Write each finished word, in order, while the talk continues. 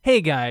Hey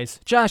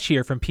guys, Josh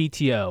here from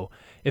PTO.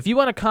 If you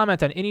want to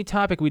comment on any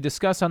topic we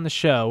discuss on the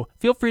show,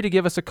 feel free to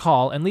give us a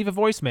call and leave a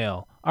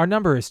voicemail. Our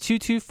number is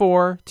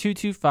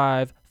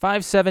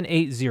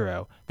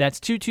 224-225-5780. That's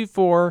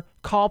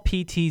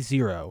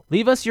 224-CALL-PT0.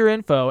 Leave us your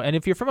info, and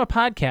if you're from a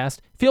podcast,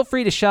 feel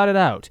free to shout it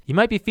out. You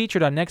might be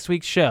featured on next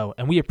week's show,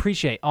 and we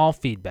appreciate all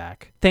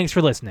feedback. Thanks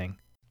for listening.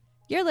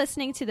 You're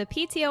listening to the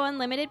PTO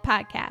Unlimited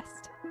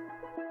podcast.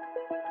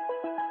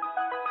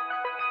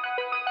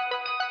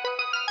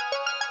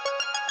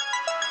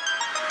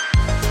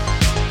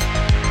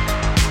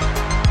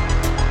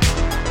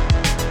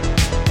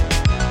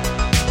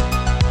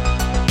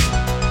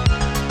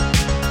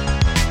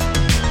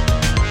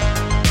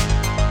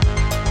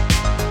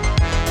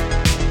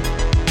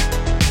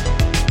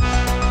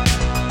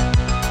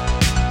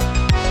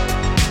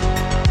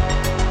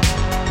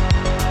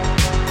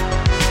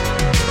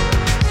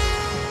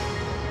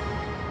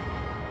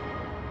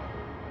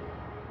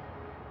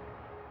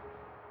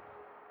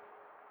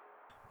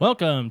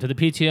 Welcome to the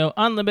PTO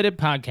Unlimited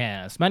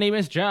podcast. My name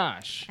is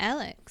Josh.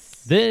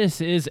 Alex.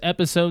 This is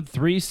episode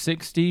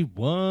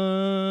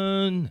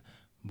 361.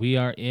 We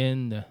are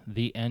in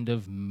the end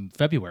of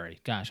February.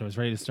 Gosh, I was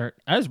ready to start.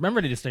 I was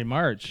ready to say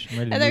March. I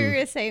thought you were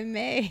going to say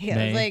May.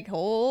 I was like,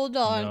 hold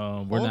on.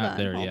 No, we're not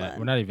there yet.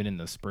 We're not even in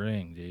the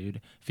spring,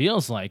 dude.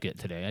 Feels like it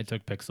today. I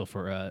took Pixel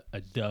for a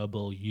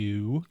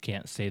W.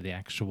 Can't say the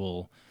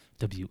actual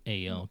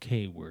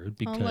W-A-L-K word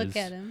because... Oh, look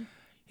at him.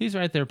 He's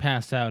right there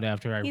passed out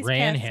after I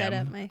ran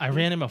him. I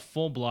ran him a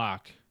full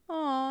block.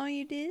 Oh,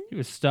 you did? He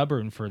was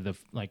stubborn for the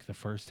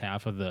first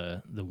half of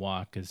the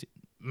walk because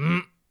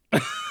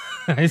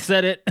I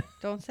said it.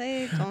 Don't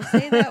say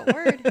that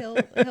word.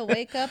 He'll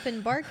wake up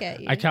and bark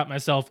at you. I caught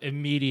myself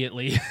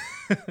immediately.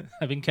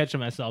 I've been catching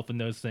myself in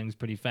those things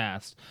pretty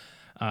fast,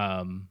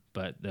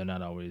 but they're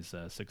not always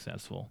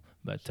successful.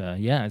 But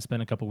yeah, it's been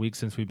a couple weeks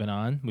since we've been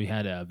on. We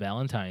had a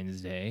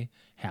Valentine's Day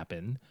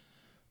happen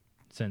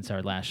since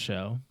our last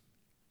show.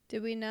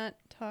 Did we not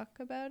talk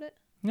about it?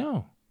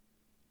 No.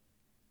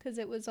 Because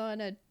it was on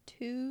a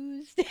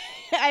Tuesday.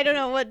 I don't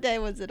know. What day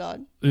was it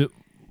on? It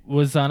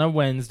was on a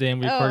Wednesday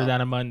and we recorded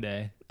on a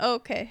Monday.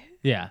 Okay.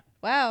 Yeah.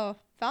 Wow.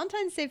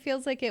 Valentine's Day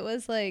feels like it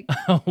was like...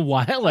 a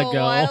while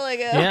ago.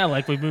 Yeah,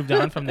 like we moved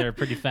on from there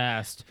pretty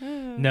fast.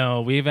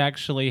 No, we've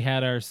actually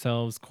had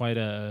ourselves quite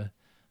a...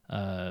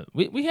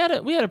 We had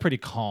a pretty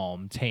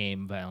calm,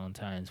 tame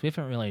Valentine's. We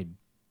still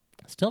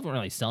haven't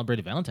really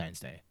celebrated Valentine's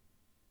Day.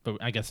 But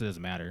I guess it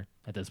doesn't matter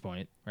at this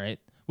point, right?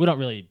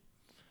 We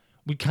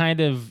kind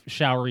of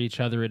shower each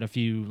other in a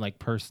few like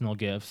personal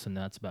gifts, and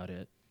that's about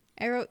it.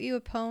 I wrote you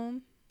a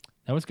poem.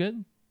 That was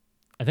good.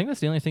 I think that's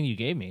the only thing you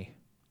gave me.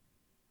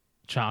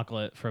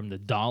 Chocolate from the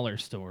dollar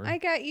store. I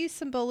got you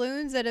some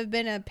balloons that have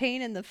been a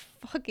pain in the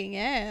fucking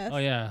ass. Oh,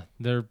 yeah.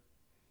 I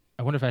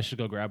wonder if I should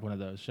go grab one of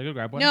those. Should I go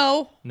grab one?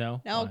 No.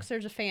 No? No, because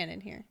there's a fan in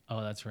here.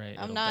 Oh, that's right.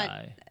 I'm It'll not.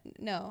 Die.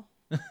 No.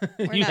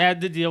 You had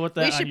to deal with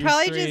that. We should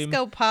probably just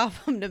go pop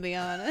them, to be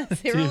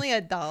honest. They're only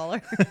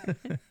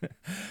 $1.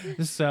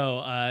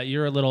 So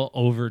you're a little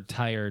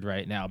overtired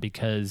right now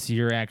because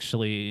you're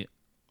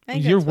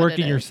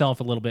working yourself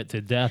a little bit to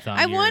death on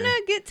I want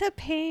to get to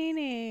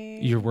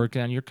painting. You're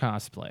working on your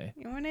cosplay.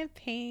 I want to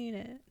paint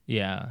it.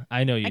 Yeah,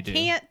 I know you do. I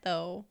can't,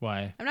 though.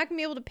 Why? I'm not going to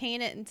be able to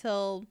paint it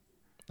until...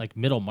 like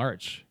middle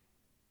March.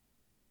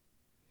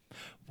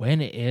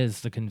 When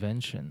is the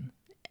convention?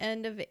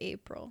 End of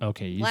April.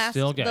 Okay, you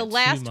still got the 2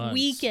 last months.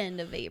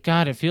 weekend of April.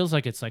 God, it feels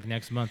like it's like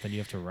next month and you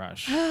have to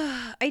rush.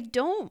 I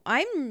don't.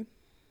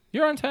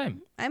 You're on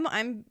time. I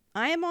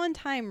am on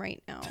time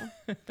right now.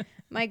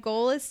 My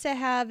goal is to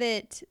have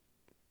it.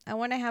 I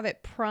want to have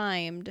it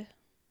primed.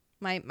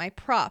 My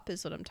prop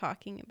is what I'm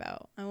talking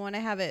about. I want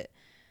to have it.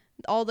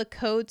 All the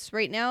coats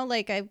right now.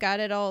 Like I've got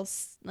it all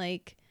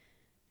like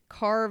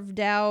carved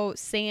out,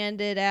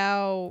 sanded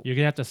out. You're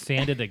gonna have to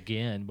sand it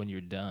again when you're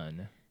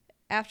done.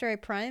 After I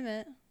prime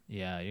it.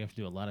 Yeah, you have to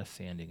do a lot of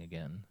sanding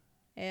again.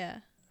 Yeah.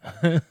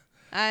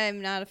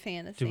 I'm not a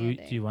fan of sanding.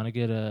 Do you want to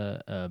get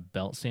a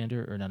belt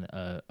sander or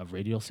a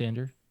radial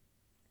sander?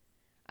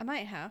 I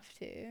might have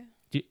to.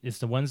 It's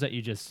the ones that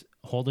you just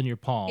hold in your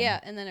palm. Yeah,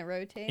 and then it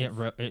rotates.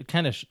 It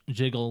kind of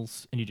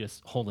jiggles, and you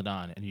just hold it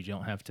on, and you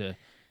don't have to.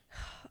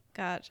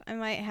 Gosh, I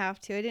might have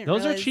to. I didn't.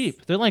 Those are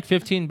cheap. They're like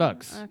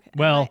 $15. Okay.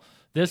 Well,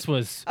 this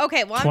was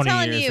okay. Well, 20 I'm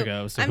telling years you,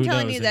 ago, so I'm who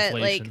telling knows you that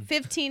inflation. like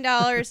 $15,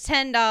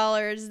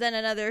 $10, then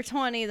another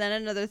 $20,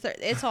 then another $30.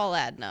 It's all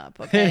adding up.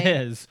 Okay, it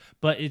is,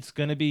 but it's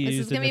gonna be used.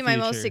 This is gonna be my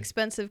most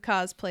expensive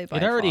cosplay by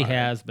far. It already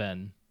has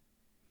been.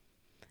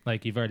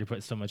 Like you've already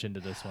put so much into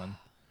this one,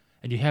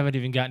 and you haven't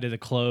even gotten to the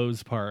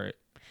clothes part.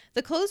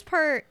 The clothes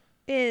part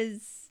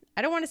is,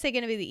 I don't want to say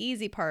going to be the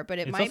easy part, but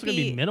it's might also gonna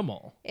be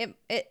minimal. It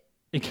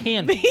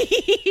can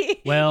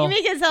be. Well, you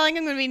make it sound like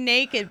I'm going to be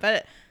naked,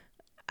 but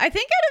I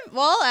think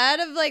out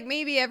of like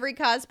maybe every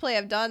cosplay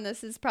I've done,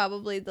 this is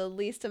probably the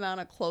least amount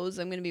of clothes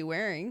I'm going to be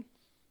wearing.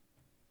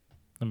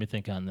 Let me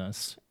think on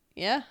this.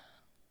 Yeah.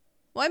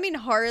 Well, I mean,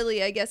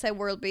 Harley, I guess I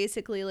wore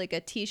basically like a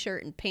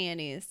t-shirt and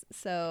panties,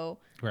 so.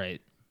 Right.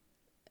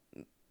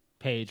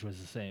 Paige was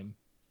the same.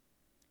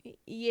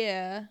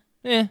 Yeah.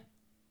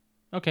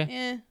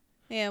 Okay.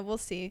 Yeah, we'll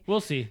see. We'll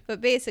see.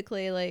 But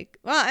basically, like,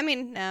 well, I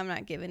mean, I'm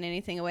not giving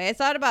anything away. I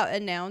thought about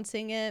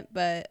announcing it,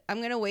 but I'm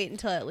going to wait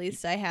until at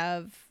least I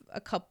have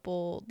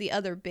the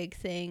other big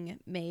thing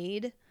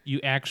made. You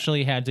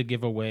actually had to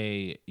give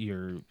away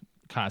your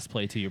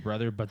cosplay to your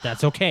brother, but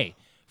that's okay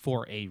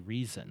for a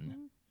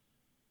reason.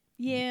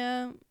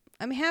 Yeah,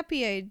 I'm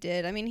happy I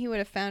did. I mean, he would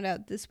have found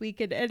out this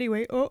weekend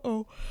anyway.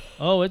 Oh,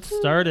 it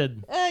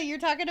started. You're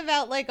talking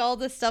about like all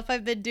the stuff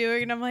I've been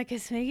doing, and I'm like,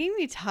 it's making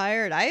me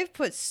tired. I've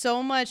put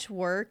so much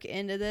work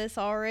into this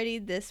already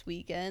this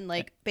weekend.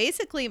 Like,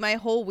 basically, my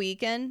whole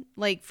weekend,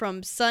 like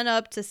from sun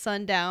up to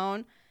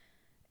sundown,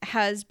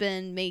 has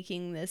been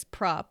making this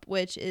prop,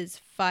 which is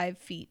 5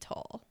 feet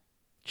tall.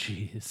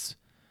 Jeez.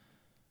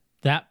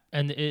 That,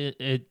 and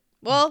it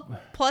well,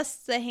 plus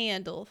the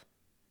handle.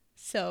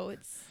 So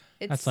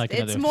that's like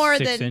another more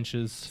 6 than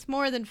inches. It's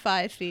more than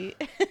 5 feet.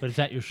 But it's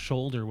at your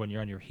shoulder when you're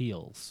on your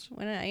heels.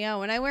 When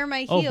I wear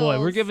my Oh heels. boy,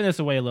 we're giving this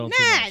away a little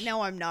too much.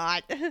 No, I'm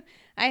not.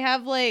 I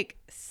have like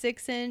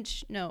 8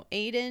 inch.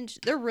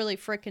 They're really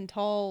freaking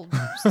tall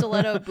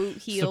stiletto boot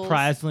heels.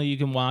 Surprisingly, you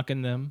can walk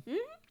in them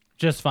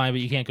just fine, but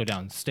you can't go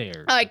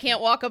downstairs. I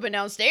can't walk up and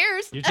down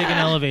stairs. You're taking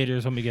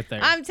elevators when we get there.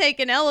 I'm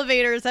taking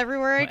elevators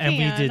everywhere I can. And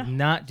we did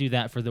not do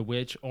that for the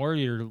witch or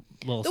your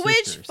little the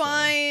sister. Witch,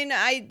 fine.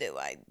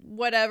 I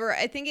whatever.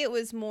 I think it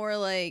was more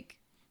like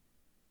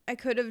I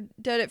could have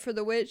done it for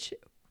the witch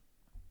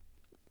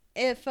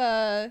if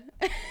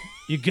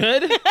You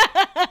good?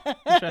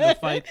 I'm trying to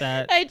fight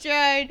that. I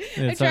tried.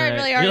 It's I tried right.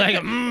 really hard.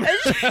 You're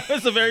like,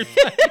 that's a very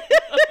funny.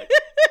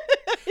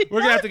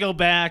 We're gonna have to go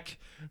back.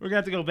 We're gonna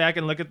have to go back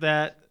and look at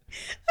that.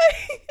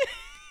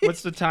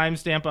 What's the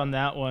timestamp on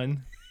that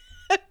one?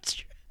 I'm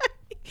trying.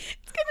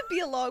 It's gonna be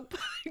a long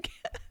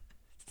podcast.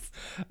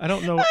 I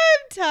don't know. I'm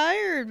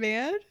tired,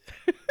 man.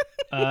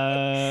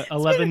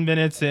 11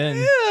 minutes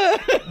in.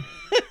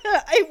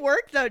 It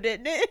worked though,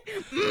 didn't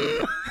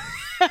it?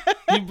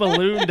 You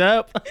ballooned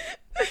up.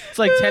 It's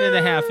like 10 and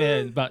a half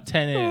in, about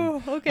 10 in.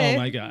 Oh, okay. Oh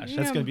my gosh,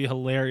 that's gonna be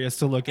hilarious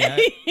to look at.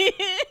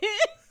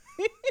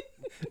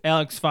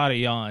 Alex fought a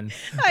yawn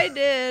I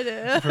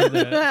did. for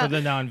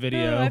the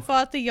non-video. I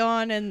fought the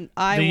yawn and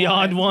I The won.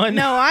 yawn won?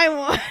 No, I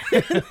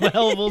won.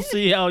 Well, we'll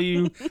see how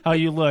you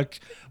look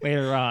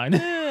later on.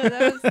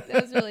 that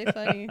was really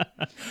funny.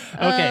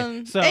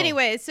 Okay, so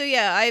anyway, so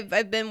yeah,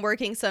 I've been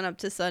working sun up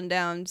to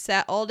sundown,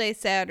 all day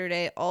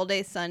Saturday, all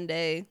day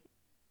Sunday,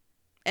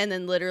 and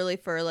then literally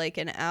for like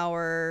an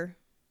hour,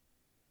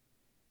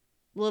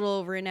 little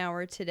over an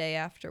hour today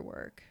after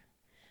work.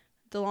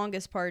 The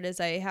longest part is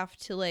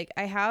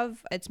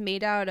it's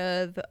made out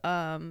of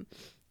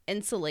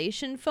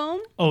insulation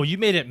foam. Oh, you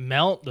made it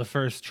melt the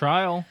first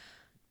trial.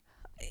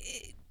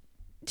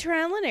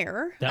 Trial and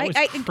error. That was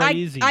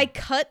crazy. I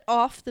cut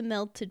off the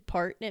melted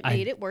part and it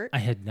made it work. I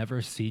had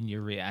never seen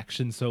your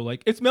reaction so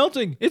like, it's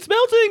melting. It's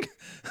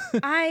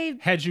melting.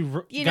 Had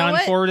you gone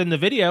forward in the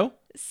video.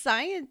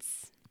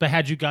 Science. But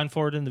had you gone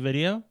forward in the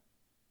video,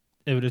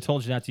 it would have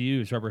told you not to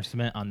use rubber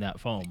cement on that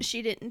foam.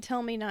 She didn't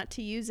tell me not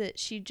to use it.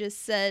 She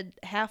just said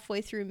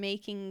halfway through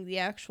making the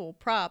actual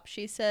prop,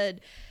 she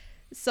said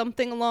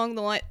something along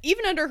the line,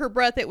 even under her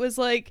breath, it was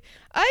like,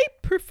 I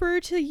prefer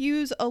to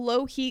use a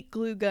low heat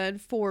glue gun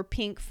for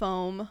pink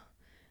foam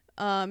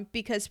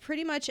because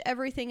pretty much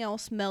everything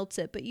else melts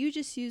it, but you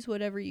just use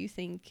whatever you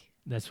think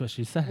That's what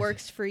she said.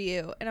 works for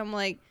you. And I'm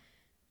like,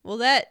 well,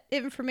 that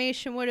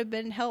information would have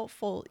been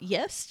helpful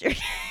yesterday.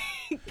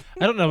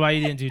 I don't know why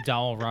you didn't do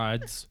dowel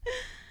rods.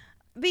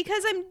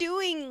 Because I'm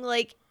doing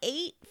like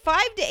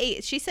 5 to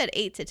 8. She said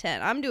 8 to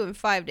 10. I'm doing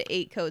 5 to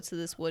 8 coats of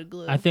this wood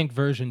glue. I think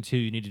version 2,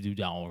 you need to do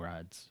dowel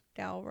rods.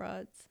 Dowel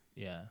rods.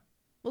 Yeah.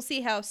 We'll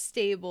see how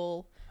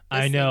stable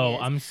I know.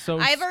 is. I'm so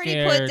I've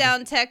scared. already put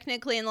down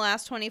technically in the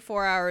last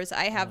 24 hours,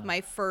 I have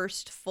my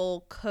first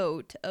full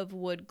coat of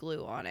wood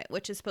glue on it,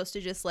 which is supposed to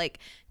just like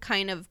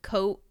kind of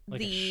coat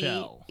like a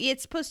shell.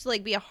 It's supposed to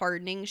like be a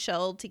hardening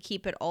shell to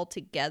keep it all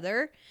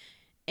together.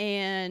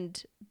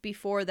 And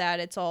before that,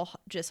 it's all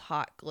just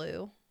hot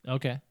glue.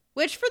 Okay.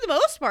 Which, for the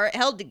most part,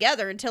 held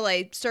together until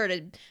I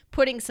started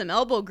putting some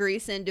elbow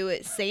grease into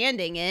it,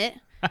 sanding it.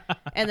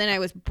 And then I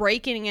was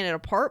breaking it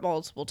apart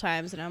multiple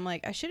times. And I'm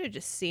like, I should have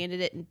just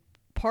sanded it in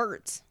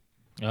parts.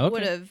 Okay.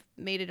 Would have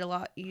made it a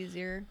lot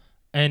easier.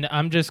 And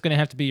I'm just going to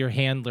have to be your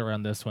handler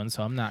on this one,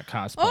 so I'm not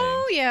cosplaying.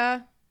 Oh,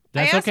 yeah.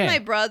 That's I asked okay. my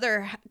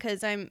brother,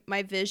 because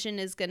my vision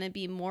is going to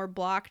be more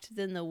blocked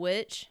than the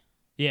witch.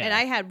 Yeah. And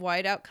I had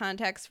whiteout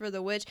contacts for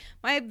the witch.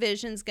 My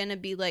vision's going to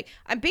be like,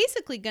 I'm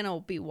basically going to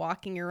be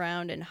walking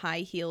around in high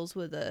heels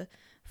with a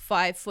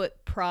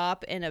 5-foot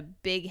prop and a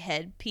big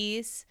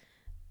headpiece.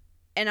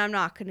 And I'm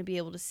not going to be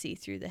able to see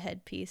through the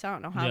headpiece. I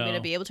don't know how I'm going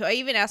to be able to. I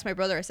even asked my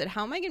brother, I said,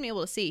 how am I going to be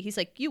able to see? He's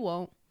like, you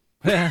won't.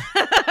 I'm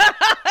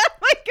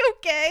like,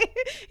 okay.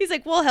 He's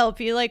like, we'll help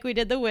you like we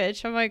did the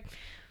witch. I'm like,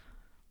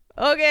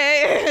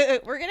 okay.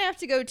 We're going to have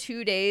to go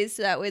 2 days.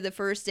 So that way the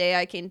first day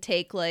I can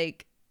take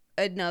like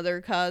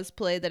another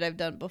cosplay that I've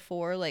done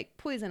before, like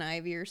Poison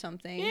Ivy or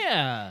something.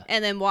 Yeah.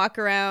 And then walk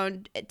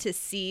around to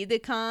see the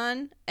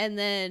con, and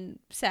then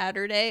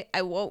Saturday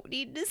I won't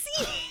need to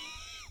see.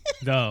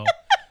 No.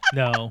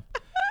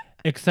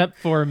 Except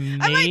for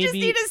maybe I might just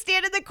need to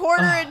stand in the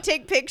corner and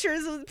take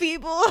pictures with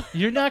people.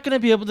 You're not going to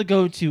be able to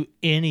go to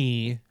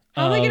any.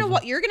 How am I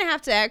gonna? You're gonna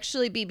have to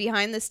actually be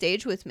behind the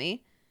stage with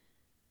me.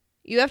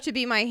 You have to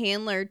be my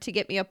handler to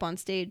get me up on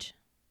stage.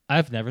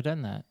 I've never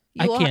done that.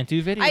 I can't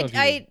do video of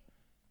you.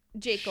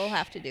 Jake will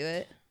have to do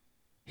it.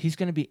 He's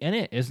going to be in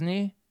it, isn't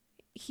he?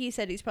 He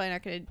said he's probably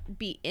not going to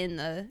be in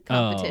the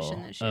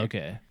competition this year.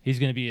 Okay. He's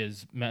going to be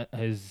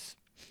his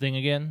thing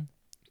again?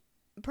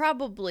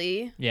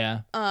 Probably.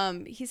 Yeah.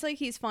 He's like,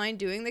 he's fine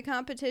doing the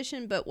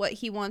competition, but what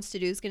he wants to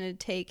do is going to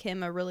take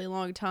him a really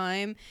long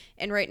time.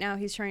 And right now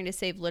he's trying to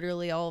save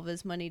literally all of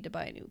his money to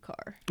buy a new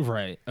car.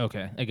 Right.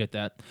 Okay. I get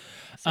that.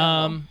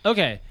 So,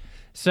 okay.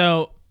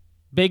 So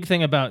big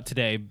thing about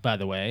today, by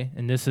the way,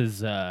 and this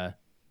is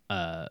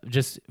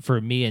just for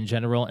me in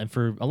general and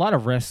for a lot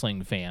of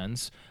wrestling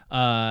fans,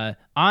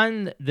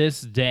 on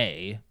this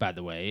day, by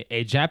the way,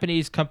 a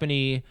Japanese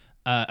company,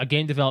 a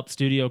game developed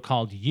studio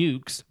called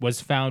Yuke's,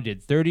 was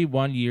founded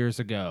 31 years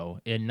ago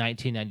in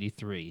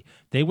 1993.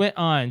 They went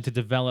on to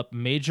develop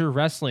major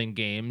wrestling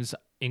games,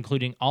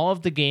 including all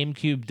of the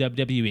GameCube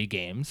WWE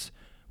games,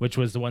 which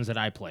was the ones that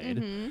I played,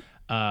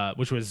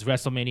 which was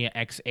WrestleMania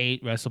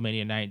X8,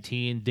 WrestleMania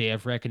 19, Day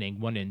of Reckoning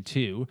 1 and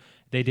 2.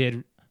 They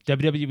did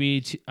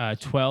WWE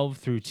 12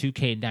 through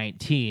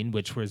 2K19,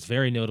 which was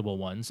very notable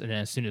ones. And then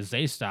as soon as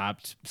they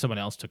stopped, someone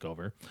else took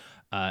over.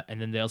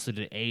 And then they also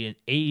did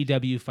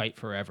AEW Fight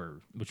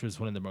Forever, which was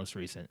one of the most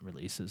recent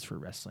releases for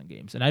wrestling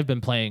games. And I've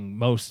been playing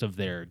most of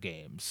their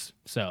games.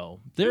 So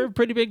they're a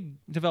pretty big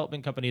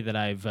development company that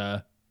I've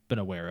been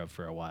aware of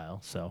for a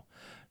while. So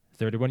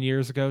 31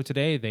 years ago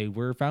today, they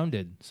were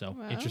founded. So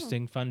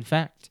Interesting fun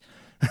fact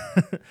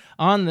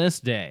on this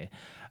day.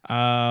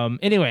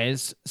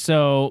 Anyways,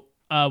 so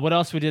what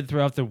else we did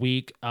throughout the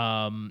week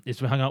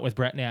is we hung out with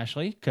Brett and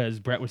Ashley because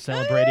Brett was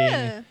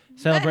celebrating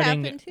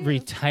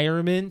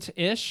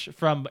retirement-ish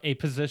from a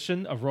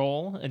position, a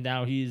role, and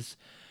now he's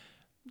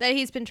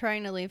been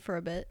trying to leave for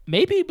a bit.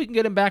 Maybe we can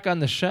get him back on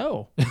the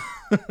show.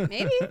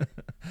 Maybe,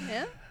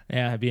 yeah.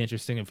 Yeah, it'd be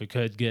interesting if we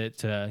could get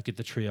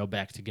the trio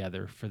back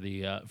together for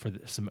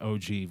some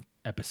OG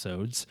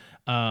episodes.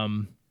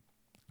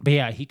 But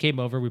yeah, he came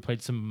over. We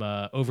played some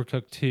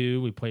Overcooked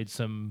 2. We played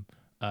some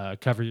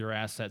Cover Your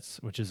Assets,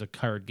 which is a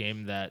card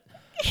game that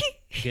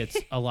gets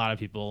a lot of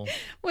people.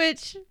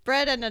 Which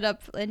Brett ended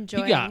up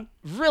enjoying. He got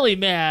really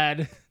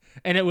mad,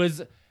 and it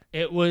was.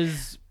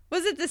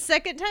 Was it the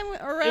second time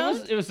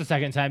around? It was the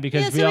second time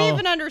because we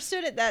even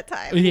understood it that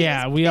time.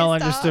 Yeah, we all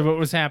understood what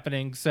was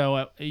happening.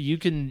 So you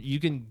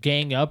can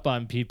gang up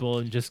on people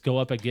and just go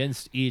up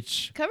against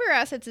each. Cover Your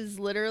Assets is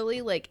literally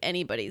like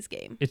anybody's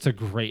game. It's a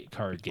great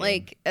card game.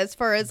 Like as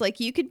far as like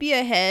you could be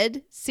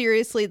ahead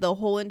seriously the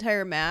whole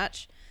entire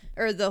match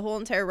or the whole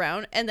entire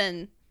round and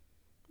then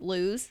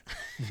lose.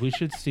 We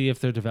should see if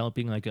they're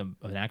developing like an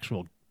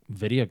actual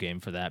video game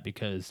for that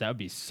because that would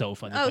be so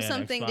fun to play on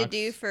something Xbox to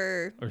do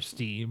for or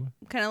Steam,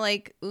 kind of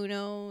like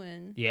Uno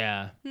and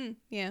yeah.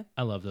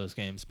 I love those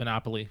games.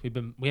 Monopoly,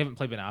 we haven't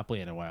played Monopoly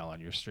in a while on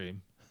your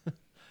stream.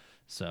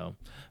 So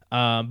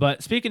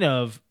but speaking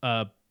of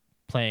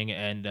playing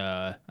and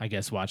I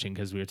guess watching,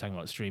 because we were talking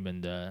about stream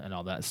and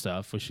all that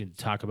stuff, we should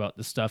talk about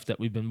the stuff that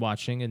we've been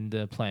watching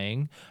and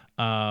playing.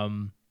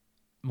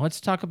 Let's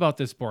talk about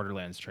this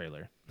Borderlands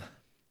trailer.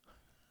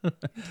 Do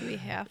we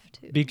have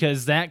to?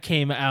 Because that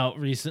came out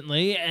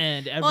recently,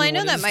 and I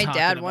know that my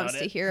dad wants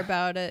to hear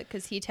about it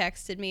because he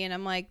texted me, and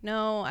I'm like,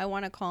 no, I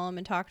want to call him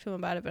and talk to him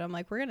about it, but I'm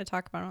like, we're going to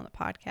talk about it on the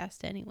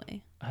podcast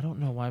anyway. I don't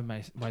know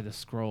why the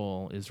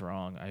scroll is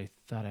wrong. I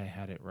thought I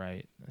had it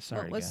right.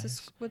 Sorry,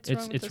 guys. What's wrong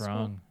with it's the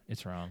wrong. scroll?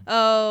 It's wrong.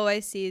 Oh, I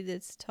see.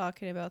 It's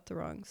talking about the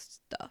wrong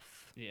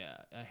stuff. Yeah,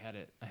 I had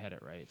it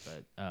right,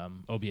 but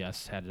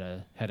OBS had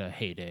a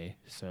heyday,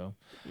 so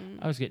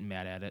I was getting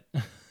mad at it.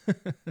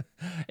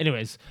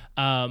 Anyways,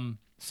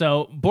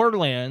 so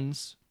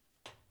Borderlands,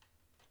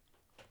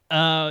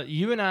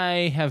 you and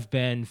I have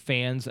been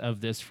fans of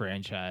this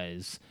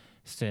franchise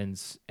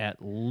since at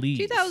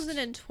least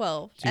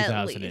 2012.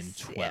 2012. At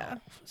least, yeah.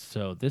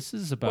 So this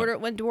is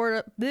about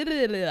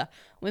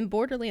when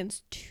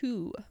Borderlands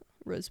 2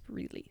 was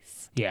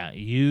released. Yeah,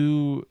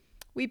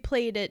 we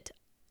played it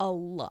a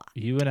lot.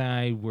 You and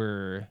I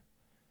were.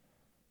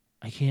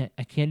 I can't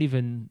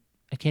even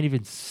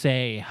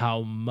say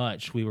how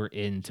much we were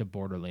into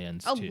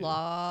Borderlands 2. A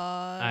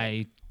lot.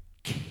 I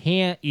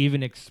can't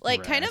even express.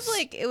 Like kind of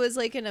like it was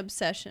like an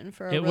obsession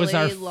for a It really was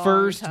our long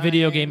first time.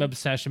 video game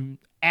obsession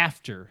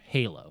after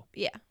Halo.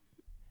 Yeah.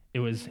 It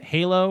was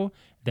Halo,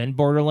 then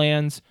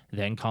Borderlands,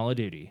 then Call of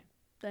Duty.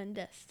 Then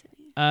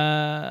Destiny.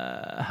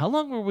 How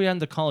long were we on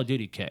the Call of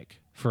Duty kick?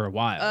 For a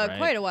while, right?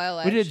 Quite a while,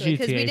 We actually. did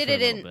GTA we did for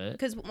it a little bit.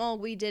 because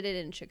we did it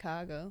in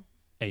Chicago.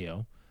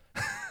 Ayo.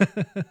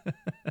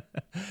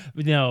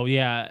 No,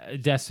 yeah,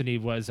 Destiny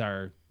was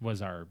our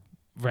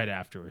right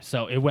after.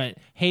 So it went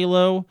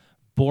Halo,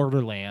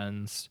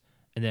 Borderlands,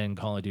 and then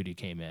Call of Duty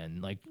came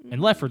in. Like,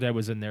 and Left 4 Dead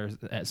was in there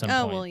at some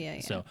point. Oh, well,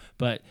 yeah. So,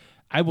 but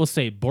I will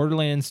say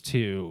Borderlands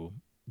 2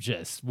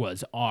 just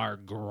was our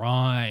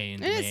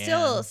grind. And it's man.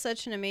 still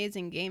such an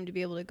amazing game to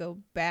be able to go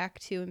back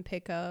to and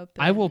pick up.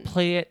 I will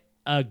play it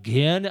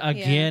again. You I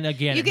mean,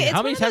 it's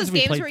how many times have we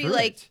games played where through you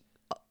like it?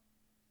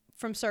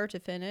 from start to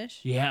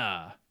finish.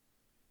 Yeah.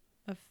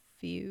 A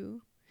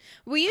few.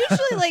 We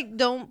usually like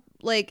don't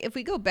like if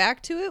we go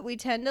back to it, we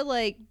tend to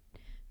like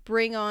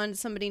bring on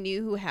somebody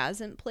new who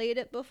hasn't played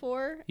it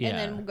before, and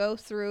then go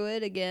through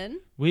it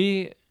again.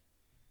 We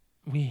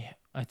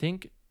I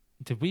think,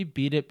 did we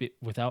beat it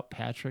without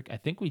Patrick? I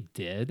think we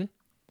did.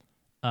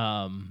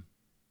 I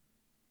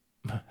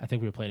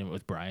think we were playing it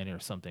with Brian or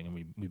something, and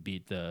we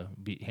beat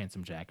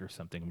Handsome Jack or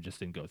something. We just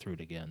didn't go through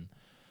it again.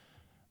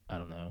 I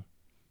don't know.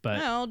 But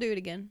No, I'll do it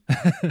again.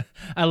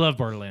 I love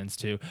Borderlands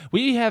 2.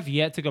 We have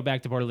yet to go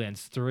back to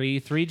Borderlands 3.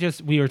 3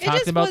 we were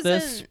talking about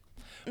this.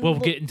 We'll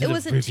get into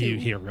the review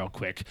here real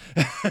quick.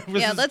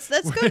 Yeah, let's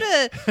go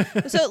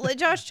to. So,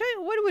 Josh,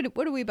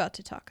 what are we about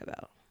to talk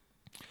about?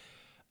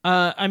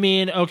 I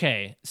mean,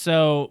 okay,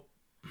 so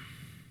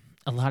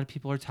a lot of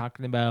people are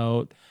talking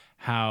about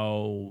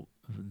how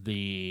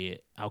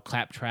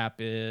Claptrap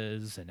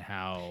is and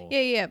how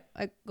Yeah.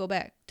 I go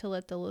back to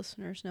let the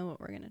listeners know what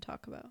we're going to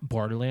talk about.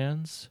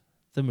 Borderlands,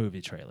 the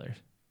movie trailer.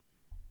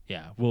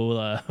 Yeah,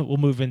 we'll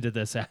move into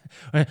this.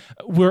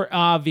 We're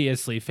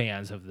obviously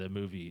fans of the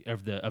movie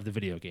of the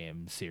video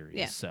game series.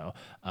 Yeah. So,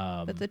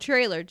 but the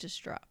trailer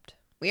just dropped.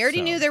 We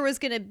already knew there was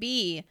going to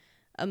be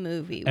a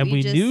movie, and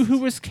we knew who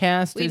was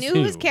cast. We knew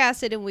who was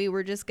casted, and we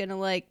were just going to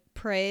like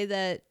pray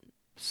that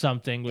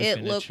something was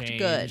going to change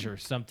good. or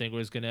something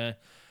was going to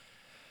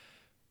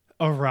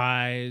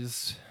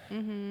arise.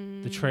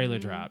 Mm-hmm. The trailer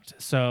dropped.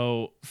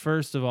 So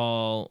first of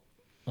all,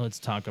 let's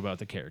talk about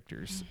the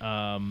characters.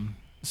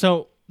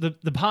 So.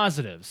 The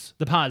positives.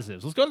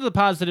 Let's go to the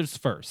positives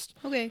first.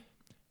 Okay.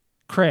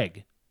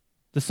 Craig,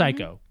 the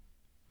psycho.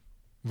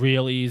 Mm-hmm.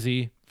 Real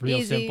easy, real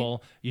easy.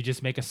 simple. You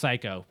just make a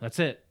psycho. That's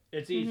it.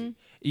 It's Mm-hmm.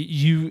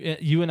 easy.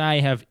 You and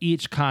I have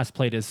each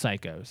cosplayed as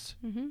psychos.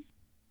 Mm-hmm.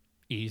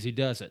 Easy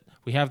does it.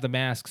 We have the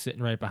mask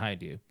sitting right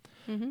behind you.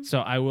 Mm-hmm. So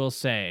I will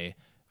say,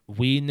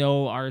 we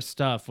know our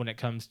stuff when it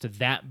comes to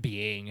that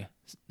being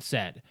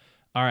said.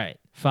 All right,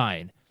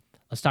 fine.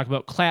 Let's talk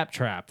about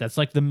Claptrap. That's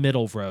like the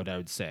middle road, I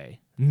would say.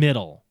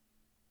 Middle,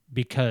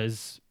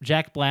 because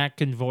Jack Black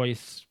can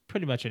voice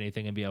pretty much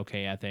anything and be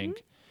okay, I think.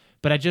 Mm-hmm.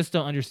 But I just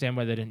don't understand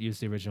why they didn't use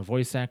the original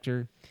voice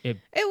actor. It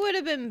would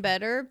have been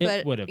better,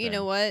 but you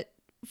know what?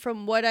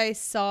 From what I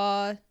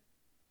saw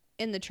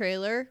in the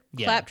trailer,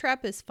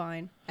 Claptrap is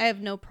fine. I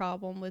have no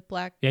problem with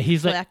with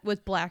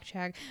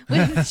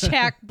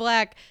Jack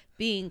Black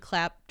being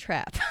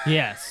Claptrap.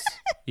 Yes.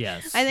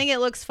 I think it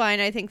looks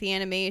fine. I think the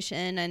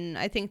animation, and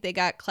I think they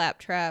got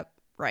Claptrap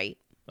right.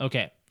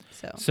 Okay.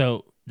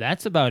 So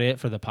that's about it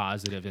for the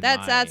positive.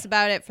 That's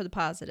about it for the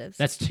positives.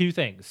 That's two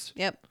things.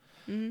 Yep.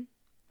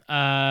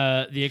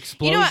 Mm-hmm. The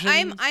explosion.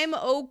 You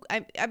know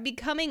what? I'm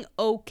becoming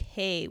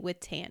okay with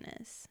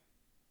Tannis.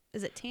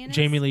 Is it Tannis?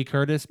 Jamie Lee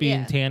Curtis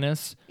being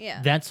Tannis.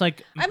 Yeah. That's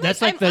like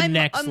the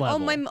next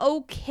level. I'm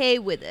okay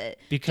with it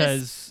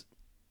because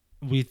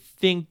we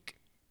think.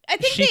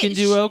 She can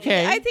do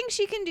okay. I think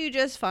she can do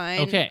just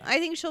fine. Okay. I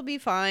think she'll be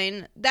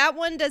fine. That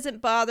one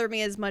doesn't bother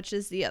me as much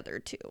as the other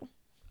two.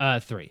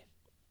 3.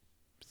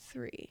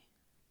 3.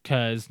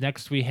 Because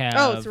next we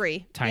have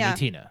 3. Tiny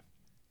Tina.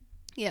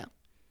 Yeah.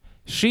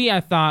 She, I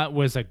thought,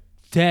 was a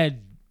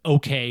dead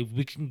okay.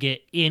 We can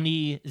get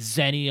any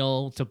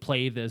Xennial to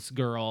play this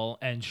girl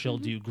and she'll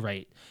do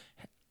great.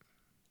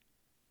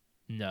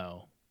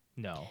 No.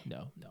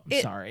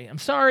 I'm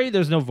sorry.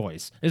 There's no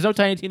voice. There's no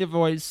Tiny Tina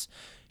voice.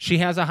 She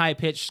has a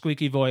high-pitched,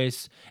 squeaky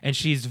voice, and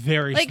she's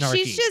very snarky.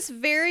 She's just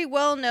very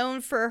well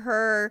known for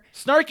her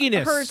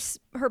snarkiness,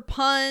 her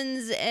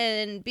puns,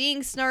 and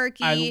being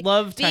snarky. I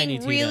love Tiny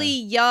Tina. Being really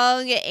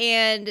young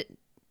and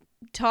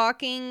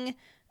talking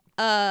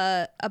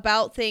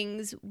about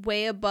things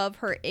way above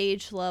her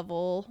age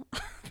level.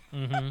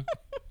 Mm-hmm.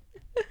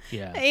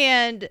 Yeah,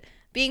 and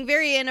being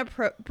very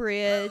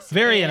inappropriate.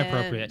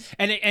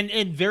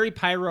 And very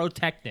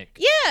pyrotechnic.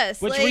 Yes.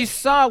 Which we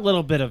saw a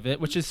little bit of it,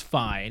 which is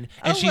fine.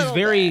 And she's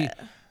very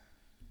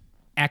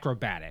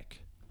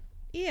acrobatic.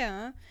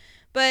 Yeah.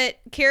 But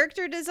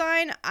character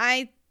design,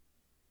 I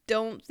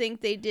don't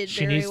think they did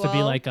very well. She needs to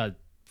be like a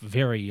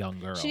very young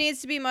girl. She needs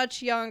to be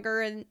much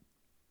younger and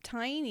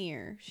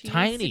tinier. She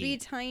needs to be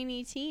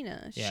Tiny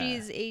Tina. Yeah.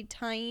 She's a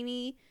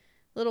tiny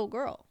little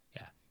girl.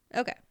 Yeah.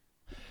 Okay.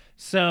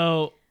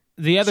 So...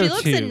 The other she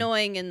looks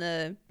annoying in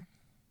the...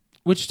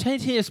 Which Tiny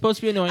Tina is supposed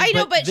to be annoying. I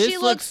know, but she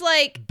looks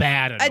like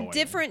bad annoying. A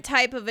different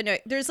type of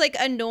annoying. There's like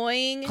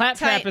annoying...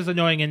 Claptrap is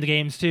annoying in the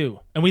games too.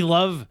 And we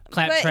love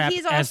Claptrap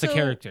as the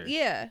character.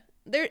 Yeah.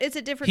 It's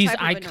a different type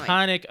of annoying. He's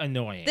iconic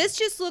annoying. This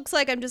just looks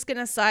like I'm just going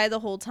to sigh the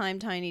whole time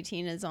Tiny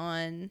Tina's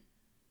on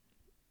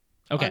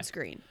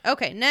screen.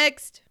 Okay,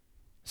 next.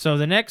 So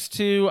the next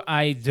two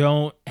I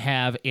don't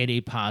have any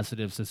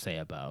positives to say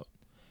about.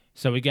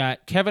 So we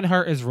got Kevin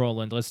Hart as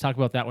Roland. Let's talk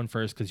about that one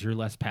first because you're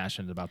less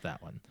passionate about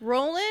that one.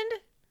 Roland,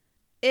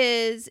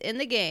 is in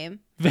the game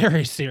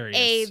very serious.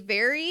 a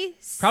very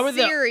Probably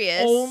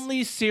serious. the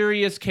only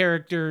serious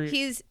character.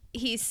 He's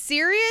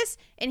serious,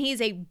 and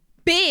he's a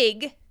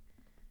big,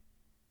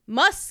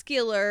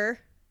 muscular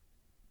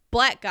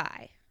black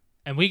guy.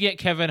 And we get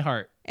Kevin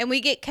Hart.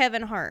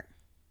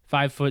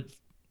 5 foot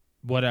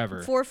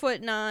whatever.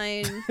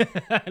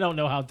 4'9". I don't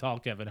know how tall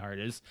Kevin Hart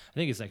is. I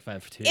think he's like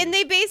 5'2". And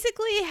they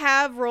basically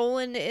have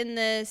Roland in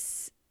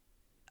this.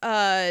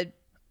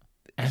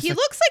 He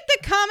looks like the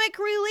comic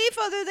relief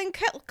other than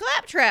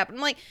Claptrap. I'm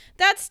like,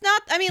 that's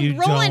not. I mean,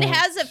 Roland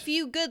has a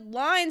few good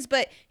lines,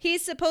 but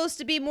he's supposed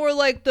to be more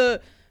like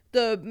the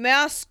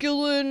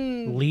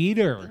masculine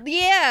leader.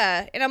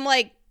 Yeah, and I'm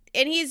like,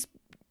 and he's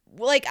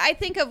like, I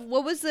think of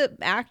what was the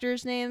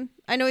actor's name?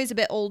 I know he's a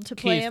bit old to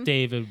play him.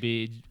 David would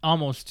be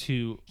almost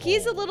too.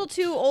 He's old. a little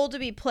too old to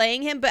be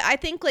playing him, but I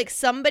think like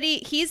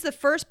he's the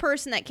first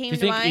person that came to mind.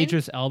 Do you think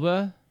Idris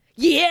Elba?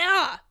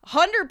 Yeah,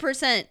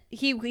 100%.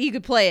 He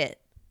could play it.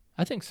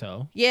 I think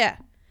so. Yeah,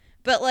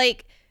 but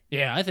like.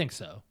 Yeah, I think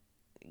so.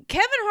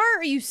 Kevin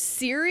Hart, are you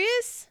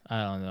serious?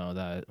 I don't know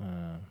that.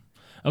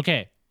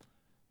 Okay,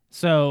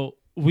 so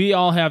we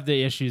all have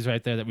the issues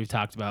right there that we've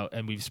talked about,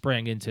 and we've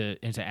sprang into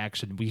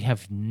action. We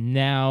have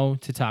now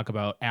to talk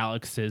about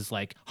Alex's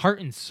like heart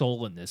and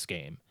soul in this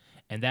game,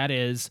 and that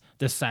is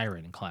the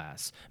Siren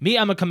class. Me,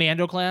 I'm a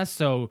commando class,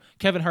 so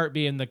Kevin Hart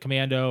being the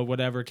commando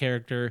whatever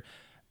character,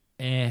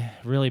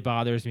 really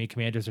bothers me.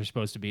 Commandos are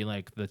supposed to be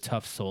like the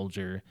tough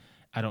soldier.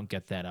 I don't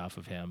get that off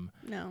of him.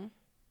 No.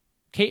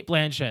 Cate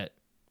Blanchett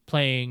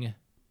playing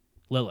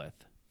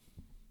Lilith.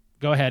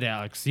 Go ahead,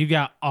 Alex. You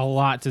got a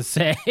lot to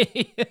say.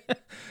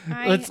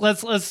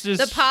 Let's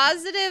just. The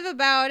positive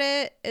about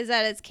it is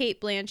that it's Cate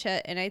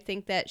Blanchett, and I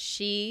think that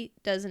she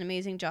does an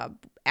amazing job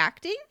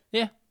acting.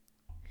 Yeah.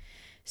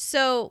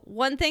 So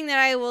one thing that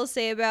I will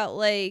say about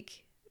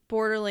like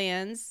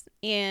Borderlands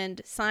and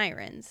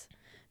Sirens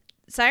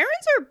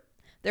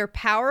they're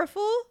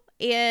powerful,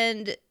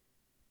 and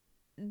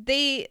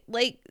they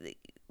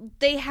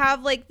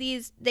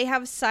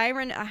have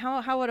siren.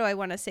 How do I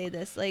want to say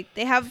this? Like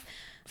they have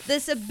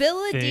this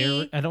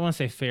ability. I don't want to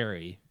say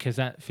fairy because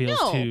that feels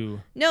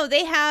too. No,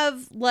 they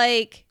have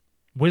like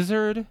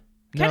wizard.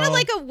 Kind of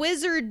like a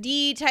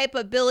wizard-y type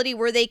ability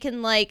where they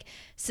can like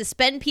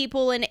suspend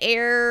people in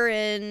air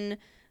and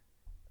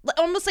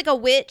almost like a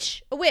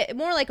witch.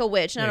 More like a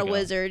witch, not a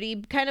wizard.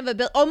 You kind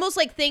of almost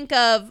like think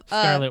of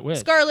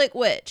Scarlet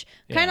Witch.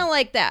 Yeah. Kind of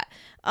like that.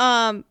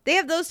 They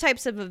have those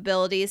types of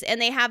abilities, and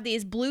they have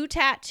these blue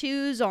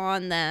tattoos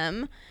on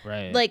them.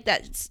 Right. Like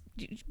that's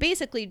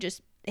basically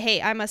just,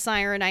 hey, I'm a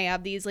siren. I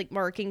have these like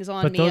markings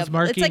on me. But those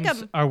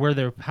markings are where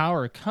their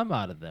power come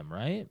out of them,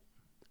 right?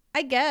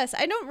 I guess.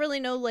 I don't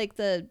really know I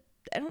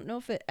don't know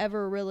if it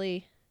ever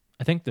really.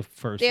 I think the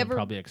first one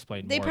probably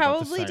explained more. They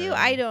probably do.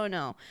 I don't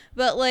know.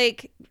 But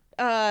like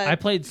I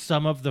played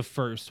some of the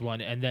first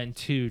one, and then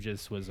 2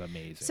 just was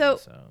amazing.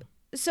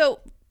 So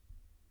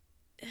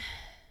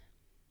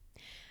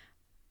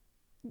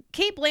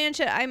Cate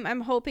Blanchett,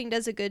 I'm hoping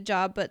does a good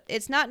job, but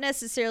it's not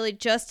necessarily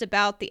just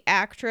about the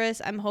actress.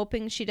 I'm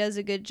hoping she does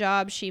a good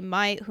job. She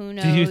might. Who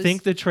knows? Do you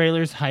think the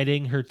trailer's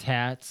hiding her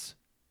tats?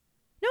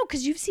 No,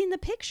 because you've seen the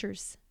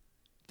pictures.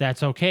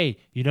 That's okay.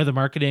 You know the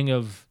marketing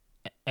of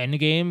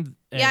Endgame?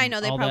 Yeah, I know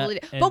they probably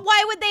do. But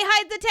why would they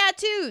hide the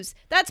tattoos?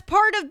 That's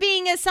part of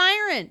being a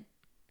siren.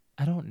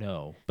 I don't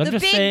know. But the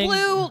big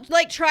blue,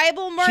 like,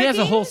 tribal markings. She has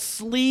a whole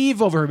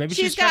sleeve over her. Maybe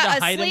she's trying to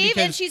hide them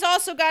because and she's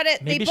also got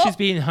it. Maybe she's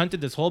being hunted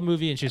this whole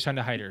movie and she's trying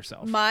to hide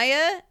herself.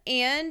 Maya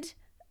and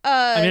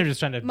I'm just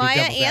trying to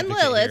Maya and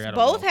Lilith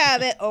both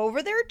have it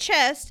over their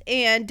chest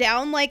and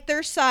down like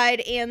their side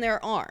and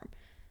their arm.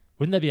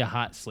 Wouldn't that be a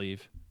hot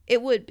sleeve?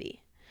 It would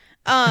be.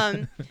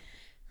 I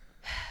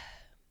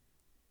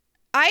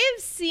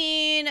have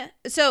seen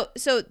so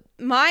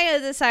Maya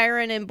the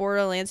siren in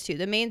Borderlands 2,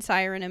 the main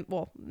siren and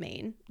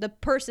the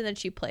person that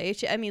she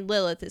plays.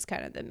 Lilith is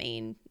kind of the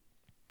main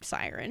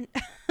siren.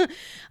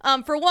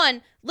 For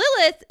one,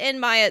 Lilith and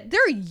Maya,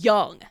 they're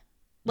young.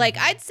 Like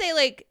I'd say,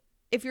 like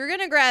if you're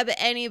gonna grab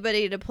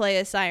anybody to play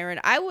a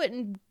siren, I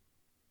wouldn't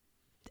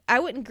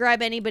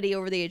grab anybody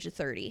over the age of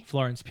 30.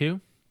 Florence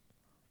Pugh.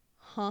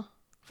 Huh?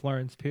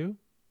 Florence Pugh.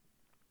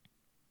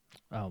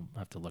 I'll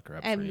have to look her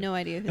up. I have no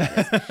idea who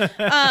that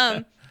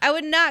is. I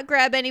would not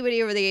grab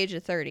anybody over the age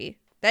of 30.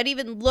 That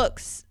even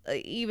looks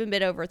even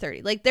bit over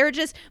 30. Like they're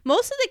just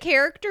most of the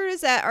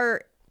characters that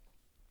are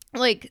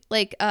like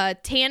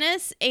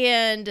Tannis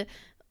and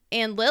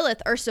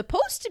Lilith are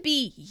supposed to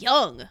be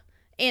young,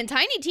 and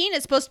Tiny Tina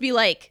is supposed to be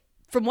like,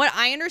 from what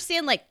I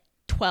understand, like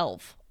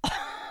 12,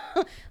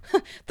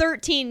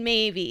 13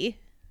 maybe.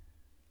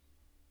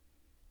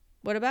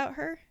 What about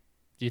her?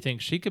 Do you think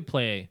she could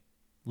play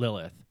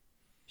Lilith?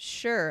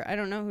 Sure. I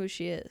don't know who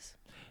she is.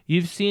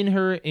 You've seen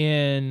her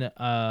in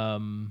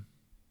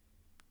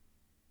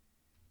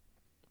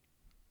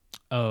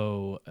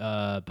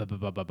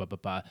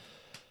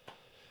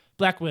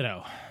Black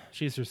Widow.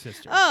 She's her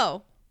sister.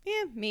 Oh,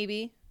 yeah,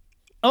 maybe.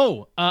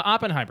 Oh,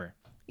 Oppenheimer.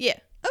 Yeah.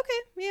 Okay.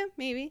 Yeah,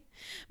 maybe.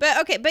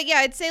 But yeah,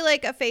 I'd say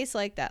like a face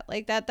like that.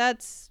 Like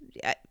that's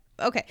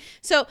Okay.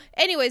 So,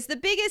 anyways, the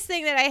biggest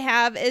thing that I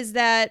have is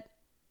that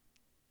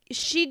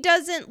she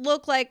doesn't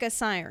look like a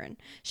siren.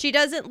 She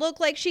doesn't look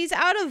like she's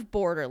out of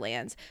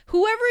Borderlands.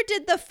 Whoever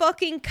did the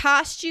fucking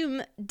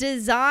costume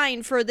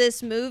design for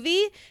this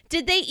movie,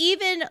 did they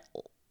even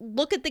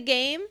look at the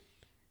game?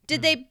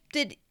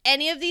 Did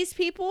any of these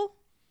people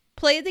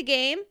play the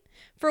game?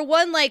 For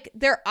one, like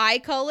their eye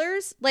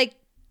colors, like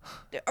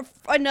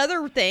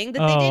another thing that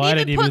they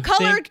didn't even put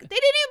color. They didn't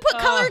even put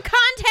color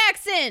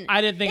contacts in.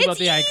 I didn't think about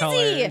the eye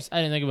colors.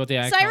 I didn't think about the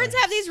eye colors. Sirens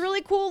have these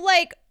really cool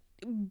like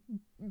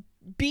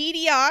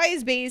beady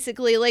eyes,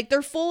 basically. Like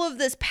they're full of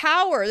this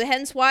power.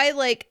 Hence why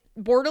like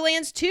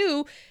Borderlands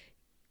 2,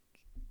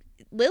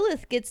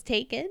 Lilith gets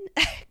taken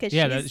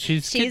because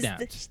she's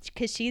kidnapped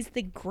because she's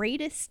the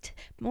greatest,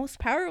 most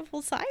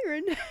powerful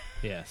siren.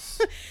 Yes.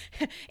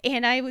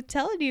 And I was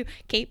telling you,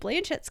 Kate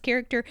Blanchett's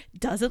character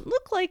doesn't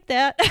look like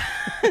that.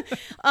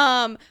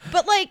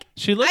 But like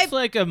she looks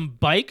like a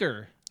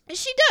biker.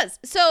 She does.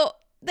 So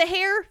the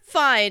hair,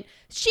 fine.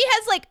 She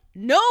has like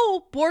no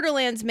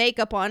Borderlands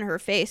makeup on her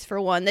face,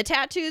 for one. The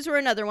tattoos were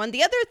another one.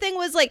 The other thing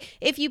was like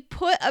if you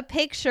put a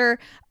picture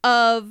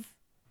of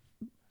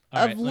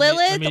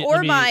Lilith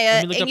or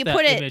Maya, and you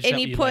put it, and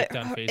you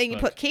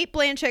put Kate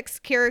Blanchett's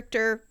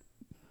character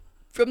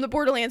from the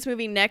Borderlands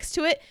movie next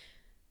to it.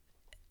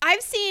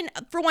 I've seen,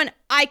 for one,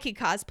 I could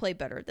cosplay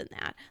better than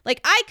that. Like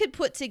I could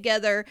put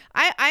together.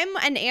 I'm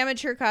an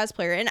amateur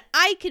cosplayer, and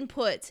I can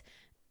put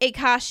a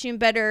costume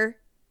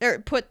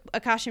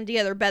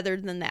together better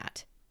than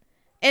that,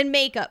 and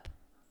makeup.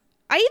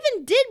 I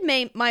even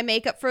did my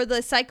makeup for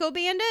the Psycho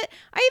Bandit.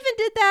 I even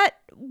did that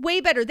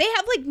way better. They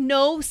have like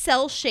no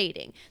cell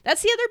shading.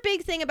 That's the other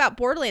big thing about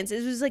Borderlands.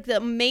 It was like the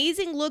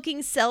amazing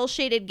looking cell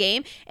shaded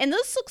game. And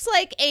this looks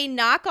like a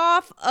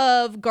knockoff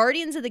of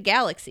Guardians of the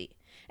Galaxy.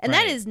 And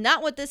that is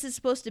not what this is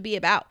supposed to be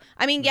about.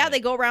 I mean, yeah,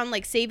 they go around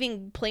like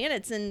saving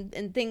planets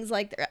and things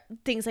like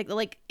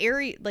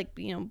area, like,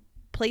 you know,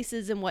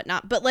 places and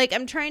whatnot. But like,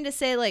 I'm trying to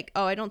say like,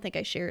 oh, I don't think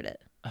I shared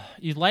it.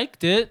 You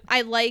liked it? I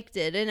liked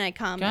it, and I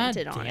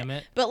commented God damn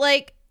it. But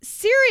like,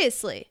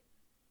 seriously,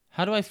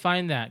 how do I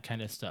find that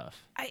kind of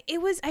stuff? I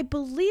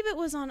believe it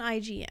was on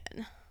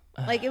IGN.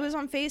 Like it was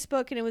on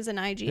Facebook, and it was an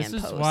IGN post.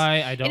 This is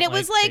why I don't. And it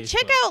was like,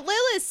 check out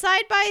Lilith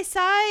side by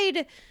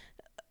side,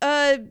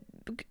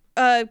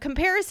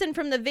 comparison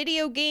from the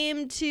video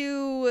game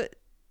to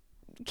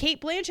Kate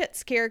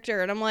Blanchett's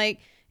character, and I'm like,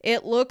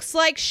 it looks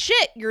like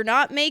shit. You're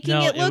not making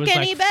it look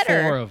any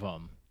better. 4 of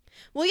them.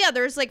 Well, yeah,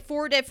 there's like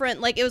 4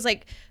 different, like it was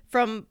like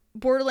from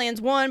Borderlands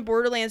 1,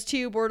 Borderlands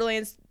 2,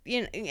 Borderlands,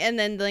 you know, and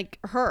then like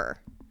her.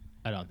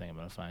 I don't think I'm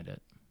going to find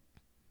it.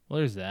 Well,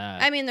 there's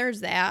that. I mean,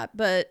 there's that,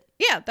 but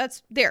yeah,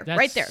 that's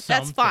right there. Something.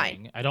 That's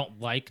fine. I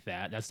don't like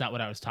that. That's not what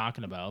I was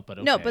talking about, but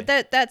okay. No, but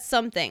that's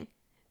something.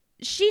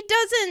 She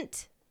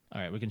doesn't. All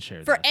right, we can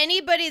share For that.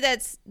 anybody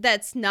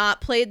that's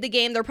not played the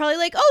game, they're probably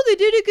like, oh, they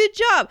did a good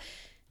job.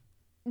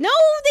 No,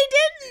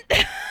 they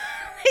didn't.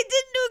 They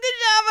didn't do a good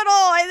job at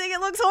all. I think it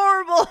looks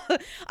horrible.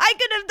 I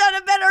could have done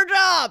a better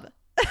job.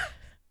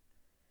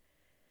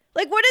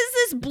 Like, what is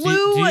this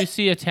blue? Do you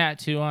see a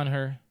tattoo on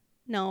her?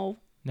 No.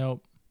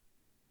 Nope.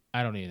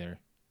 I don't either.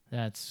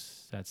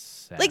 That's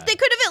sad. Like, they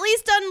could have at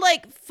least done,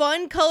 like,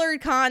 fun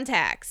colored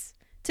contacts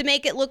to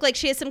make it look like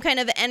she has some kind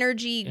of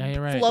energy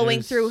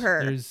flowing through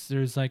her.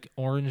 There's like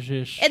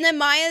orangish. And then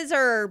Maya's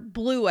are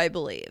blue, I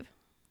believe.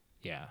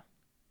 Yeah.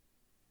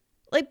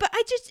 Like, but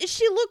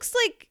she looks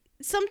like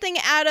something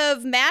out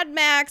of Mad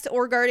Max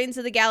or Guardians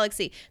of the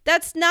Galaxy.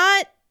 That's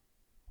not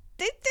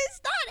it.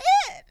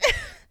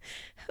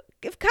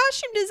 If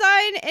costume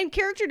design and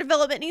character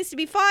development needs to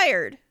be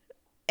fired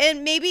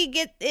and maybe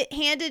get it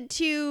handed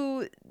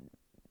to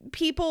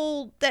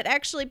people that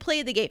actually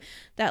play the game.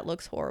 That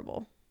looks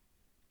horrible.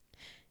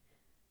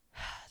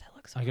 That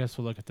looks horrible. I guess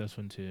we'll look at this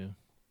one too.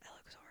 That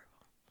looks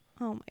horrible.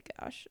 Oh my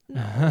gosh.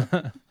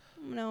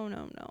 No.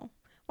 No.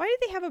 Why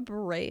did they have a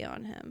beret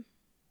on him?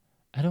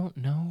 I don't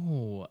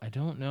know.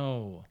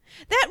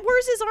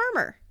 Where's his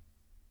armor?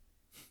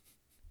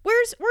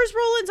 Where's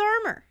Roland's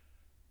armor?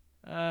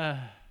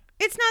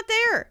 It's not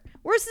there.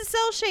 Where's the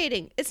cell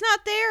shading? It's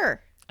not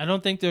there. I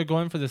don't think they're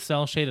going for the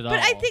cell shade at all.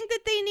 But I think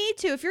that they need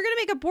to. If you're going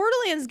to make a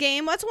Borderlands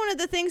game, that's one of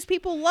the things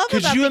people love about the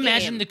game. Could you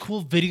imagine the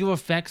cool video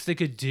effects they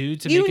could do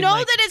to make it You know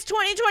that it's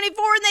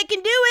 2024 and they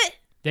can do it.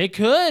 They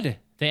could.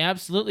 They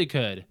absolutely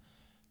could.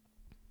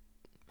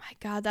 My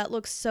God, that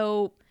looks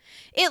so...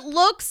 It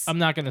looks... I'm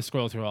not going to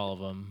scroll through all of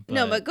them.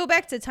 No, but go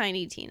back to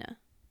Tiny Tina.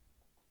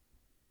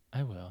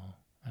 I will.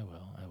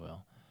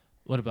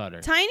 What about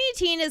her? Tiny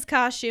Tina's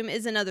costume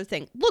is another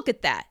thing. Look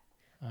at that.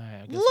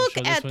 Look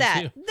at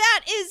that. Too.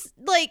 That is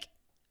like...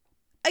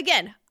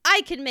 Again,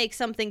 I can make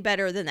something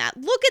better than that.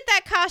 Look at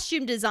that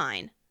costume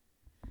design.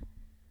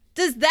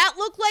 Does that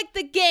look like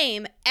the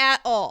game at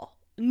all?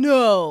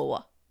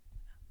 No.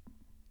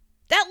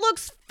 That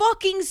looks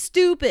fucking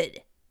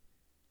stupid.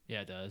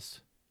 Yeah, it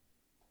does.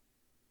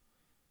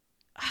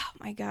 Oh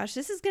my gosh,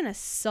 this is gonna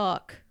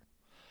suck.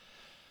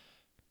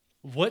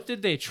 What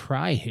did they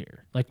try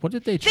here? Like, what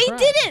did they try? They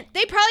didn't.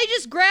 They probably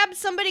just grabbed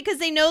somebody because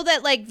they know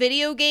that like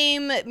video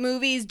game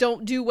movies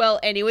don't do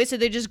well anyway, so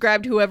they just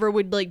grabbed whoever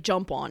would like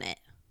jump on it.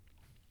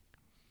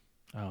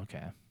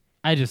 Okay.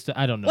 I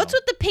don't know. What's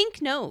with the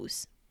pink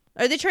nose?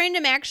 Are they trying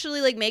to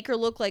actually like make her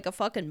look like a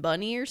fucking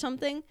bunny or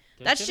something?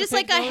 That's just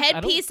like a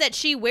headpiece that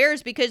she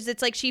wears because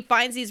it's like she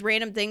finds these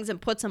random things and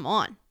puts them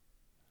on.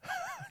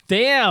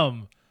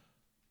 Damn.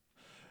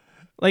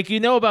 Like,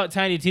 you know about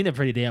Tiny Tina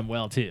pretty damn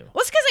well, too.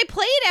 Well, it's because I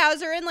played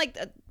as her in, like,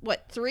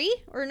 3?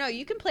 Or no,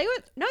 you can play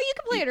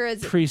her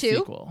as 2.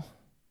 Pre-sequel.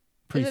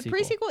 Is it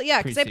pre-sequel?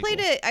 Yeah, because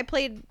I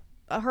played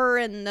her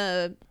in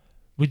the...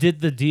 We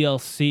did the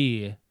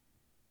DLC.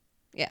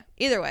 Yeah,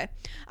 either way.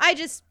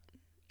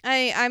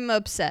 I'm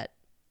upset.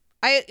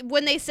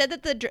 When they said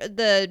that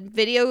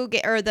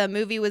the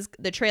movie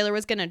the trailer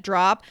was going to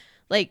drop,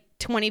 like,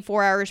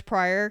 24 hours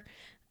prior...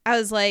 I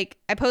was like,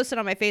 I posted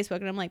on my Facebook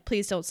and I'm like,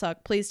 please don't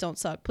suck. Please don't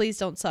suck. Please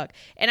don't suck.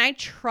 And I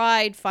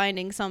tried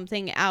finding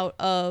something out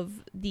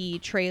of the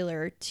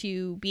trailer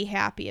to be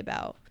happy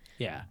about.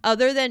 Yeah.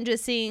 Other than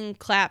just seeing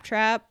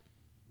Claptrap,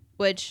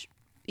 which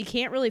you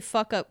can't really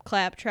fuck up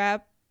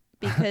Claptrap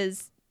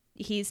because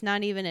he's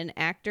not even an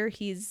actor.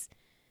 He's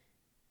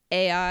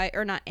AI,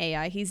 or not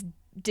AI. He's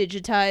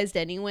digitized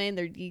anyway.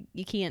 And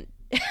you can't...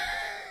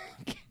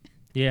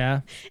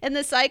 Yeah. And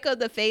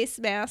the face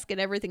mask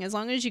and everything. As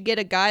long as you get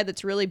a guy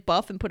that's really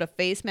buff and put a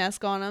face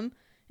mask on him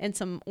and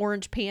some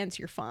orange pants,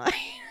 you're fine.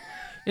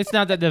 It's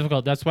not that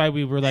difficult. That's why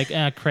we were like,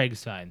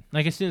 Craig's fine.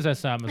 Like, as soon as I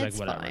saw him, I was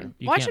like, whatever. Fine.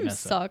 You Watch can't him mess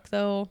suck,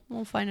 though.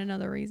 We'll find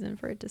another reason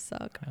for it to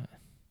suck.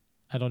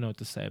 I don't know what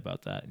to say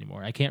about that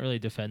anymore. I can't really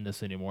defend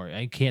this anymore.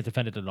 I can't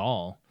defend it at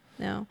all.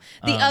 No.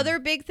 The other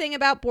big thing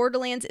about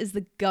Borderlands is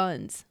the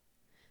guns.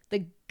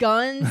 The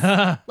guns,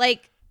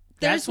 like...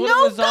 That's There's what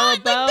no it was all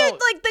about.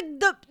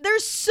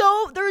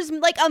 There's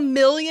like a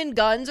million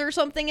guns or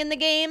something in the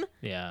game.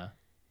 Yeah.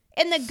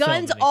 And the So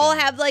guns many all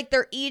guns. have like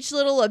their each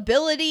little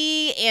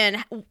ability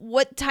and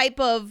what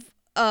type of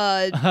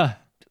like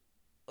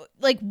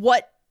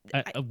what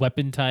A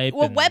weapon type.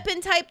 what and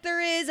weapon type there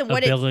is and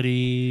what it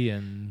ability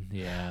and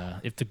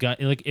if the gun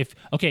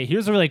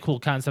here's a really cool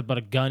concept about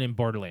a gun in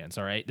Borderlands.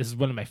 All right, this is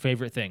one of my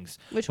favorite things.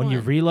 Which when one?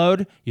 you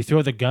reload, you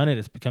throw the gun and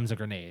it becomes a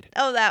grenade.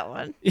 Oh, that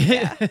one.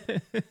 Yeah.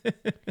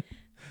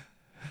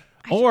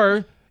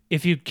 Or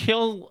if you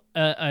kill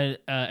an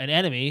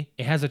enemy,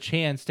 it has a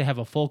chance to have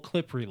a full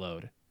clip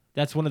reload.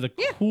 That's one of the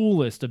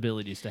coolest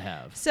abilities to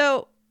have.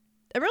 So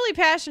I'm really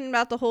passionate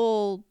about the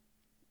whole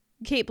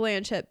Kate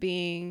Blanchett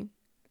being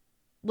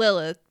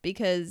Lilith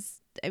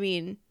because, I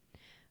mean,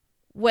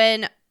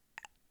 when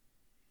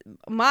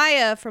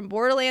Maya from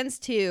Borderlands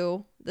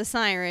 2, the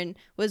Siren,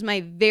 was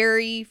my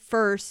very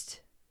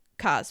first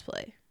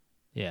cosplay.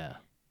 Yeah.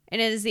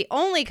 And it is the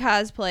only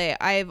cosplay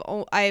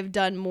I've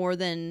done more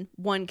than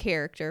one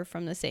character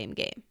from the same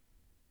game.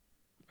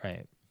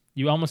 Right.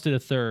 You almost did a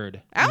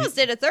third. I almost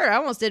did a third. I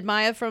almost did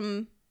Maya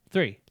from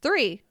 3.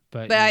 3.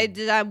 But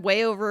I'm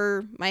way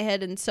over my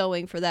head in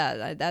sewing for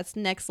that. That's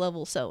next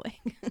level sewing.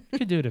 You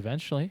could do it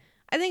eventually.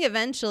 I think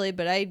eventually,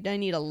 but I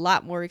need a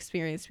lot more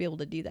experience to be able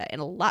to do that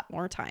and a lot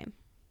more time.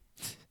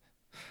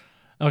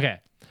 Okay.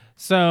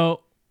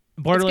 So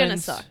Borderlands.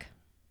 It's gonna suck.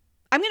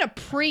 I'm gonna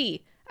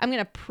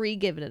pre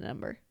give it a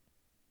number.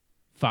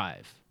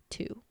 5.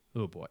 2.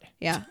 Oh boy.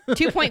 Yeah.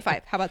 2.5.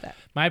 How about that?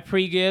 My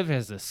pre-give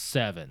is a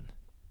 7.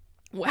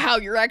 Wow,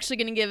 you're actually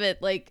gonna give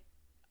it like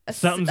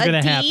Something's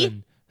gonna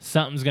happen.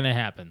 Something's gonna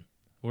happen.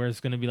 Where it's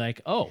gonna be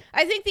like, oh.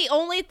 I think the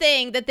only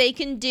thing that they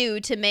can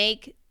do to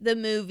make the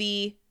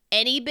movie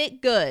any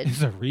bit good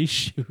It's a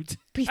reshoot.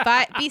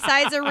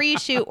 besides a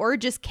reshoot or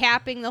just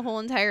capping the whole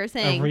entire A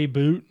thing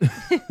reboot.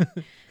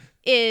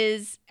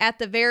 is at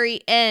the very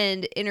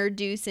end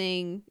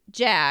introducing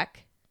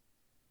Jack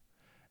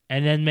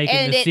And then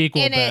making the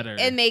sequel better.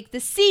 and make the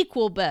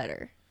sequel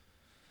better.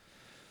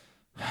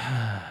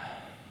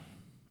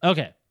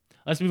 Okay.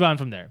 Let's move on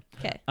from there.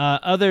 Okay.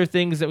 Other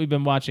things that we've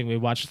been watching. We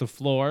watched The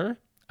Floor.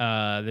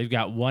 They've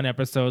got one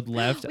episode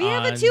left. We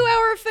have a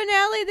 2-hour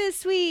finale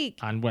this week.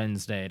 On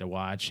Wednesday to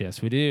watch.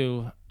 Yes, we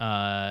do.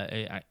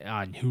 On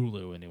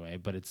Hulu anyway,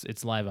 but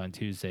it's live on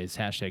Tuesdays. #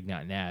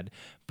 not an ad.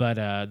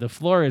 But The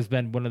Floor has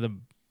been one of the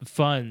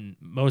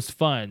most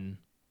fun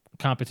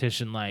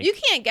competition. Like, You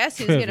can't guess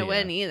who's trivia. going to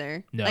win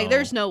either. No. Like,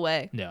 there's no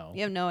way. No.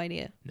 You have no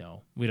idea.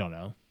 No, we don't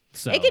know.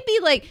 So It could be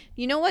like,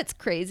 you know what's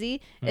crazy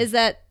is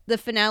that the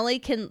finale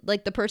can,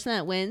 like, the person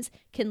that wins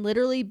can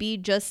literally be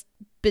just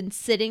been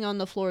sitting on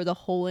the floor the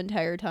whole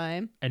entire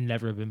time and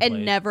never have been played.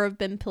 and never have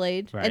been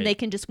played. Right. And they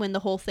can just win the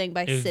whole thing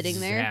by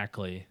sitting there.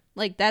 Exactly.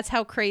 Like, that's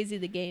how crazy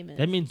the game is.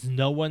 That means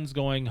no one's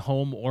going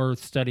home or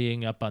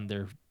studying up on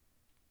their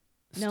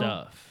No.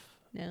 stuff.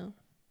 No.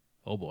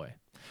 Oh boy.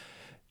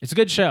 It's a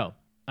good show.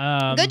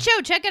 Good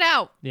show. Check it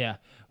out. Yeah.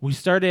 We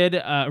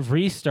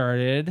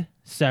restarted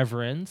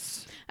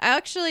Severance. I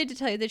actually, to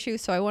tell you the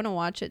truth, so I want to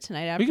watch it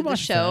tonight We after can the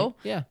watch it show.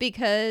 tonight. Yeah.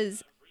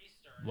 Because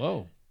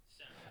Whoa.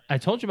 I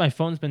told you my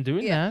phone's been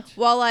doing that.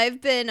 while I've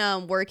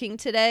been working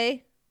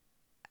today,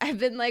 I've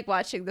been like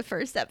watching the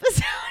first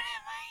episode.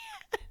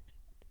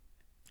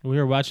 We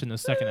were watching the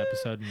second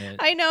episode and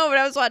I know, but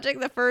I was watching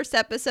the first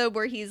episode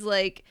where he's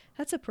like,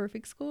 "That's a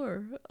perfect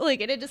score."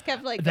 Like, and it just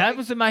kept like that going.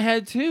 was in my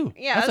head too.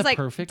 Yeah, That's I was a like,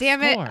 perfect "Damn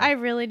score. it! I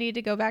really need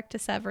to go back to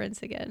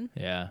Severance again."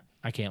 Yeah,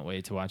 I can't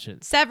wait to watch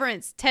it.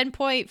 Severance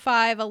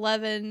 10.5,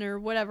 11, or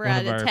whatever One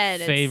out of of our 10.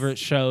 favorite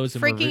shows,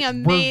 and freaking we're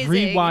amazing.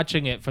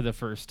 rewatching it for the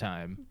first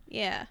time.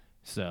 Yeah,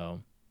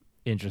 So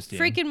interesting.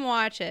 freaking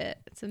watch it.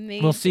 It's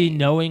amazing. We'll see,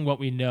 knowing what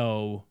we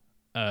know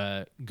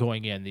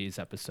going in these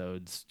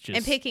episodes. Just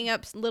and picking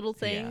up little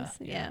things.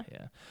 Yeah.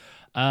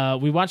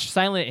 We watched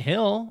Silent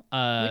Hill.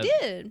 We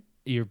did.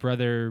 Your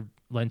brother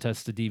lent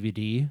us the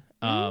DVD.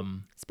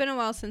 It's been a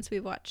while since we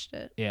watched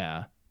it.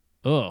 Yeah.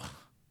 Ugh.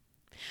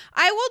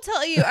 I will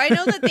tell you, I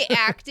know that the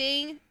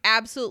acting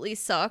absolutely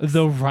sucks.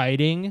 The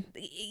writing.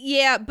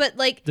 Yeah, but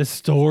like the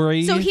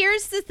story. So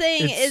here's the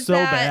thing: it's is so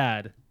that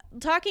bad.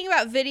 Talking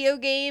about video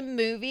game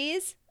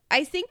movies,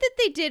 I think that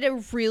they did a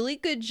really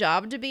good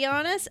job, to be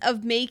honest,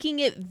 of making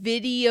it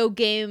video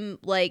game,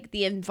 like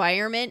the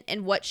environment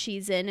and what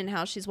she's in and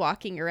how she's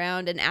walking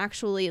around, and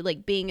actually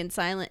like being in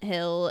Silent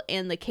Hill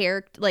and the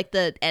character, like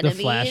the enemies.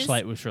 The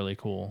flashlight was really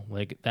cool.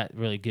 Like that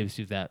really gives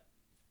you that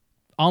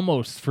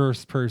almost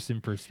first person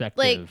perspective.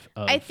 Like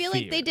of I feel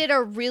fear. like they did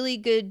a really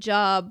good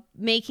job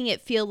making it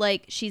feel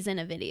like she's in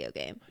a video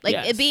game, like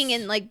Yes. being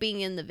in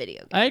the video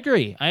game. I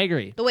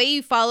agree. The way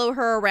you follow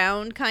her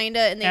around, kind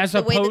of, and As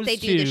the way that they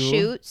opposed do the to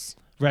shoots.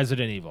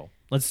 Resident Evil.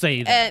 Let's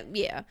say that.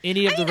 Yeah.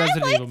 Any of the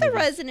Resident I like Evil the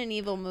movies. Resident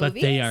Evil movies. But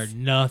they are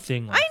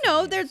nothing like I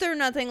know these. they're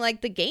nothing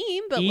like the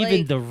game, but even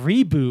like, the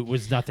reboot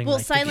was nothing well,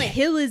 like Silent the game.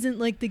 Hill isn't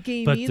like the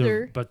game But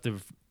either.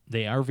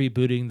 they are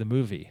rebooting the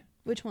movie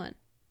Which one?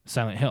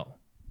 Silent Hill.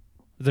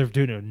 They're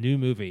doing a new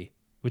movie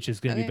which is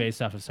going to be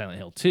based off of Silent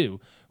Hill 2,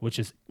 which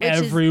is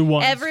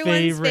everyone's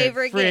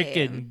favorite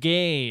freaking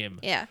game.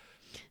 Yeah.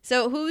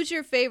 So who's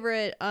your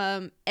favorite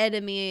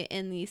enemy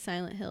in the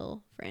Silent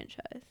Hill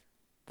franchise?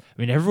 I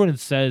mean, everyone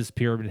says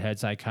Pyramid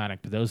Head's iconic,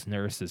 but those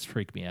nurses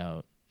freak me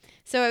out.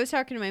 So I was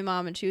talking to my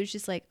mom, and she was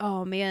just like,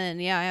 "Oh man,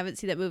 yeah, I haven't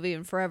seen that movie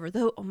in forever."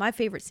 Though my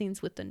favorite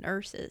scene's with the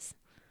nurses.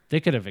 They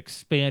could have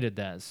expanded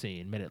that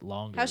scene, made it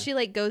longer. How she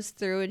like goes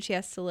through and she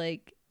has to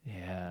like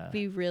Yeah.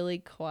 be really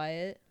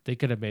quiet. They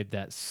could have made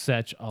that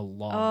such a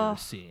longer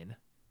scene.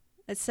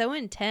 It's so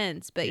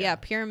intense, but yeah,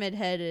 Pyramid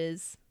Head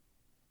is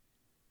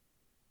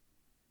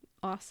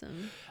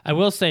awesome. I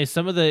will say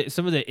some of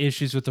the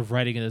issues with the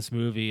writing in this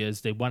movie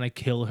is they want to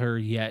kill her,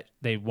 yet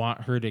they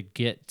want her to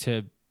get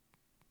to,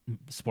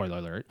 spoiler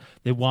alert,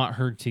 they want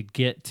her to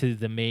get to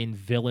the main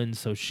villain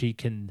so she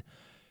can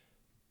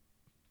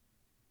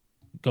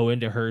go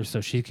into her, so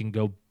she can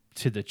go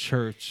to the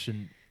church.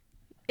 And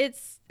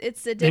it's a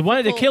difficult, they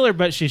wanted to kill her,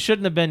 but she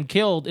shouldn't have been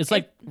killed. It's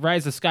like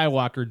Rise of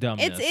Skywalker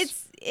dumbness.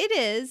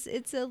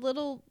 It's a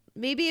little,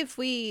 maybe if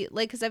we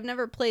like, because I've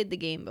never played the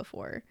game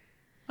before.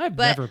 I've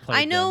never played.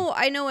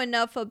 I know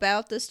enough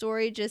about the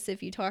story. Just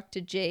if you talk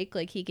to Jake,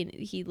 like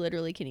he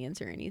literally can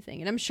answer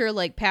anything, and I'm sure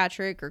like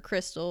Patrick or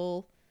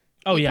Crystal.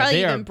 Oh yeah, probably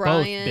they even are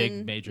Brian, both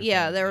big major.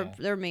 Yeah, fans.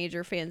 they're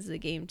major fans of the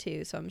game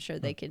too, so I'm sure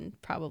they can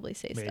probably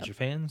say major stuff.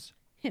 fans.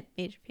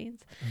 Major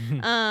fans.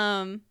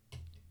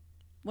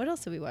 What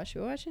else did we watch? Did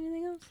we watch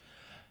anything else?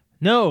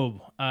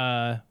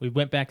 No, we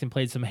went back and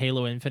played some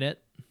Halo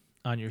Infinite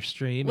on your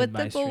stream with and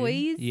my the stream.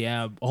 boys.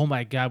 Yeah. Oh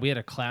my God, we had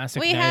a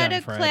classic. We night had on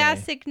a Friday.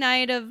 classic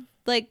night of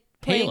like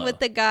playing Halo. with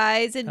the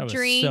guys and That was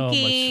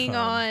drinking so much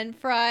fun. on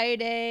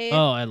Friday.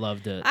 Oh, I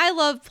loved it. I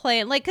love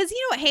playing, like, because,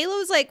 you know,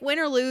 Halo's like win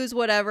or lose,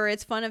 whatever.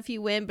 It's fun if you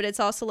win, but it's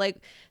also like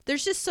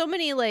there's just so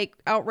many like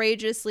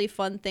outrageously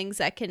fun things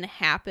that can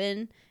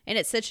happen. And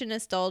it's such a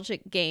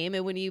nostalgic game.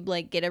 And when you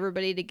like get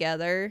everybody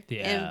together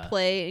and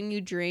play and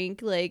you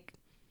drink, like,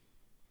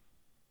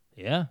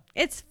 yeah,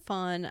 it's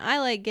fun. I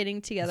like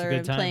getting together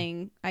and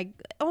playing.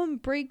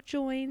 And Break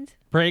joined.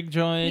 Break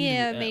joined.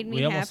 Yeah, it made me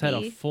We almost had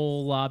happy. a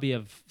full lobby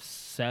of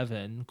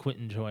 7.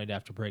 Quentin joined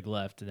after Break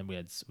left, and then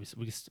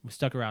we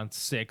stuck around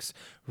 6.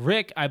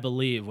 Rick, I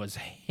believe, was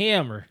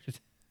hammered.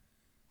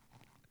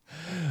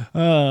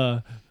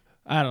 I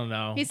don't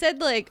know. He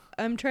said, like,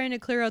 I'm trying to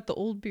clear out the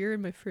old beer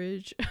in my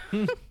fridge.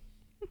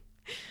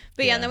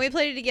 But yeah, and then we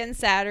played it again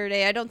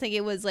Saturday. I don't think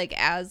it was like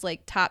as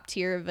like top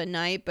tier of a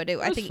night, but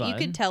I think you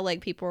could tell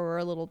like people were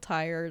a little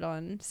tired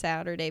on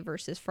Saturday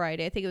versus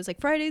Friday. I think it was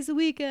like Friday's the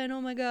weekend. Oh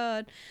my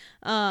God.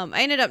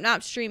 I ended up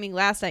not streaming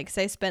last night because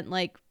I spent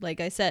like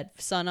I said,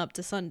 sun up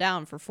to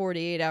sundown for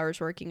 48 hours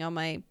working on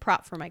my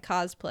prop for my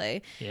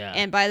cosplay. Yeah.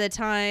 And by the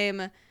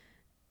time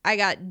I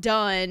got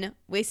done,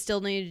 we still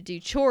needed to do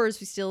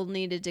chores. We still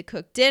needed to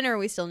cook dinner.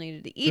 We still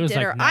needed to eat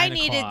dinner. Like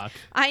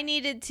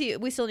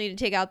we still needed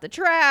to take out the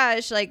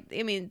trash. Like,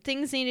 I mean,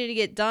 things needed to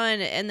get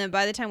done. And then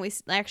by the time we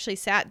actually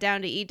sat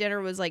down to eat dinner,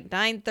 it was like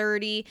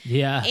 9:30.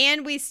 Yeah.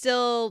 And we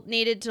still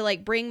needed to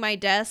like bring my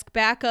desk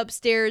back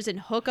upstairs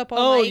and hook up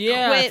all my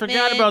equipment. I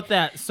forgot about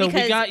that. So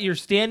we got your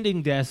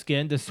standing desk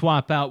in to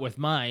swap out with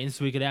mine,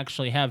 so we could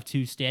actually have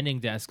 2 standing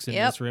desks in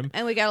this room.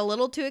 And we got a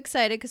little too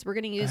excited because we're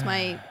going to use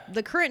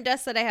the current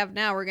desk that I have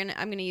now. I'm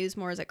going to use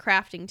more as a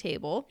crafting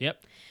table.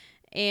 Yep.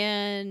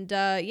 And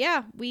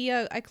yeah,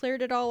 I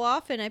cleared it all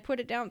off and I put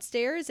it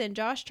downstairs. And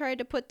Josh tried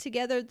to put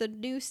together the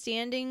new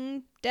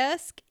standing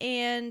desk,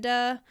 and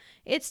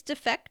it's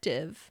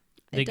defective.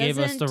 They gave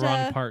us the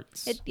wrong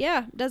parts. It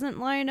doesn't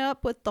line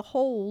up with the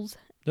holes.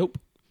 Nope.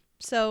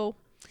 So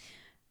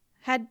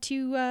had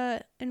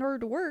to, in order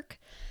to work,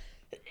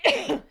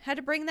 had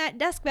to bring that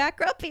desk back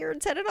up here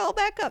and set it all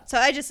back up. So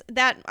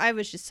I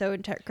was just so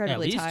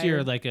incredibly tired. At least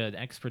you're like an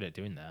expert at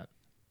doing that.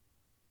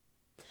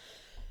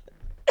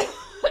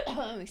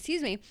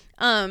 Excuse me.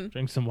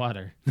 Drink some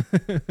water.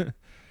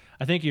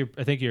 I think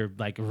you're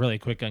like really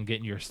quick on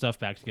getting your stuff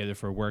back together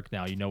for work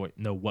now. You know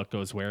what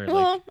goes where.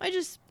 Well, I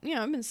just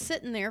I've been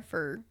sitting there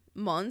for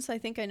months. I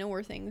think I know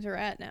where things are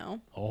at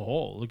now.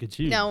 Oh, look at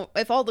you. Now,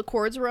 if all the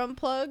cords were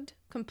unplugged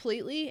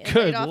completely and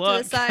Good laid off luck.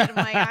 to the side, I'm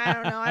like, I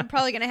don't know. I'm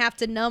probably gonna have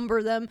to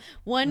number them.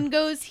 1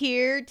 goes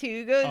here,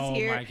 2 goes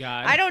here. Oh my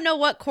god. I don't know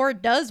what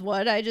cord does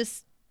what. I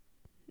just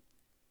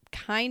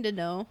kind of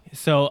know.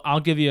 So I'll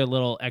give you a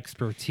little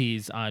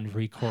expertise on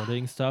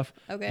recording stuff.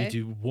 Okay. You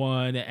do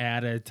one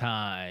at a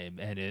time,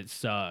 and it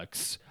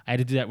sucks. I had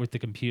to do that with the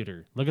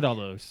computer. Look at all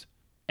those.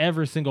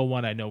 Every single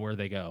one, I know where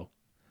they go.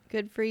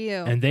 Good for you.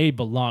 And they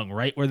belong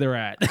right where they're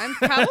at. I'm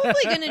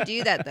probably gonna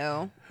do that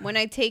though. When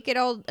I take it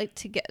all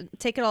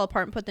take it all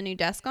apart and put the new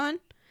desk on,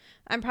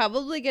 I'm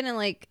probably gonna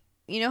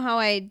how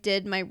I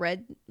did my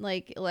red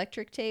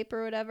electric tape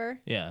or whatever.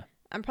 Yeah.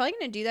 I'm probably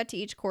gonna do that to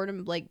each cord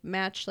and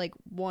match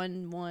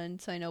one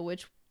so I know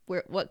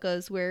what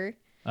goes where.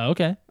 Oh,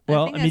 okay.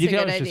 Well, I mean, you can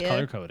always idea. just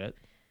color code it.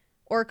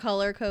 Or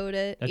color code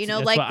it. That's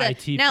like what the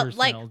IT now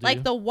personnel like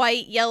do. the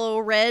white, yellow,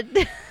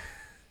 red.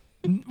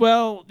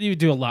 Well, you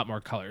do a lot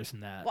more colors than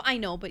that. Well, I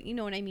know, but you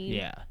know what I mean.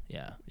 Yeah.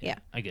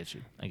 I get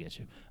you.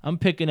 I'm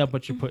picking up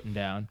what you're putting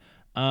down.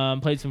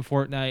 Played some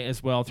Fortnite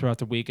as well throughout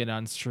the weekend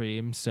on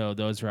stream, so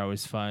those are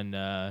always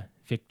fun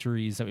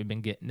victories that we've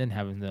been getting and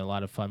having a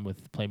lot of fun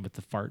with playing with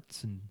the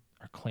farts and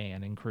our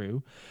clan and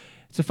crew.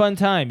 It's a fun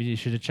time. You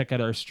should check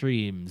out our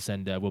streams,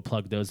 and we'll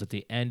plug those at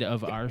the end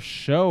of our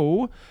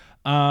show.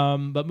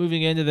 But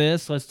moving into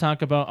this, let's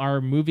talk about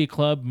our movie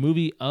club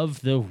movie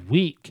of the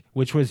week,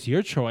 which was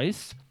your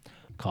choice,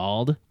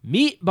 called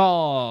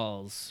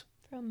Meatballs.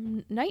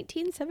 From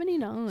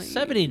 1979.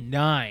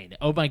 79.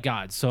 Oh my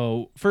God.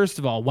 So first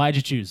of all, why'd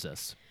you choose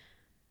this?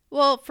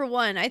 Well, for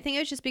one, I think it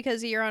was just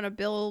because you're on a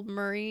Bill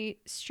Murray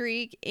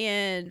streak,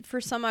 and for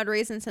some odd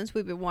reason, since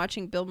we've been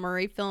watching Bill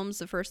Murray films,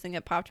 the first thing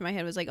that popped in my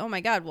head was like, oh my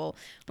God, well,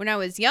 when I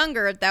was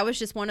younger, that was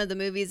just one of the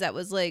movies that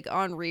was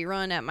on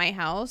rerun at my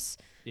house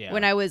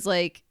when I was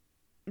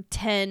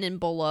 10 and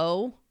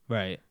below.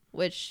 Right.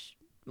 Which,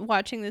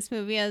 watching this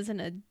movie as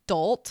an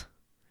adult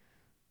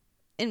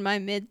in my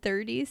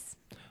mid-30s.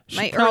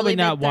 She probably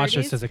not watched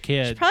this as a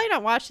kid. She probably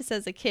not watched this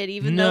as a kid,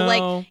 even though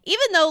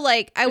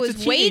I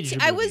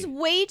was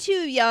way too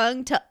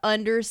young to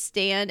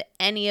understand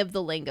any of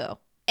the lingo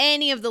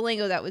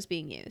that was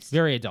being used.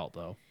 Very adult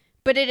though.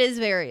 But it is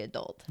very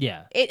adult.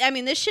 Yeah.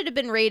 This should have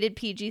been rated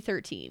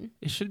PG-13.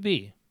 It should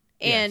be.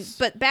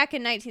 But back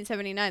in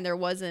 1979, there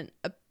wasn't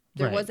a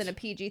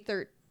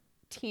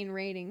PG-13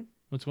 rating.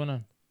 What's going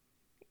on?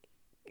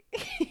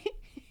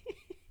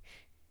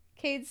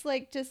 Cade's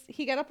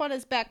he got up on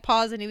his back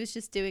paws and he was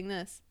just doing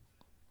this.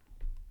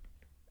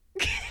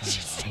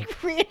 Just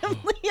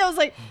randomly. I was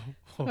like,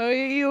 are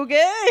you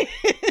okay?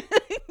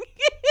 It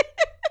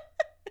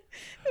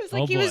was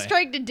like he was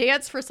trying to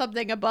dance for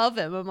something above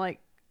him. I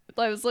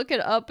was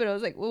looking up and I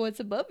was like, well, what's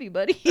above you,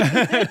 buddy?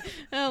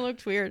 That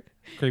looked weird.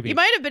 Creepy. You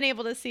might have been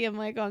able to see him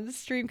on the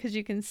stream because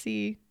you can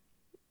see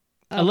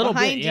a little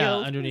bit, you.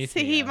 underneath. So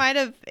he might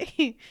have.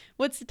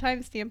 What's the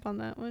timestamp on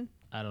that one?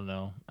 I don't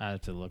know. I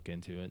have to look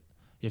into it.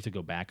 You have to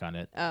go back on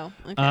it. Oh,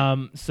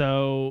 okay.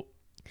 So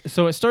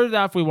it started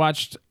off. We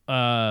watched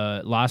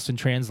Lost in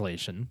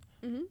Translation.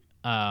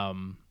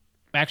 Mm-hmm.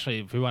 Actually,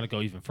 if we want to go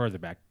even further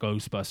back,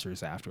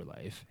 Ghostbusters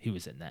Afterlife. He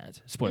was in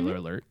that. Spoiler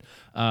alert.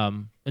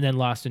 And then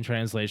Lost in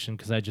Translation,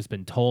 because I'd just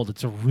been told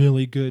it's a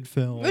really good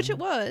film. Which it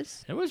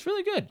was. It was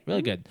really good.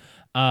 Really good.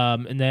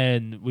 And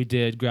then we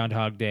did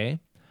Groundhog Day.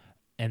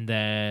 And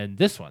then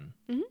this one.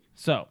 Mm-hmm.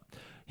 So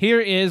here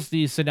is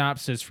the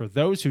synopsis for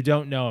those who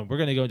don't know. And we're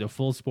going to go into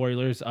full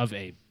spoilers of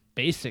a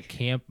basic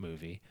camp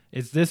movie.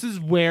 This is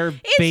where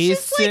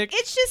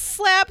it's just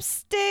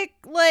slapstick,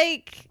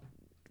 like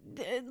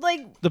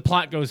the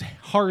plot goes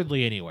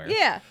hardly anywhere.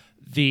 Yeah.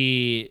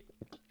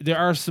 There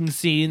are some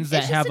scenes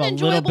that have a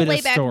little bit of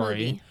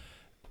story.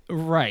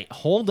 Movie. Right.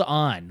 Hold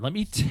on. Let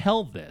me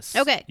tell this.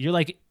 Okay. You're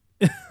like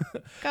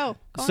Go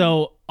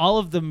So on. All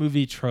of the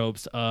movie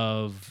tropes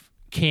of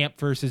camp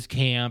versus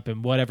camp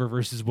and whatever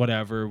versus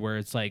whatever, where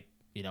it's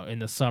in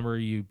the summer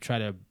you try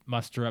to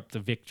muster up the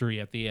victory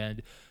at the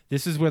end.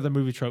 This is where the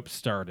movie trope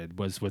started,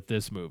 was with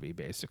this movie,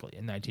 basically,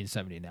 in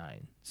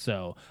 1979.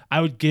 So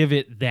I would give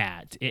it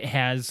that. It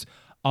has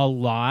a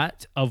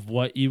lot of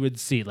what you would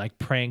see, like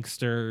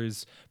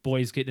pranksters,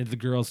 boys getting into the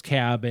girls'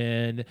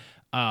 cabin,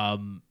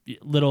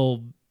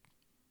 little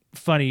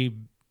funny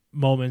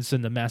moments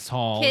in the mess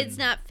hall. Kids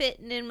not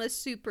fitting in with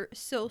super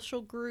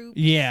social groups.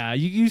 Yeah,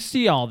 you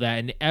see all that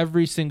in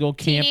every single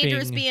camping.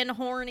 Teenagers being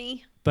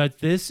horny. But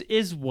this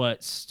is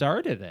what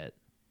started it.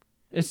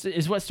 This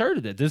is what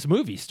started it. This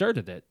movie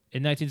started it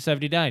in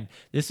 1979.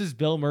 This is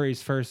Bill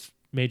Murray's first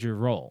major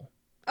role.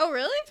 Oh,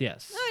 really?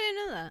 Yes. No, I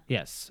didn't know that.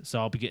 Yes. So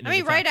I'll be getting. I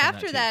mean, right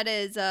after too. that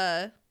is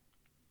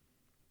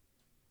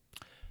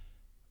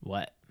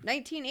What?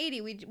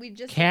 1980. We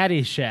just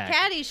Caddyshack.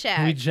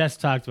 Caddyshack. We just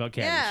talked about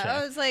Caddyshack. Yeah,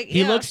 I was like,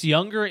 he looks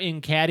younger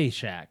in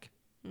Caddyshack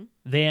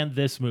than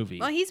this movie.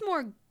 Well, he's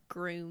more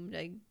groomed.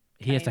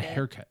 He has a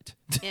haircut.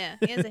 Yeah,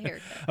 he has a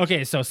haircut.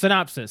 Okay, so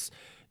synopsis.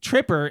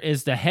 Tripper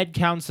is the head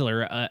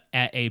counselor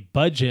at a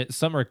budget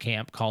summer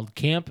camp called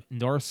Camp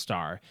North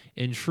Star.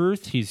 In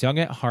truth, he's young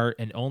at heart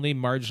and only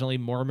marginally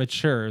more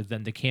mature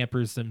than the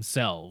campers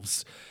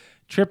themselves.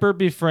 Tripper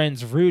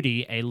befriends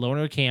Rudy, a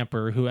loner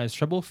camper who has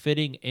trouble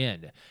fitting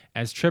in.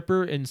 As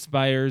Tripper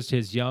inspires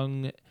his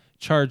young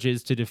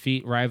charges to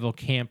defeat rival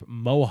Camp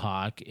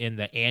Mohawk in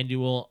the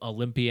annual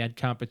Olympiad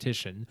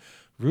competition,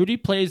 Rudy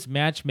plays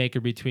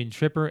matchmaker between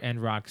Tripper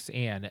and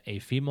Roxanne, a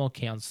female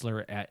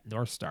counselor at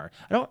North Star.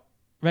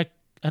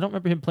 I don't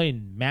remember him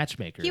playing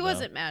matchmaker. He though.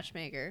 wasn't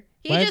matchmaker.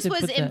 He Why did just they was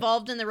put that-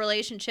 involved in the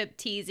relationship,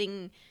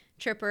 teasing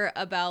Tripper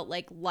about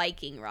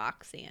liking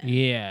Roxanne.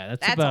 Yeah,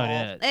 that's That's about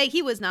all. it. Like,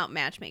 he was not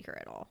matchmaker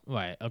at all.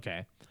 Right.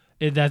 Okay.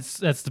 That's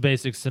the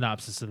basic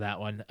synopsis of that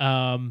one.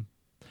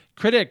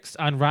 Critics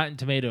on Rotten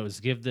Tomatoes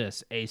give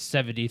this a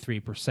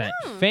 73%.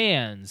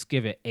 Fans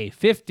give it a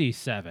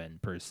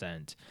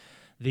 57%.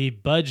 The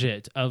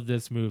budget of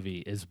this movie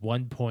is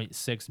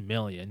 $1.6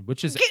 million,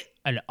 which is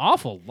an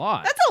awful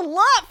lot. That's a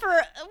lot for.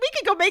 We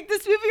could go make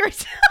this movie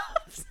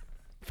ourselves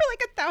for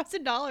like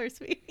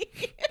 $1,000 maybe.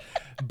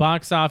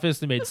 Box office,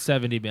 they made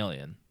 $70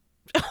 million.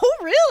 Oh,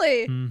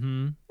 really?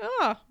 Mm-hmm.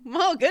 Oh,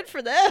 well, good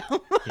for them.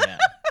 Yeah.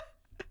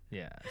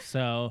 Yeah.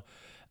 So,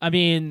 I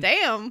mean,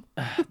 Damn.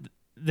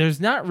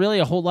 there's not really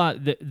a whole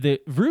lot.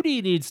 The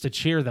Rudy needs to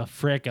cheer the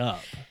frick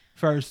up.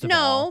 First of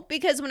all. No,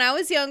 because when I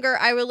was younger,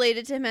 I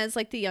related to him as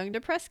like the young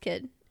depressed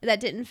kid that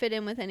didn't fit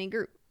in with any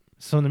group.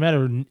 So no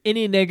matter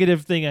any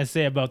negative thing I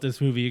say about this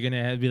movie, you're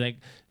gonna be like,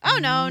 Oh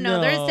no,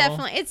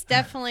 it's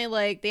definitely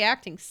like the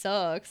acting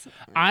sucks.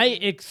 I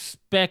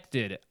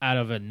expected out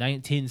of a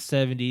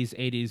 1970s,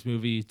 80s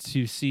movie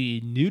to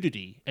see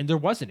nudity, and there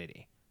wasn't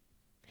any.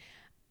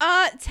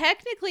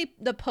 Technically,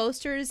 the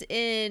posters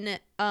in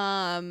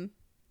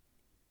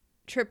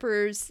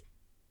Tripper's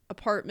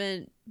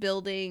apartment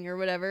building or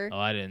whatever. Oh,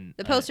 I didn't.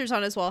 The posters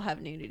on his wall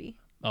have nudity.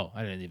 Oh,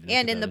 I didn't even. Look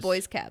And at in the those.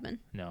 boys' cabin.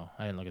 No,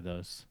 I didn't look at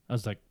those. I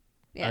was like,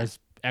 Yeah. I was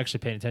actually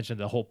paying attention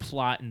to the whole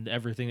plot and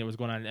everything that was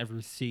going on in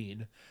every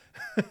scene.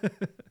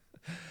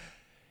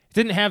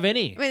 Didn't have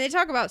any. I mean, they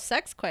talk about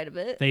sex quite a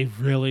bit. They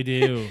really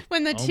do.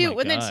 When Oh my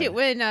God.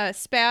 when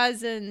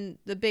Spaz and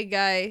the big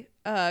guy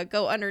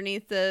go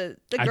underneath the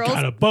I girls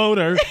got a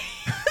boner.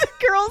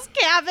 girls'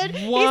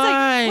 cabin.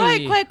 Why?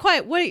 He's like,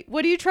 quiet. Wait,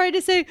 what are you trying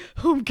to say?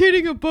 I'm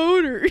getting a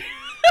boner.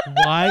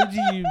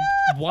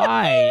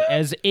 Why,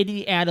 as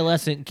any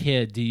adolescent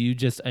kid, do you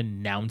just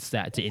announce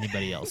that to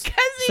anybody else?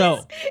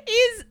 Because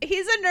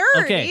he's a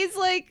nerd. Okay. He's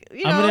like,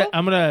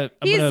 I'm gonna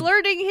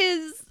learning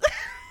his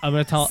I'm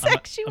gonna tell a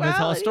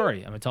sexuality. story.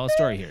 I'm gonna tell a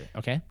story here.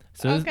 Okay.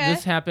 So Okay.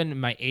 this happened in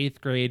my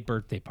 8th grade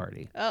birthday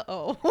party.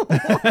 Uh-oh.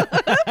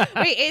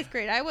 Wait, 8th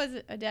grade. I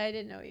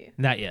didn't know you.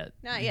 Not yet.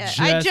 Not yet.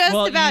 I just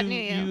about knew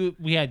you.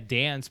 We had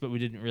dance, but we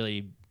didn't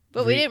really.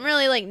 But we didn't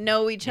really like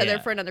know each other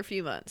Yeah. for another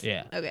few months.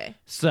 Yeah. Okay.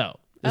 So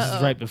this is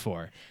Uh-oh. right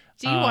before.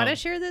 Do you want to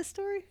share this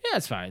story? Yeah,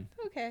 it's fine.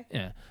 Okay.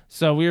 Yeah.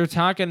 So we were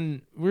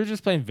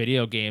just playing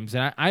video games,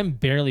 and I'm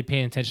barely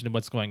paying attention to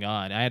what's going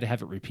on. I had to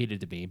have it repeated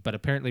to me, but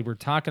apparently we're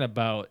talking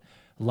about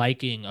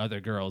liking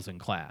other girls in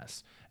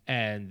class.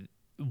 And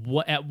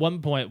at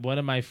one point, one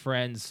of my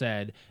friends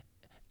said,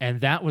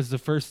 and that was the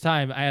first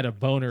time I had a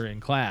boner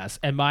in class.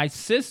 And my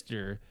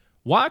sister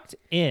walked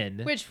in.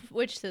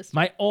 Which sister?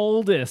 My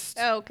oldest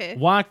Oh, okay.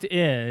 walked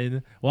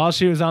in while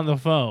she was on the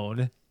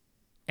phone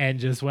and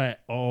just went,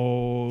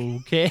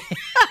 okay.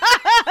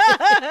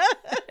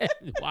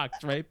 And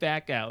walked right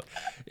back out.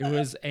 It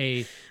was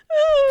a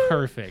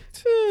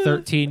perfect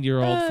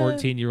 13-year-old,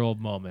 14-year-old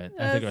moment.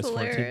 I think it That's was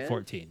 14, hilarious.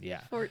 14. Yeah.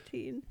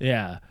 14.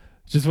 Yeah.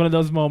 Just one of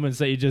those moments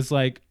that you just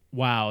like,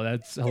 wow,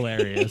 that's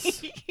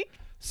hilarious.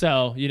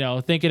 So,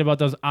 thinking about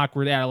those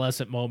awkward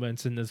adolescent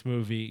moments in this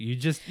movie,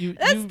 that's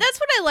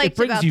what I liked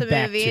brings about you the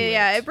back movie. to it.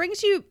 Yeah, it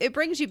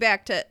brings you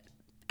back to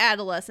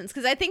adolescence,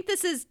 because I think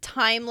this is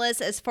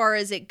timeless as far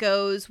as it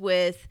goes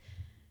with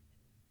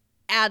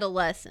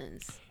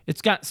adolescence.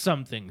 It's got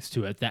some things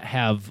to it that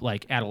have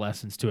like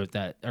adolescence to it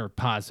that are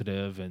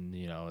positive and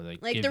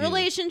Like give the you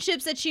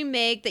relationships that you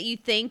make that you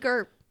think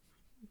are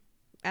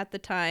at the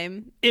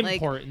time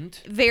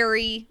important, like,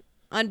 very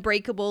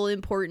unbreakable,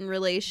 important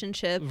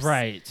relationships.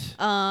 right?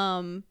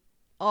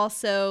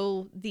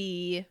 Also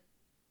the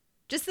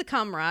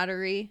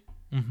camaraderie.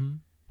 Mm-hmm.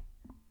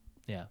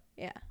 Yeah.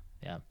 Yeah.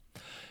 Yeah.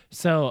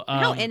 So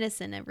How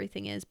innocent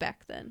everything is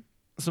back then.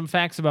 some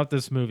facts about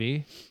this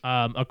movie.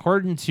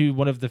 According to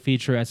one of the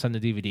featurettes on the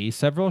DVD,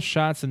 several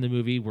shots in the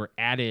movie were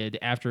added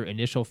after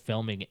initial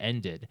filming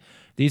ended.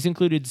 These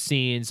included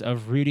scenes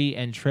of Rudy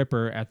and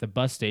Tripper at the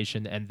bus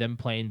station and them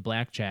playing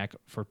blackjack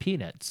for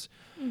peanuts.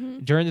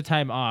 During the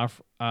time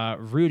off,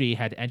 Rudy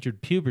had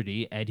entered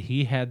puberty and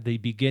he had the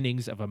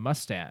beginnings of a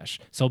mustache.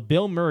 So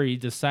Bill Murray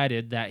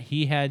decided that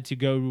he had to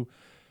go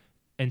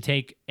and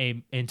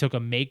took a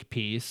make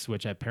piece,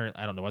 which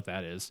apparently I don't know what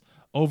that is,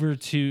 over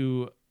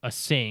to a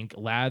sink,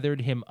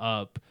 lathered him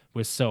up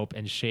with soap,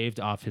 and shaved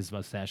off his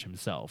mustache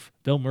himself.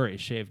 Bill Murray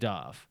shaved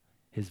off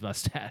his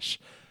mustache.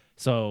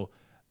 So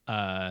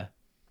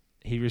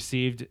he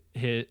received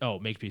his... Oh,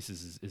 Makepeace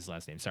is his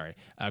last name. Sorry.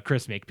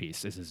 Chris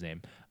Makepeace is his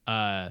name.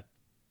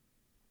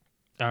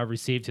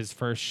 Received his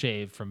first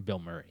shave from Bill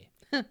Murray.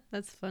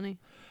 That's funny.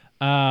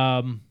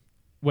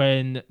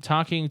 When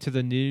talking to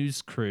the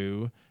news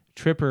crew,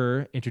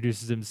 Tripper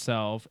introduces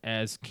himself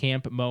as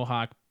Camp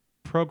Mohawk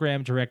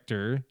program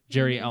director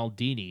Jerry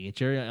Aldini.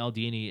 Jerry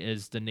Aldini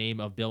is the name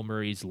of Bill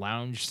Murray's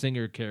lounge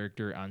singer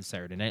character on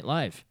Saturday Night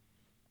Live.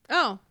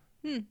 Oh,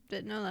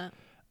 didn't know that.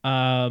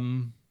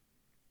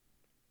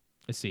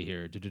 Let's see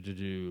here.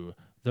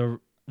 The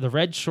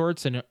red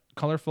shorts and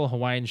colorful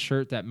Hawaiian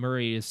shirt that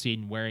Murray is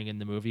seen wearing in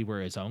the movie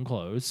were his own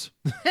clothes.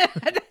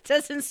 That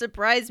doesn't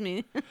surprise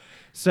me.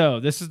 So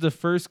this is the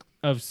first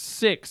of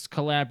 6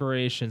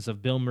 collaborations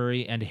of Bill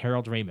Murray and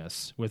Harold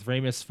Ramis, with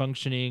Ramis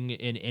functioning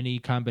in any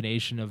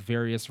combination of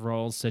various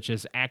roles such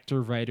as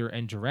actor, writer,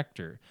 and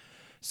director.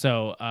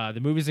 So the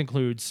movies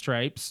include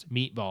Stripes,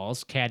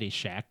 Meatballs,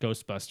 Caddyshack,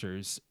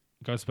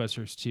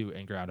 Ghostbusters 2,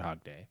 and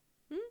Groundhog Day.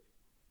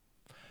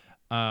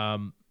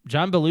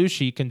 John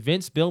Belushi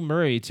convinced Bill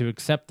Murray to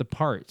accept the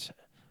part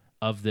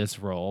of this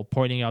role,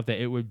 pointing out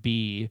that it would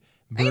be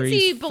Murray's I can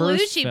see first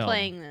Belushi film.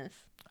 playing this.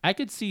 I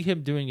could see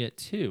him doing it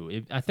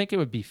too. I think it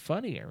would be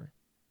funnier.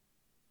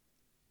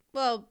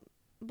 Well,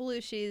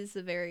 Belushi is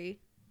a very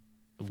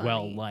funny,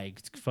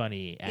 well-liked,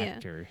 funny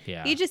actor.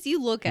 Yeah.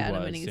 You look at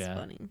him and he's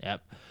funny.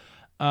 Yep.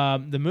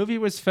 The movie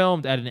was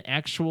filmed at an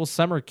actual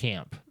summer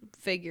camp.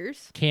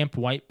 Figures. Camp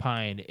White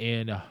Pine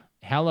in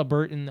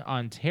Haliburton,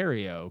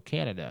 Ontario,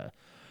 Canada.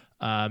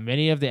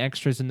 Many of the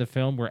extras in the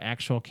film were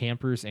actual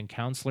campers and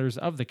counselors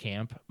of the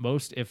camp.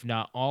 Most, if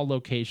not all,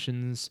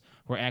 locations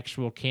were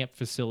actual camp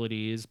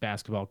facilities,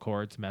 basketball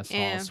courts, mess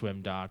halls,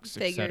 swim docks,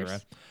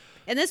 etc.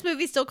 And this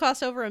movie still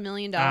cost over $1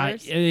 million.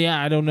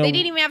 Yeah, I don't know. They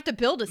didn't even have to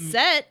build a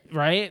set.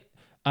 Right?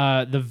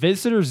 The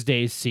Visitors'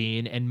 Day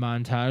scene and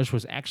montage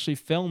was actually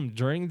filmed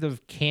during the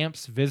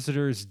camp's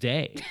Visitors'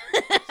 Day.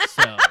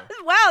 So,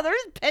 wow,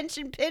 there's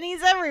pension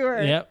pennies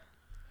everywhere. Yep.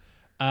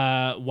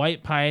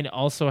 White Pine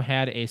also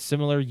had a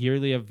similar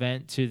yearly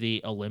event to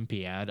the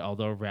Olympiad,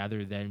 although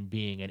rather than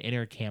being an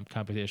inter-camp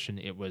competition,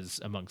 it was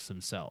amongst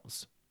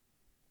themselves.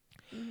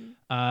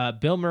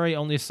 Bill Murray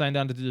only signed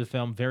on to do the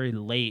film very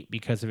late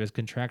because of his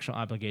contractual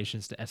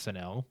obligations to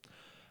SNL.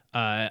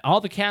 All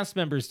the cast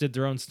members did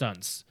their own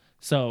stunts.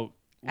 So,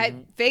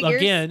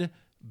 again,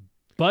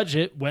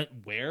 budget went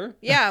where?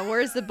 Yeah,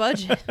 where's the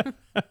budget?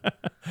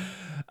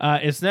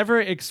 It's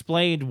never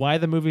explained why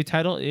the movie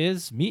title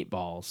is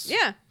Meatballs.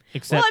 Yeah.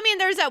 Except, well, I mean,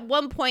 there's at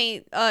one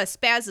point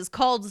Spaz is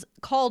called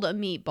a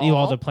meatball.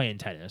 Well, they're playing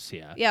tennis,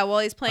 yeah. Yeah, well,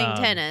 he's playing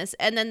tennis.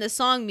 And then the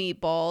song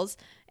Meatballs.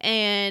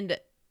 And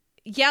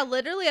yeah,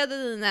 literally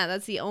other than that,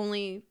 that's the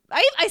only...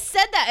 I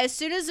said that as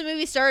soon as the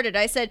movie started.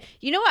 I said,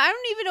 you know what? I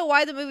don't even know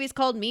why the movie's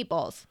called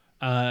Meatballs.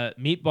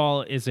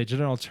 Meatball is a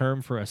general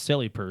term for a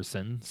silly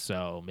person,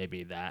 so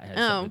maybe that has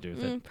something to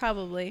do with it.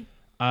 Probably.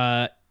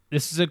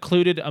 This is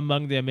included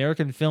among the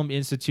American Film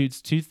Institute's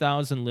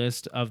 2000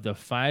 list of the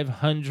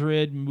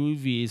 500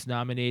 movies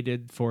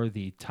nominated for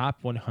the top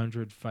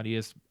 100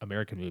 funniest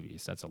American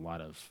movies. That's a lot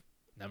of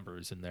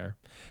numbers in there.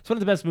 It's one of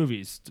the best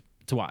movies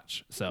to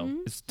watch, so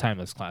it's a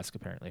timeless classic,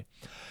 apparently.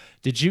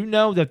 Did you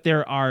know that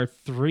there are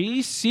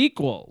 3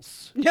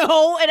 sequels?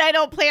 No, and I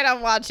don't plan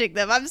on watching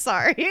them. I'm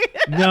sorry.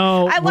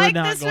 No, I we're like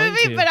not this going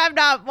movie, to. but I'm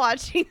not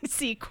watching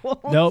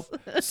sequels. Nope.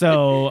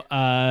 So,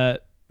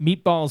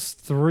 Meatballs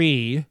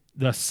 3...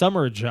 The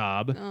Summer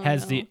Job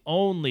has the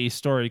only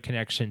story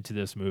connection to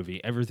this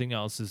movie. Everything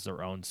else is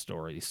their own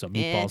story. So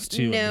Meatballs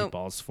 2 and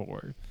Meatballs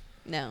 4.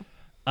 No.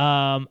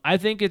 I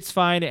think it's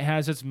fine. It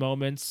has its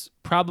moments.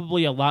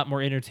 Probably a lot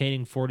more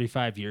entertaining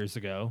 45 years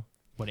ago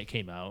when it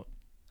came out.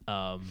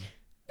 I'll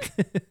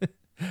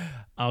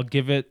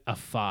give it a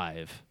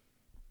 5.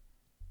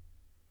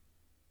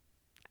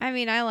 I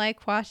mean, I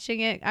like watching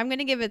it. I'm going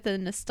to give it the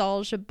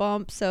nostalgia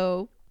bump,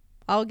 so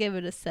I'll give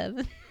it a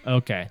 7.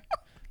 Okay.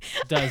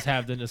 Does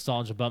have the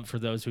nostalgia bump for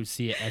those who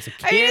see it as a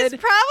kid. I mean, it's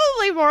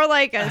probably more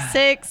like a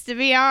 6, to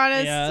be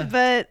honest. Yeah.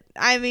 But,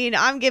 I mean,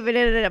 I'm giving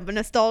it a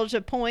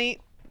nostalgia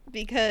point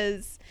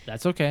because...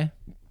 That's okay.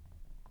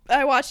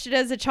 I watched it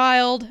as a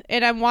child,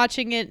 and I'm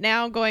watching it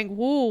now going,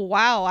 whoa,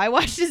 wow, I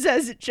watched this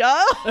as a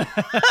child?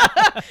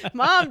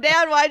 Mom,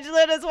 Dad, why'd you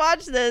let us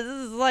watch this?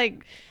 This is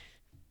like...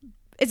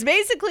 It's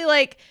basically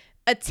like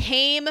a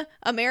tame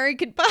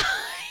American Pie.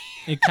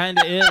 It kind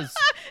of is.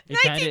 It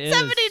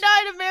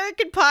 1979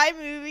 American Pie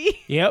movie.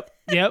 Yep.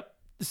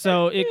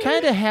 So it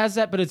kind of has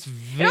that, but it's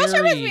very. It also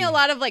reminds me a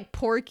lot of like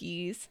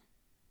Porky's.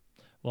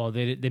 Well,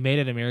 they made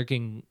an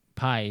American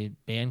Pie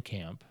band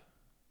camp.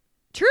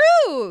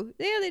 True.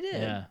 Yeah, they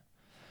did. Yeah.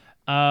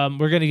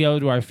 We're going to go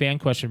to our fan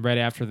question right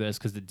after this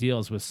because it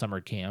deals with summer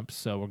camp.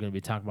 So we're going to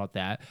be talking about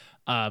that.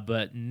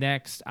 But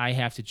next, I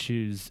have to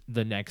choose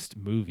the next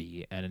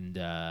movie. And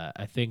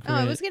I think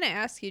I was going to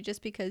ask you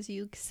just because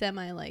you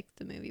semi-liked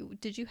the movie.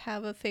 Did you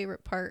have a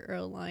favorite part or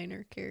a line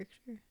or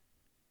character?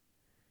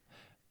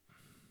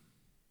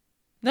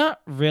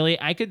 Not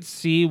really. I could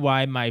see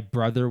why my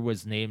brother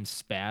was named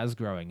Spaz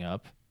growing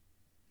up.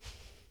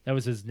 That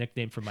was his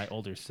nickname for my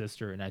older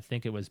sister. And I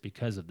think it was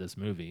because of this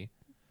movie.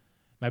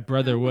 My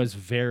brother was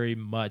very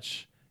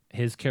much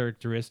his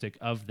characteristic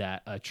of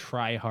that, a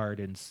try-hard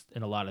in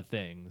a lot of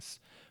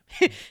things.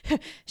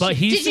 But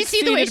he did you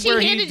see the way she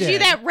handed you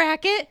that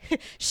racket?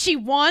 She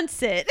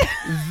wants it.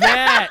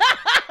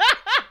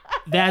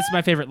 That's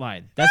my favorite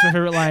line. That's my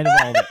favorite line of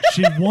all of it.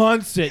 She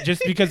wants it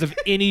just because of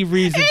any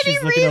reason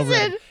she's looking over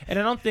him. And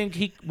I don't think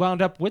he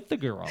wound up with the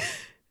girl.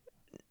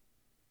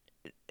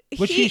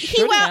 Which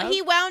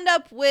he wound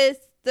up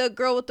with the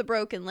girl with the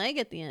broken leg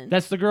at the end.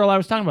 That's the girl I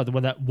was talking about, the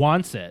one that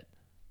wants it.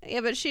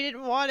 Yeah, but she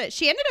didn't want it.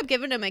 She ended up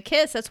giving him a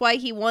kiss. That's why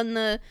he won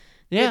the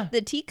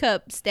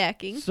teacup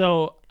stacking.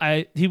 So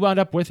he wound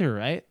up with her,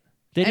 right?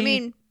 I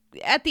mean,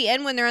 at the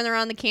end when they're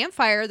around the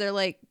campfire, they're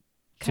like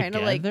kind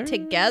of like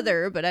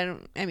together. But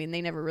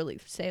they never really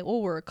say, "Oh,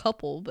 we're a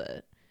couple."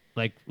 But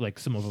like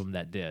some of them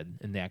that did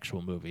in the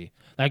actual movie.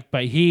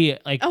 But he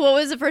like. Oh, what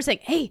was the first thing?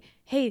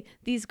 Hey,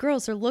 these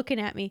girls are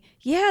looking at me.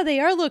 Yeah, they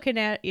are looking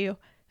at you.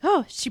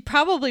 Oh, she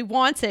probably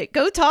wants it.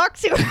 Go talk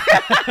to her.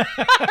 I'm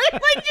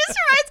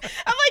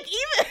like,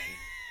 even.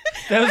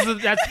 Those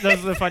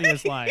are the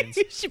funniest lines.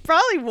 She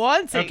probably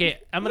wants it. Okay,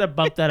 I'm gonna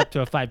bump that up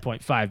to a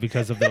 5.5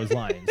 because of those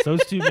lines.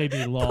 Those two made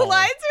me laugh. The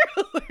lines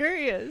are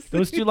hilarious.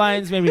 Those two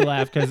lines made me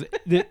laugh because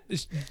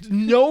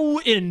no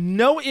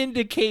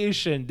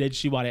indication did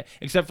she want it,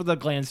 except for the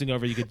glancing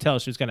over. You could tell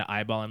she was kind of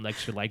eyeballing like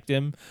she liked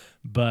him,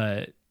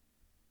 but.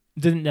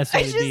 Didn't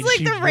necessarily it's just mean like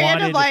she the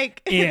random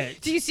like it.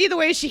 Do you see the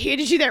way she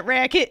handed you that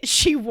racket?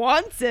 She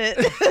wants it.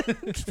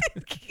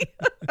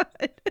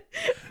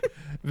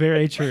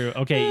 Very true.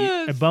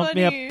 Okay, it bumped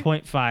me up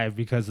funny. 0.5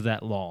 because of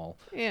that lull.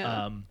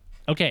 Yeah.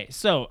 Okay,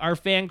 so our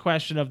fan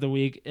question of the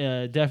week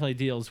definitely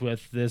deals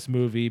with this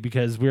movie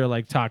because we were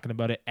like talking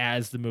about it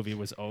as the movie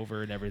was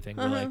over and everything.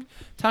 We're like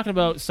talking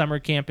about summer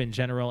camp in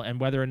general and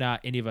whether or not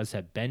any of us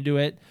have been to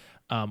it.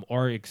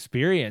 Or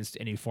experienced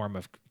any form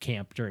of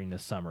camp during the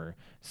summer.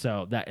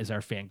 So that is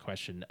our fan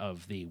question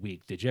of the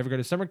week. Did you ever go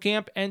to summer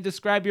camp and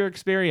describe your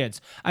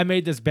experience? I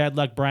made this Bad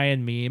Luck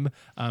Brian meme.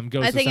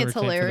 Goes to summer camp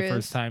for the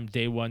first time,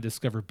 day one,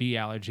 discover bee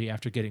allergy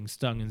after getting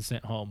stung and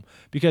sent home.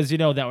 Because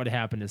that would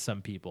happen to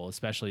some people,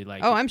 especially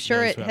like. Oh, I'm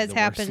sure it has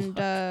happened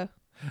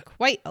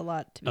quite a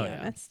lot, to be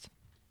honest.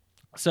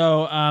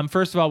 So,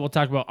 first of all, we'll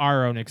talk about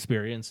our own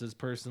experiences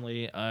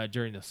personally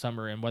during the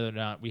summer and whether or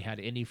not we had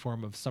any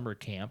form of summer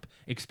camp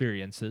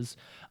experiences.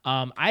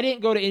 I didn't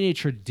go to any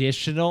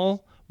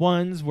traditional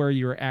ones where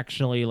you're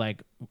actually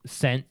like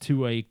sent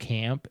to a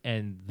camp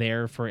and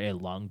there for a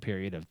long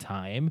period of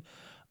time.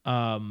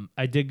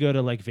 I did go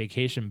to like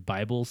vacation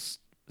Bible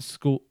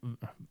school.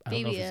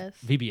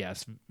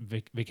 VBS,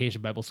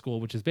 Vacation Bible School,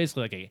 which is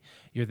basically like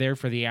you're there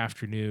for the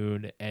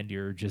afternoon and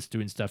you're just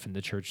doing stuff in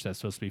the church that's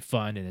supposed to be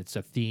fun and it's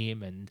a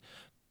theme and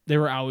they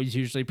were always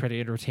usually pretty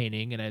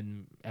entertaining. And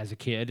then as a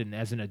kid and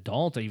as an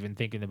adult, even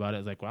thinking about it, I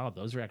was like, wow,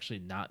 those are actually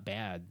not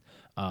bad.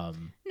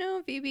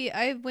 No,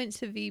 I went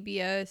to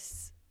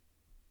VBS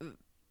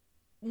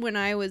when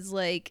I was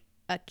like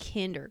a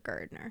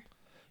kindergartner.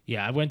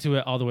 Yeah, I went to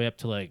it all the way up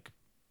to like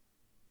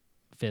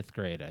 5th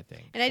grade, I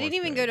think. And I didn't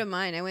even go to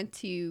mine. I went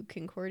to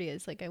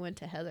Concordia's. Like I went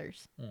to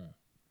Heather's. I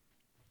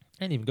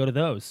didn't even go to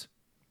those.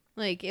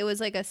 Like it was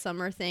like a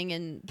summer thing,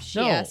 and she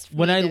asked me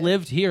when I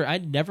lived here, I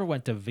never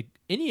went to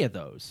any of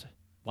those.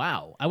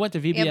 Wow, I went to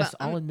VBS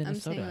all in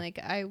Minnesota. I'm saying like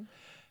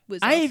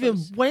I even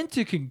went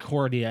to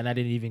Concordia, and I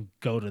didn't even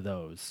go to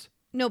those.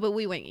 No, but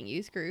we went in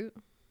youth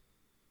group.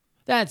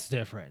 That's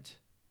different.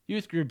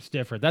 Youth group's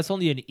different. That's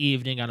only an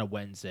evening on a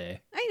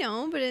Wednesday. I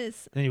know, but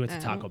it's. Then you went to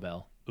Taco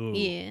Bell. Ooh,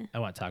 yeah. I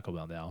want Taco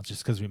Bell now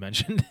just because we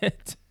mentioned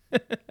it.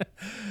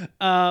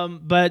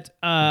 But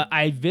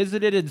I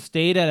visited and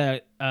stayed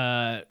at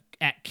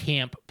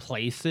camp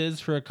places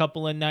for a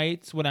couple of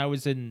nights when I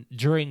was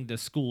during the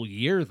school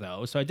year,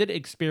 though. So I did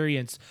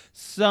experience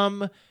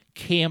some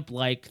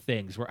camp-like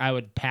things where I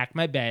would pack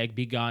my bag,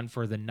 be gone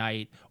for the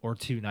night or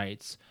 2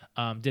 nights.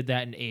 Did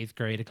that in 8th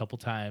grade a couple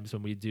times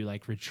when we do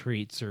like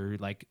retreats or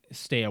like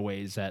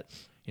stayaways at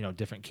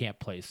different camp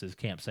places,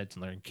 campsites,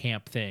 and learn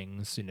camp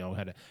things,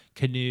 how to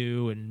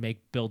canoe and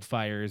build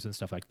fires and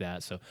stuff like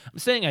that. So I'm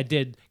saying I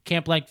did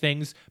camp-like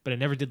things, but I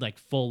never did like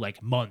full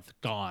like month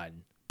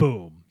gone.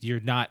 Boom. You're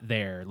not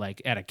there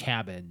like at a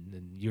cabin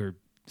and you're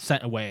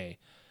sent away.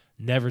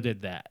 Never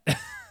did that.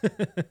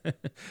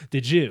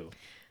 Did you?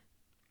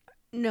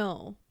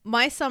 No.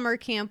 My summer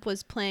camp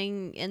was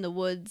playing in the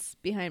woods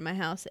behind my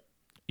house.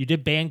 You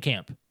did band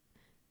camp.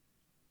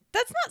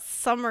 That's not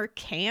summer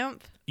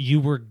camp. You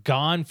were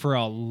gone for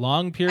a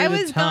long period of time.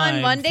 I was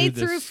gone Monday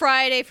through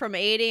Friday from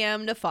 8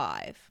 a.m. to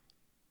 5.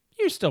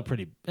 You're still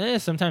pretty,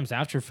 sometimes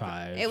after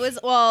 5. It was,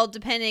 well,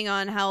 depending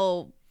on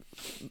how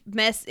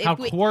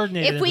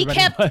coordinated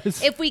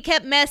if we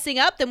kept messing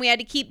up, then we had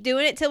to keep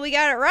doing it till we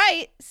got it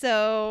right.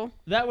 So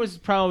that was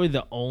probably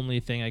the only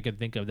thing I could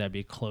think of that'd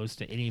be close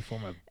to any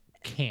form of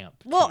camp.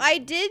 Well, I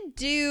did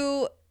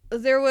do,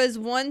 there was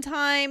one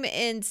time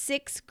in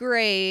 6th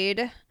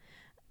grade,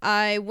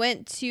 I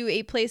went to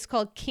a place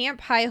called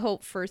Camp High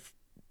Hope for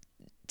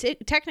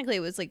technically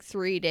it was like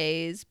 3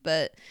 days,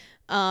 but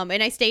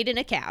and I stayed in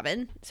a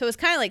cabin. So it was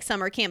kind of like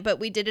summer camp, but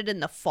we did it in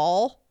the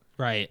fall.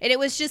 Right. And it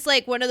was just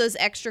like one of those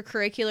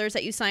extracurriculars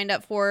that you signed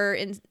up for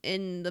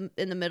in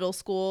the middle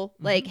school.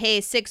 Mm-hmm. Like, hey,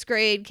 6th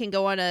grade can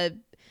go on a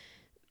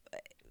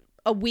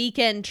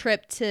weekend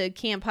trip to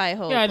Camp High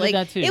Hope. Yeah, I did like,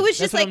 that too. It was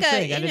That's just like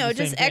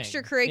just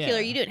extracurricular. Yeah.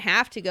 You didn't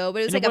have to go,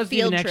 but it was like a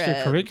field trip. It wasn't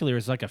even extracurricular. It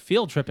was like a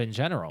field trip in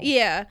general.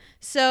 Yeah.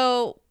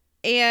 So,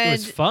 and it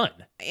was fun.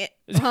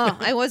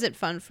 It wasn't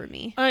fun for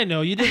me. I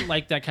know. You didn't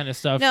like that kind of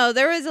stuff. No,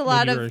 there was a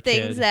lot of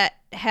things that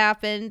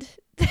happened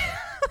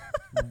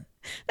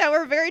that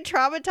were very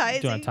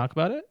traumatizing. Do you want to talk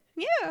about it?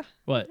 Yeah.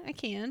 What? I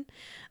can.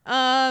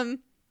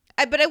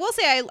 But I will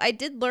say I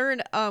did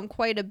learn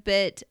quite a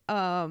bit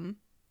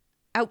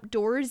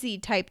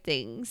outdoorsy type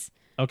things.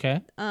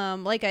 Okay.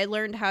 Like I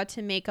learned how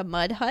to make a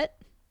mud hut.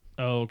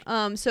 Oh.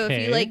 So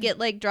if you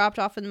get dropped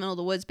off in the middle of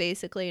the woods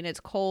basically and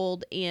it's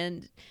cold,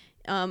 and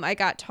I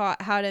got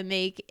taught how to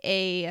make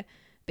a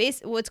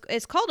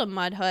it's called a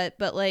mud hut,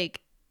 but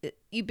like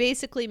you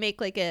basically make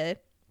like a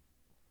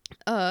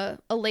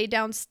lay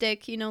down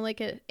stick,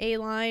 like a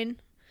line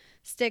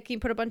stick. You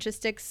put a bunch of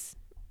sticks,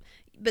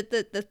 but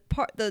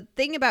the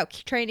thing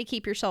about trying to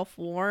keep yourself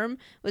warm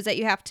was that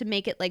you have to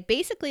make it like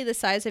basically the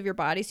size of your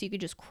body so you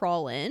could just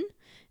crawl in,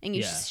 and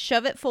you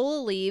shove it full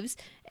of leaves,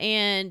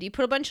 and you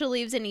put a bunch of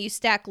leaves in, and you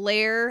stack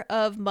layer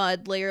of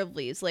mud, layer of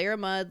leaves, layer of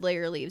mud,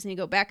 layer of leaves, and you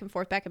go back and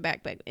forth, back and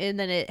back, and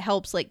then it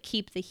helps like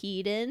keep the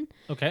heat in.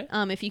 Okay.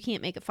 If you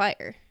can't make a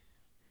fire.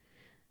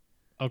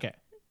 Okay.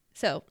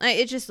 So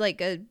it's just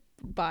like a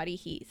body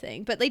heat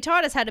thing, but they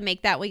taught us how to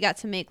make that. We got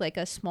to make like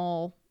a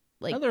small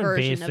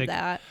version of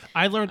that.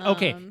 I learned.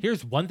 Okay,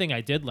 here's one thing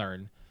I did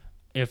learn.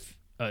 If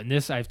and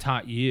this I've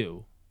taught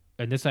you,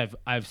 and this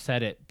I've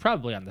said it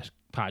probably on the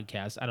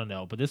podcast. I don't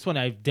know, but this one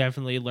I've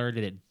definitely learned,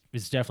 and it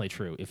is definitely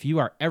true. If you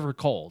are ever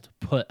cold,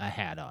 put a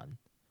hat on.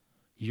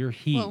 Your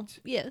heat,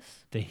 yes,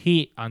 the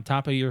heat on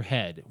top of your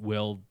head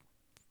will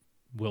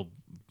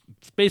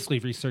basically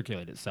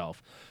recirculate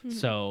itself. Mm-hmm.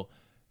 So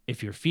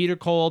if your feet are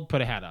cold,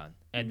 put a hat on.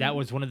 And that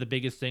was one of the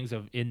biggest things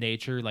in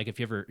nature. Like if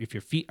your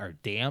feet are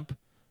damp,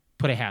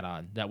 put a hat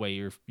on. That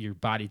way your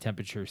body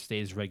temperature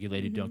stays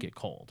regulated. Don't get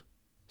cold.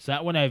 So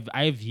that one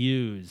I've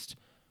used.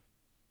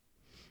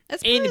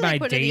 That's probably in my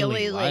one daily of the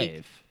only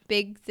life.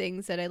 Big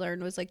things that I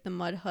learned was like the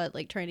mud hut,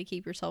 like trying to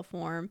keep yourself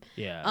warm.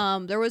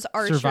 Yeah. There was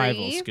archery.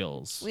 Survival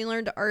skills. We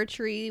learned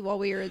archery while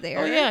we were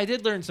there. Oh yeah, I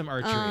did learn some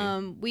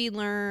archery. We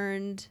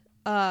learned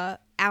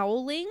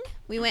owling.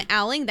 We went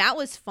owling. That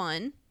was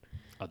fun.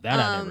 Oh, that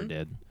I never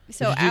did.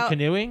 So did you do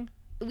canoeing?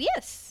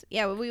 Yes.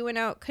 Yeah, we went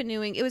out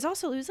canoeing. It was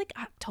like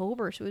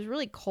October, so it was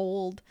really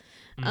cold.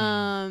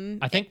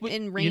 I think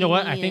and rainy. You know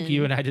what? I think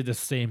you and I did the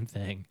same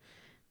thing.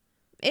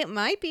 It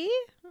might be.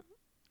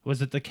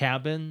 Was it the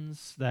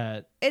cabins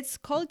that? It's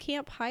called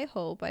Camp High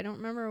Hope. I don't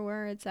remember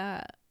where it's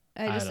at.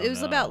 It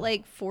was about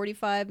like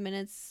 45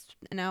 minutes,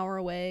 an hour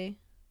away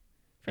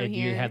from and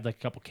here. You had like a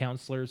couple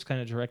counselors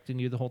kind of directing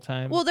you the whole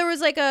time? Well, there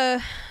was like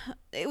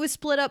it was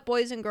split up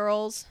boys and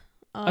girls.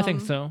 I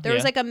think so. There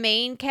was like a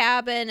main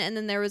cabin, and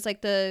then there was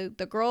like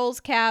the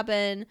girls'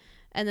 cabin,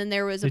 and then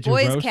there was a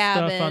boys' roast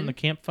cabin. Stuff on the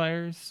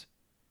campfires?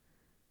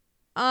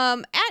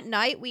 At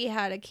night we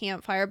had a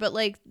campfire, but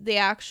like the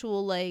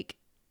actual like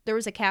there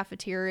was a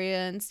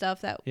cafeteria and stuff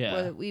that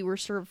we were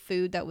served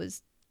food that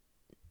was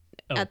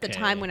at the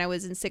time when I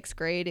was in 6th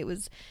grade. It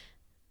was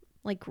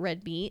like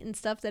red meat and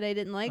stuff that I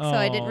didn't like, so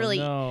I didn't really.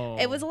 No.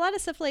 It was a lot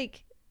of stuff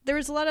like. There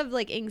was a lot of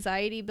like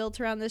anxiety built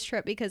around this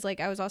trip because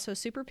like I was also a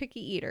super picky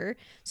eater,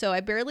 so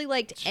I barely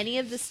liked any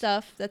of the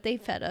stuff that they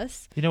fed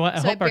us. You know what? I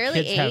hope our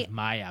kids ate. have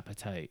my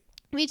appetite.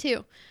 Me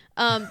too.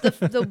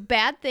 The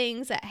bad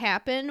things that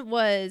happened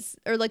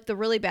or like the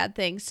really bad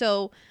things.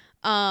 So,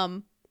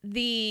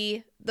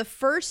 the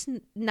first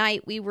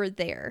night we were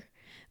there,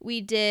 we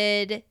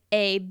did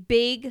a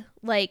big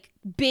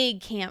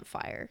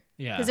campfire.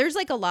 Yeah. Because there's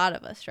like a lot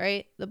of us,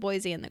 right? The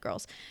boys and the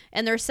girls.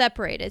 And they're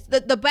separated.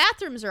 The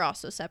bathrooms are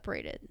also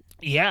separated.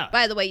 Yeah.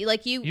 By the way,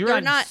 you're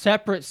on not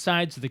separate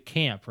sides of the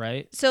camp,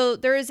 right? So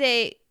there is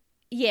a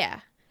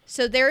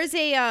So there is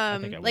a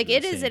like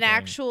it is an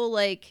actual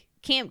like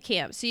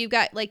camp. So you've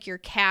got like your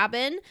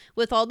cabin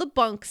with all the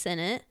bunks in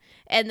it.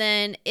 And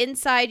then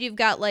inside you've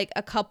got like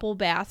a couple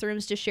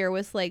bathrooms to share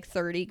with like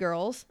 30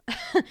 girls.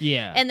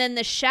 Yeah. And then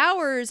the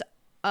showers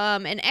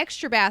and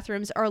extra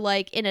bathrooms are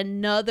like in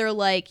another,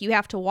 like you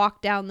have to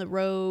walk down the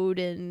road,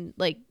 and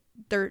like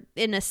they're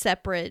in a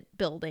separate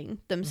building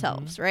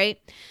themselves, right?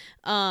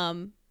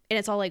 and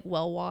it's all like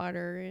well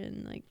water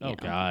and like, you know.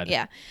 God.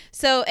 Yeah.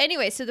 So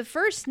anyway, so the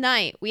first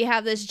night we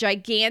have this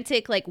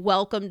gigantic like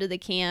welcome to the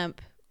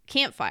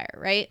campfire,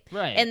 right?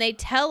 Right. And they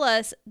tell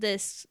us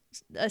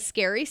a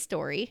scary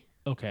story.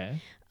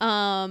 Okay.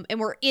 And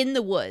we're in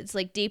the woods,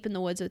 like deep in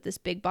the woods with this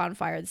big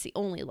bonfire. That's the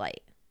only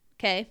light.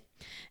 Okay.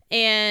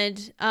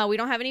 And we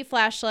don't have any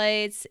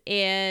flashlights.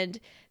 And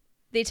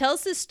they tell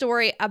us this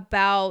story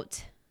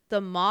about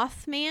the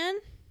Mothman.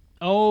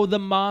 Oh, the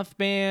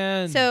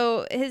Mothman.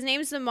 So his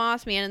name's the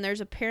Mothman, and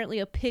there's apparently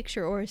a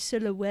picture or a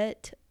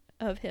silhouette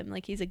of him,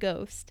 like he's a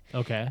ghost.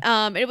 Okay.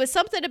 It was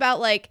something about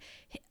like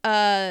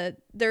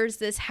there's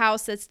this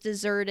house that's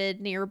deserted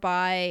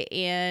nearby,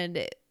 and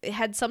it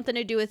had something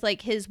to do with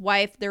like his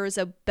wife. There was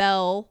a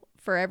bell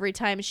for every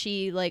time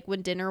she, like,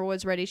 when dinner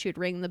was ready, she would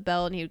ring the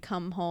bell and he would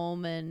come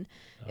home. And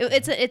Okay.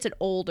 it's an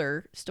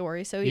older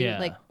story, so he Yeah.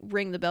 would like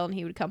ring the bell and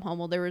he would come home.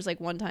 Well, there was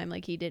like one time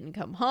like he didn't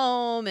come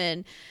home,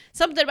 and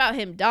something about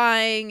him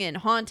dying and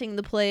haunting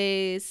the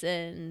place,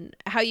 and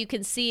how you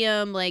can see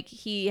him like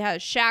he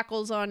has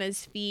shackles on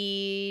his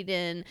feet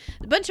and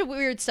a bunch of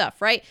weird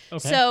stuff, right?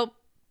 Okay. So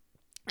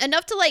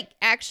enough to like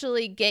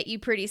actually get you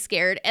pretty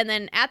scared. And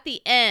then at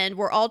the end,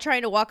 we're all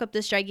trying to walk up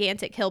this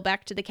gigantic hill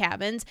back to the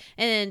cabins,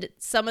 and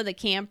some of the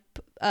camp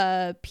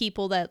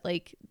people that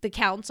like the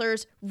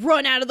counselors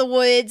run out of the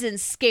woods and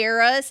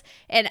scare us,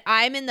 and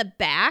I'm in the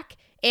back,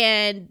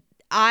 and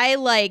I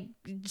like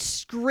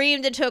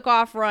screamed and took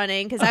off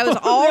running because I was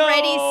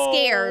already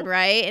scared,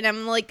 right? And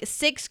I'm like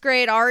 6th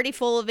grade, already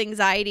full of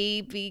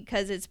anxiety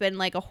because it's been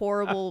like a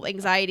horrible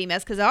anxiety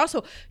mess. Because I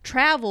also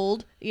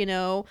traveled, you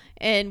know,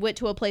 and went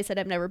to a place that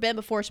I've never been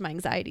before, so my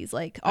anxiety's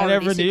like already I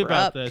never knew super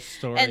about up. this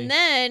story. And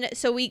then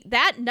so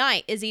that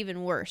night is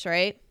even worse,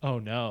 right? Oh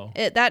no.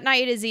 That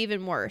night is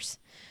even worse.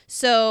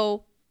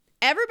 So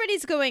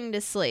everybody's going to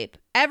sleep.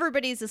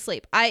 Everybody's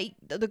asleep.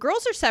 The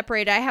girls are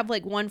separated. I have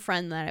like one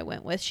friend that I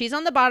went with. She's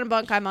on the bottom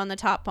bunk. I'm on the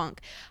top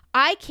bunk.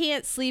 I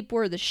can't sleep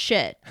worth a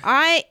shit.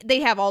 They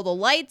have all the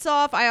lights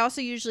off. I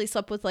also usually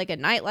slept with like a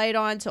nightlight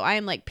on, so I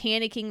am like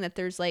panicking that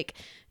there's like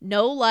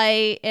no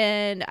light,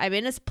 and I'm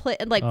in a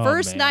split, like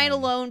first night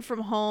alone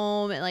from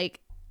home, and like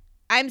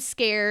I'm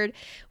scared.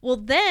 Well,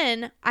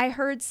 then I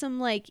heard some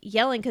like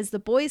yelling because the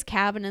boys'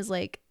 cabin is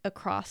like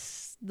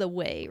across the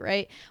way,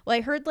 right? Well,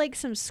 I heard like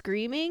some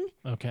screaming,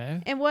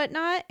 okay, and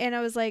whatnot, and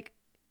I was like,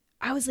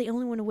 I was the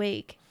only one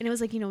awake, and it was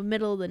like, you know,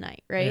 middle of the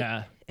night, right?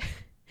 Yeah.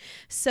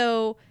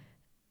 So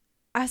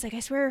I was like, I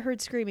swear I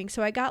heard screaming.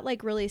 So I got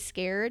like really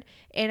scared,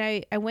 and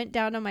I went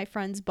down on my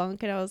friend's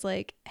bunk, and I was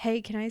like,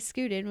 hey, can I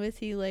scoot in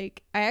with you?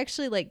 Like, I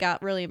actually like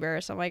got really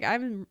embarrassed. I'm like,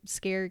 I'm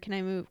scared. Can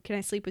I move? Can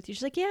I sleep with you?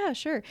 She's like, yeah,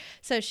 sure.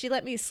 So she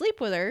let me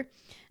sleep with her.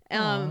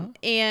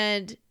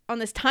 And on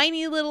this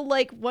tiny little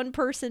like one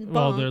person bunk.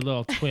 Well, their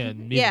little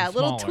twin. Yeah,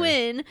 little smaller.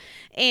 twin.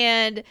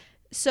 And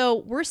so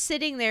we're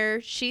sitting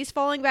there. She's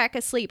falling back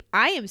asleep.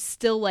 I am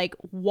still like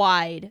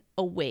wide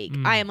awake.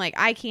 I am like,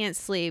 I can't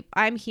sleep.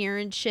 I'm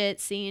hearing shit,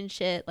 seeing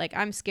shit. Like,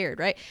 I'm scared,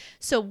 right?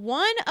 So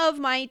one of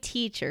my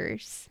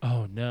teachers,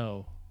 Oh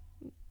no.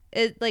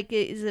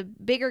 is a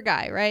bigger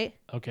guy, right?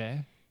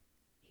 Okay.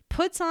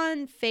 Puts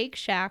on fake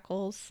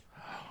shackles.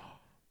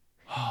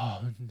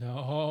 Oh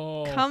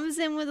no. Comes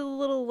in with a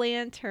little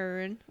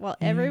lantern while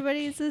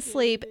everybody's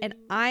asleep, and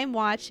I'm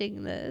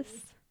watching this.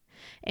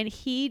 And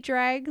he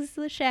drags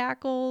the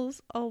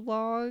shackles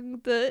along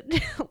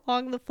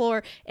the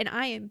floor, and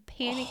I am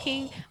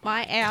panicking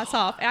my ass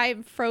off. And I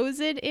am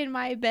frozen in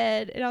my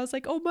bed, and I was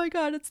like, "Oh my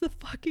god, it's the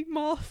fucking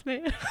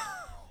Mothman!"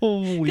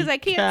 Because I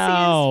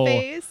can't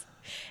see his face.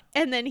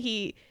 And then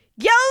he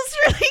yells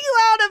really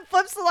loud and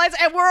flips the lights,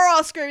 and we're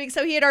all screaming.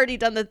 So he had already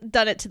done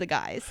it to the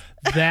guys.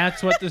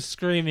 That's what the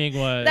screaming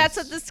was. That's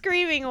what the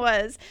screaming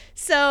was.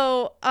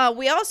 So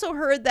we also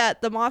heard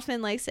that the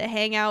Mothman likes to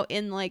hang out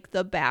in like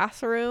the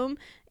bathroom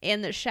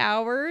and the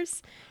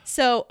showers.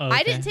 So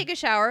I didn't take a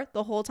shower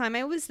the whole time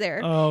I was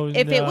there. Oh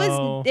if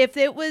no.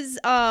 it was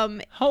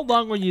How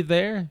long were you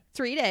there?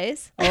 3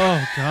 days.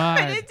 Oh god.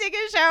 I didn't take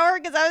a shower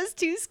because I was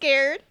too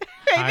scared.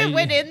 I just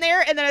went in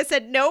there, and then I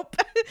said nope.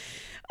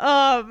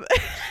 I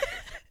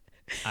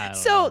don't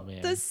So know,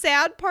 man. the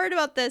sad part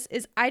about this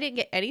is I didn't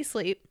get any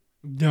sleep.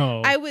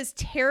 No. I was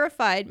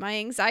terrified. My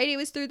anxiety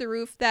was through the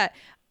roof, that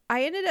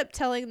I ended up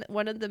telling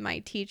one of my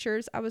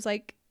teachers, I was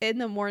like, in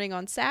the morning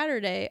on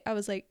Saturday, I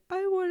was like,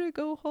 I want to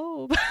go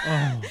home. Oh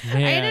man.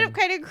 I ended up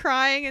kind of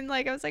crying, and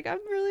like I was like, I'm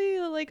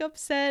really like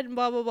upset and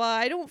blah blah blah.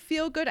 I don't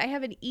feel good. I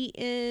haven't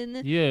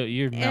eaten.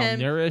 You're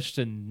malnourished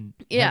and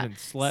haven't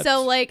slept.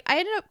 So like I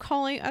ended up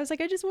calling. I was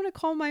like, I just want to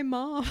call my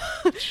mom.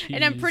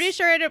 And I'm pretty Jeez.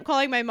 sure I ended up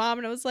calling my mom,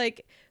 and I was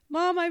like,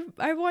 Mom,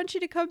 I want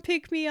you to come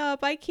pick me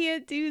up. I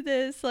can't do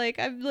this. Like,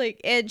 I'm like,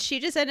 and she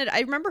just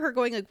I remember her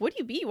going like, what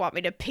do you mean you want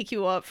me to pick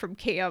you up from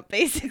camp?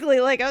 Basically,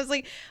 like, I was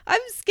like,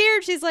 I'm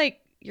scared. She's like,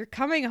 you're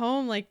coming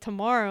home like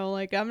tomorrow.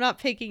 Like, I'm not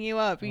picking you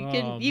up. You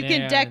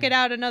can deck it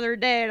out another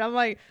day. And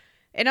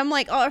I'm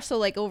like, also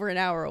like over an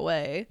hour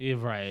away. You're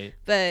right.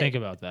 But Think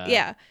about that.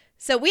 yeah.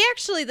 So we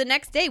actually the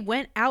next day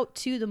went out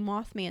to the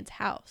Mothman's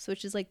house,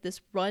 which is like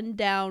this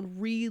rundown,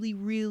 really,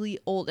 really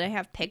old. And I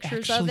have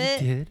pictures of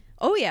it. Did?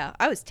 Oh yeah,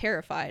 I was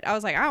terrified. I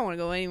was like, I don't want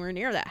to go anywhere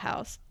near that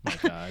house. My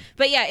God.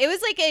 But yeah,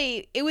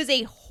 it was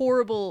a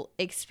horrible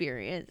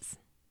experience.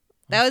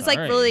 That I'm was like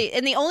sorry. really,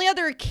 and the only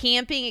other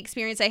camping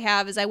experience I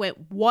have is I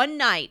went one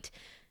night,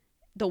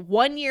 the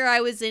 1 year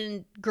I was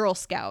in Girl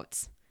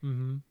Scouts,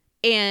 Mm-hmm.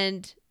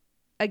 and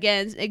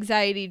again,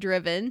 anxiety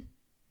driven.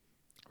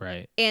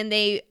 Right. And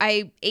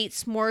I ate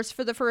s'mores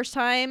for the first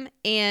time,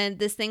 and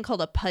this thing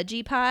called a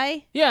pudgy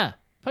pie. Yeah.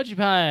 Pudgy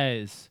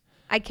pies.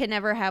 I can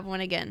never have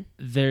one again.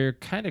 They're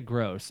kind of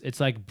gross. It's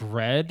like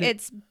bread.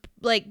 It's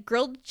like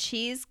grilled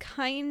cheese,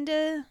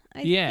 kinda.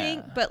 I Yeah.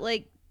 think, but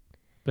like.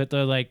 But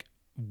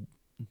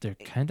they're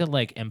kind of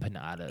like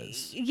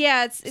empanadas.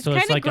 Yeah, it's so kind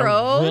it's of like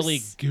gross. a really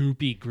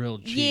goopy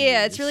grilled cheese.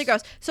 Yeah, it's really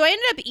gross. So I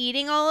ended up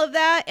eating all of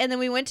that, and then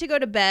we went to go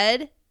to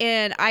bed,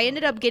 and I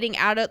ended up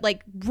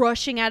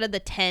rushing out of the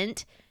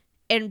tent,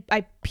 and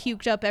I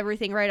puked up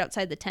everything right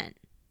outside the tent.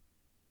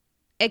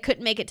 I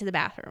couldn't make it to the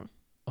bathroom.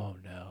 Oh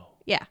no.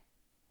 Yeah,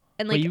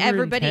 and Wait, like you were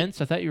everybody. in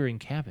tents? I thought you were in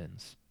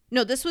cabins.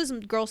 No, this was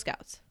Girl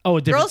Scouts. Oh,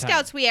 a different Girl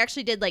Scouts, we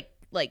actually did like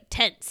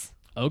tents.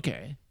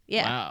 Okay.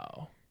 Yeah.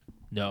 Wow.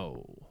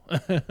 No.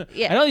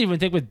 Yeah. I don't even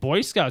think with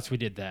Boy Scouts we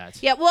did that.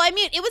 Yeah, well, I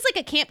mean, it was like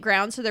a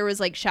campground, so there was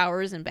like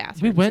showers and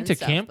bathrooms. We went to and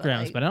stuff,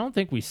 campgrounds, but I don't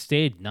think we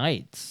stayed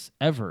nights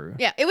ever.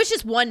 yeah, it was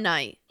just one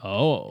night.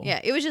 Oh.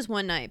 Yeah, it was just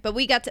one night. But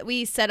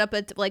we set up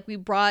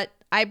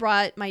I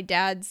brought my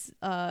dad's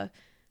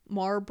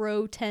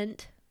Marlboro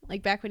tent.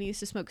 Like back when he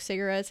used to smoke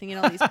cigarettes and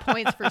get all these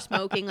points for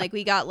smoking, like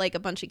we got like a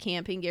bunch of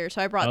camping gear. So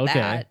I brought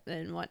that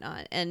and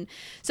whatnot. And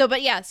so,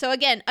 but yeah, so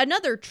again,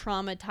 another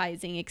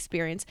traumatizing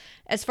experience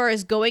as far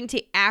as going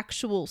to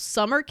actual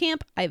summer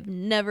camp. I've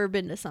never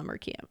been to summer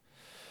camp.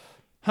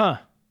 Huh.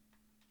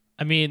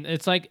 I mean,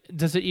 it's like,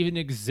 does it even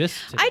exist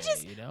today,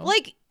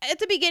 like at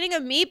the beginning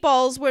of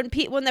Meatballs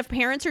when the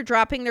parents are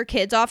dropping their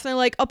kids off and they're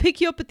like, I'll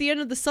pick you up at the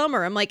end of the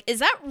summer. I'm like, is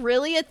that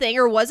really a thing?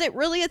 Or was it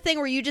really a thing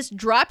where you just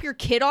drop your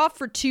kid off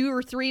for 2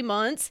 or 3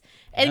 months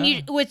and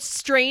you with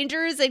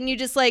strangers and you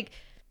just like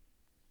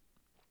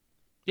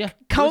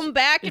come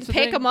back and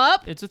pick them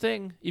up? It's a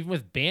thing. Even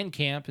with band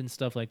camp and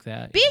stuff like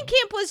that. Band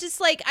camp was just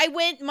like, I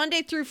went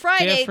Monday through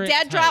Friday. Different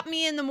Dad type. dropped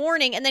me in the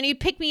morning and then he'd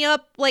pick me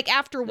up like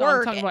after No, work.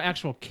 I'm talking about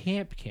actual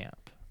camp.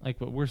 Like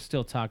what we're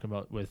still talking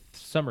about with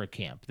summer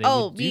camp. They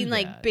Oh, would do being that.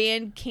 like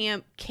band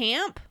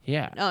camp?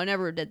 Yeah. No, I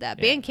never did that.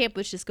 Yeah. Band camp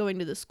was just going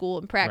to the school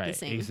and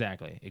practicing.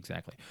 Right,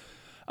 exactly.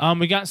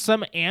 We got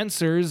some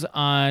answers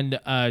on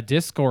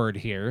Discord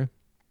here.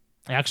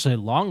 Actually,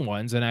 long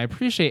ones, and I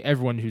appreciate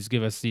everyone who's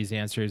give us these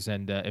answers.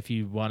 And if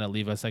you want to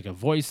leave us like a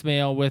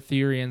voicemail with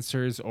your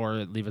answers or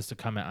leave us a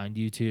comment on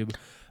YouTube,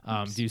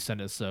 do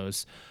send us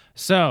those.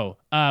 So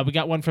we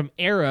got one from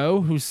Arrow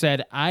who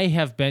said, I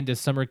have been to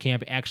summer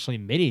camp actually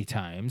many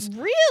times.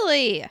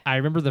 Really? I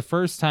remember the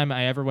first time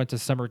I ever went to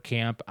summer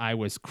camp, I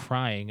was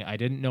crying. I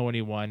didn't know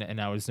anyone,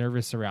 and I was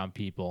nervous around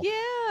people. Yeah.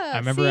 I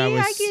remember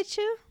I get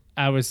you.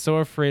 I was so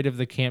afraid of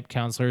the camp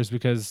counselors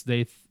because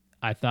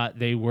I thought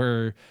they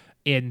were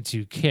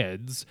into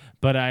kids,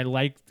 but I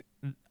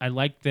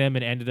liked them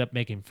and ended up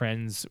making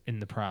friends in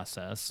the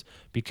process.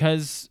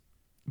 Because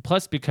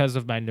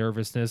of my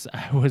nervousness,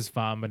 I was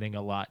vomiting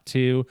a lot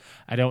too.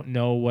 I don't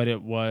know what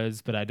it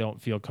was, but I don't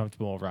feel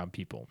comfortable around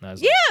people. And I was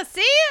See?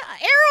 Arrow,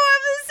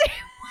 I'm the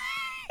same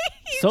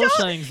way.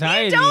 social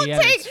anxiety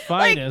at its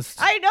finest.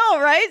 I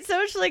know, right?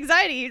 Social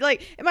anxiety.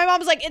 Like, and my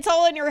mom's like, it's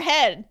all in your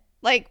head.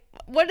 Like,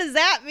 what does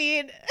that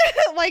mean?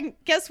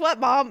 Like, guess what,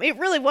 Mom? It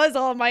really was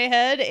all in my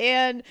head,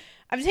 and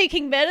I'm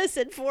taking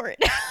medicine for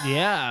it.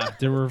 Yeah,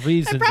 there were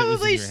reasons it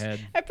was in your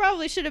head. I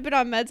probably should have been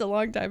on meds a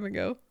long time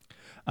ago.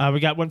 We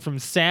got one from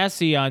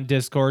Sassy on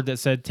Discord that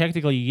said,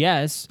 technically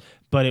yes,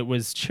 but it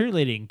was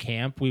cheerleading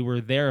camp. We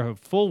were there a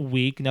full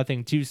week,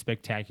 nothing too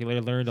spectacular.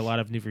 Learned a lot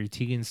of new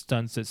routines,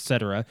 stunts,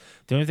 etc.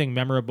 The only thing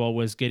memorable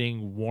was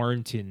getting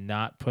warned to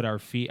not put our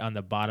feet on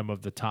the bottom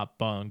of the top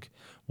bunk.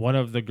 One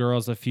of the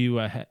girls a few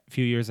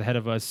years ahead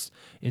of us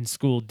in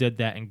school did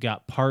that and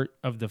got part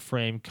of the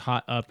frame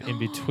caught up in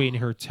between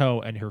her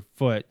toe and her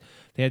foot.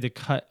 They had to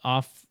cut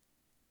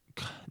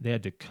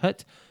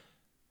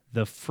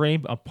the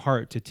frame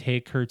apart to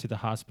take her to the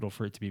hospital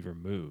for it to be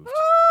removed.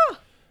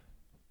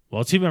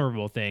 Well, 2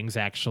 memorable things,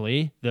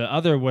 actually. The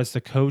other was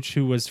the coach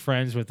who was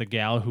friends with the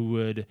gal who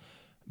would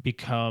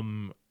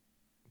become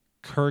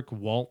Kirk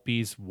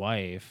Waltby's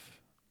wife.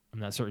 I'm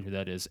not certain who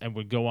that is, and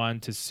would go on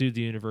to sue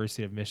the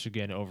University of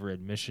Michigan over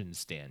admission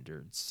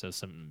standards. So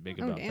something big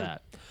about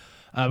that.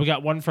 We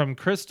got one from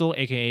Crystal,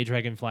 a.k.a.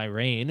 Dragonfly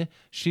Rain.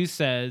 She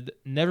said,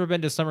 never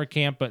been to summer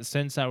camp, but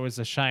since I was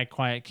a shy,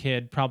 quiet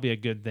kid, probably a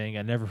good thing.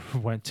 I never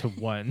went to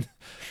one.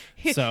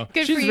 So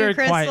Good she's for you, very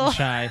Crystal. quiet and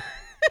shy.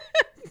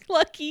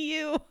 Lucky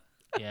you.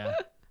 Yeah.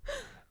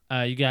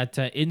 You got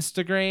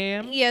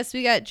Instagram. Yes,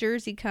 we got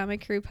Jersey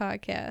Comic Crew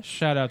Podcast.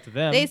 Shout out to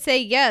them. They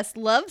say, yes,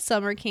 love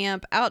summer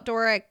camp,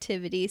 outdoor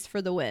activities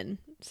for the win.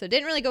 So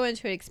didn't really go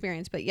into an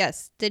experience, but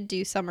yes, did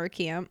do summer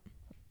camp.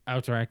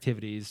 Outdoor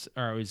activities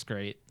are always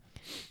great.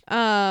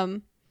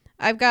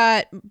 I've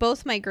got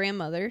both my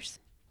grandmothers.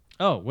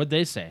 Oh, what'd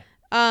they say?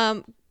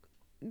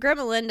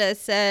 Grandma Linda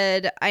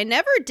said, I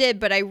never did,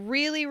 but I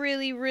really,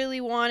 really,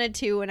 really wanted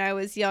to when I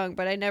was young,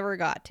 but I never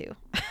got to.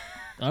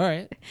 All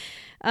right.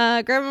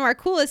 Grandma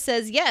Markula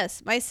says,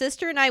 yes, my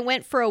sister and I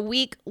went for a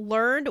week,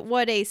 learned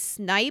what a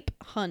snipe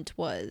hunt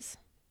was.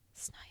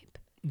 Snipe.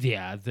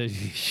 Yeah.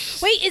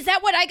 Wait, is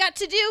that what I got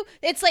to do?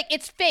 It's like,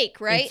 it's fake,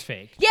 right? It's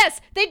fake.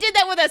 Yes, they did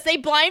that with us. They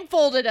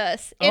blindfolded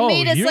us. It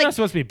made us you're not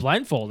supposed to be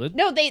blindfolded.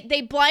 No,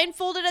 they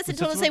blindfolded us and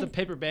told us the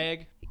paper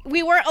bag.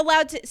 We weren't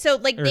allowed to. So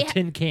like or a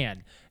tin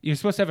can. You're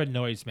supposed to have a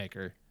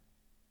noisemaker.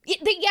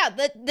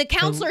 The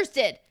counselors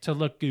did to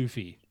look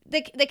goofy.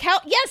 Yes,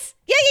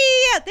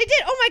 yeah. They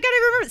did. Oh my god,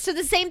 I remember. So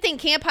the same thing,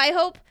 Camp High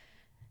Hope.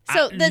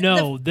 So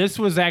this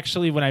was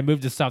actually when I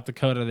moved to South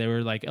Dakota. They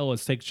were like, "Oh,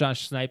 let's take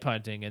Josh snipe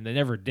hunting," and they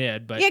never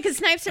did. But yeah, because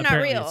snipes are not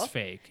real. It's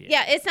fake.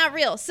 Yeah, it's not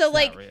real. So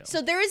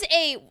so there is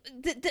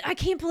I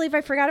can't believe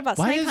I forgot about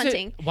snipe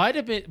hunting. Why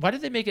did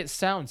they make it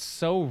sound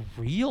so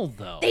real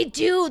though? They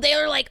do. They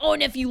are like, oh,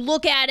 and if you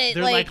look at it,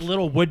 they're like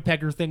little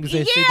woodpecker things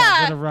they see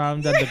that run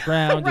around on the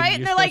ground, right?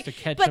 And you're supposed to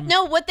catch them.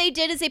 No, what they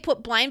did is they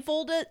put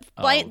blindfolded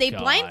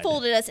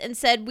blindfolded us and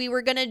said we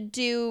were gonna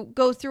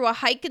go through a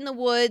hike in the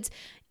woods,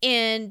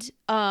 and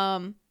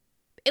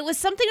it was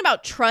something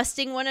about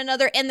trusting one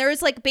another, and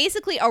there's like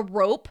basically a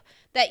rope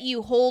that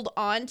you hold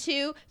on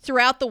to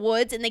throughout the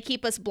woods, and they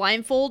keep us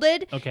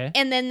blindfolded. Okay.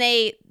 And then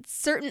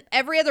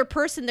every other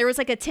person, there was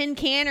like a tin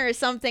can or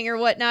something or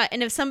whatnot,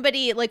 and if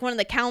somebody, like one of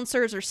the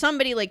counselors or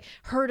somebody like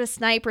heard a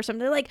snipe or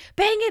something, they're like,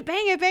 bang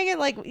it,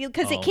 like,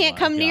 because it can't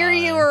come near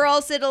you or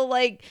else it'll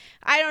like,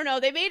 I don't know.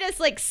 They made us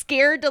like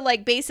scared to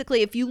like,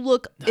 basically if you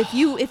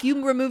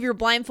remove your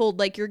blindfold,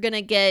 like you're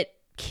gonna get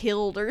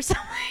killed or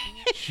something.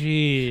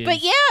 Jeez.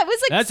 But yeah, it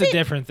was like that's a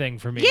different thing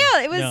for me.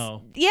 Yeah, it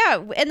was.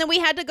 Yeah, and then we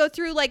had to go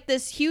through like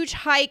this huge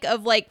hike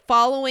of like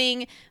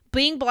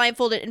being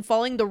blindfolded and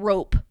following the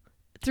rope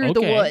through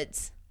the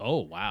woods. Oh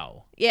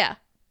wow. Yeah.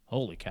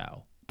 Holy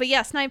cow. But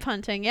yeah, snipe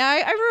hunting.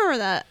 Yeah, I remember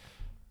that.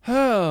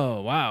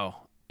 Oh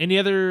wow. Any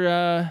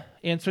other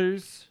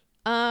answers?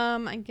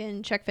 I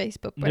can check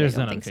Facebook, but There's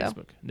I don't none think on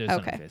Facebook. so. There's none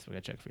on Facebook. I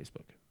checked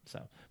Facebook. So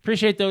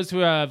appreciate those who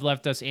have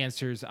left us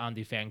answers on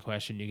the fan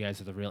question. You guys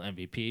are the real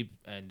MVP.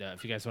 And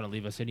if you guys want to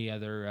leave us any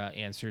other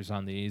answers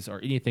on these or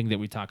anything that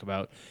we talk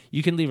about,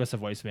 you can leave us a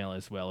voicemail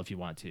as well if you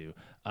want to.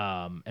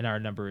 And our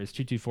number is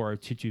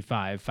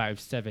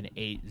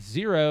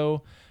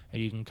 224-225-5780.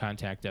 And you can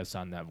contact us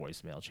on that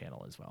voicemail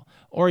channel as well.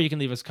 Or you can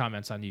leave us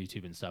comments on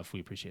YouTube and stuff.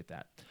 We appreciate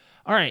that.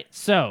 All right.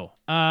 So,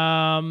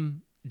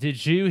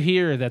 did you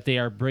hear that they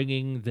are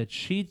bringing the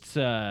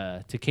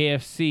Chizza to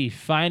KFC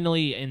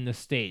finally in the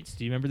States?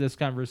 Do you remember this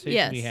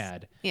conversation we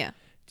had? Yeah.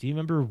 Do you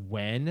remember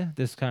when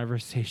this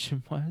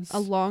conversation was? A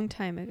long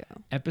time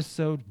ago.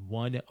 Episode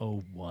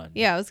 101.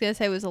 Yeah, I was going to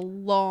say it was a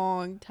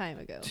long time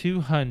ago.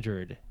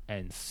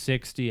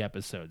 260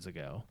 episodes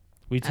ago.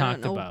 We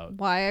talked about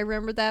why I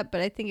remember that,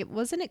 but I think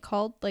wasn't it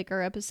called like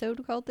our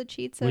episode called the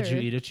Chizza? Would you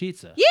eat a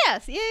Chizza?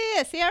 Yes,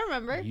 yeah. See, I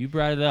remember. You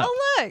brought it up.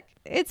 Oh look,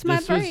 it's my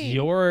brain. This was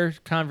your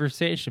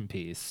conversation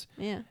piece.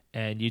 Yeah.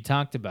 And you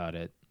talked about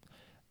it.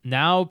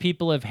 Now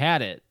people have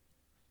had it.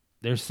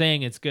 They're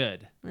saying it's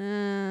good.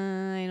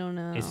 I don't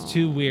know. It's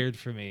too weird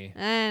for me.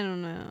 I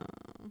don't know.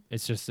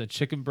 It's just a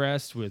chicken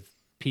breast with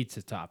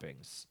pizza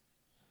toppings.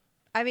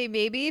 I mean,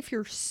 maybe if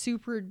you're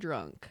super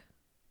drunk.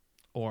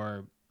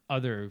 Or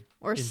other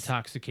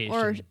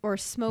intoxication or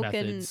smoking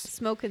methods.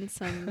 smoking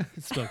some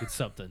smoking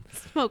something.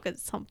 Smoking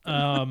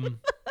something.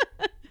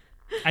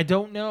 I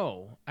don't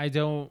know. I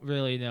don't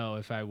really know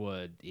if I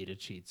would eat a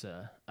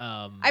Chizza.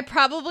 I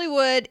probably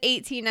would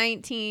 18,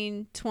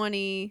 19,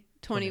 20,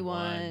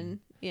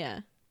 21.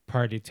 Yeah.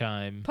 Party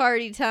time.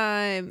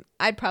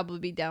 I'd probably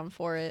be down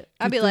for it.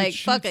 I'd be like,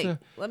 fuck it.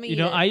 Let me eat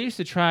it. I used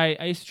to try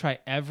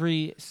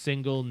every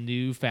single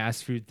new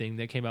fast food thing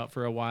that came out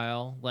for a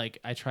while. Like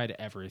I tried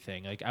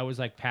everything. Like I was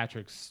like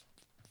Patrick's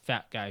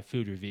fat guy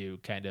food review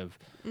kind of.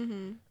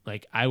 Mm-hmm.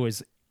 Like I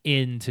was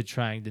into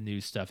trying the new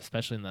stuff,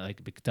 especially in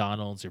like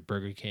McDonald's or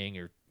Burger King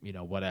or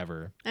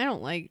whatever. I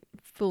don't like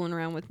fooling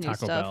around with new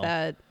Taco stuff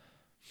Bell.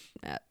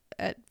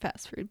 at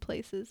fast food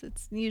places.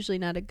 It's usually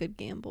not a good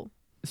gamble.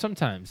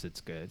 Sometimes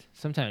it's good.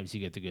 Sometimes you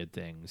get the good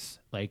things.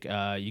 Like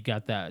you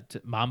got that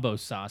Mambo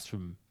sauce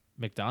from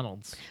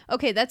McDonald's.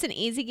 Okay, that's an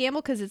easy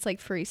gamble because it's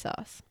like free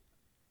sauce.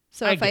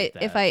 So if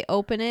I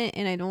open it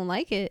and I don't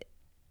like it,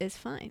 it's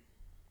fine.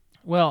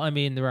 Well, I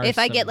mean, there are. If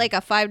I get like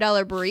a $5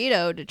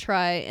 burrito to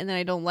try and then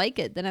I don't like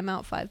it, then I'm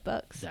out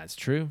 $5. That's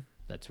true.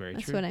 That's very true.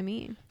 That's what I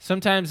mean.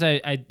 Sometimes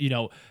I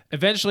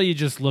eventually you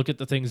just look at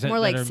the things that more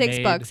like that are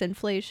 $6 made,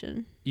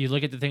 inflation. You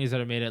look at the things that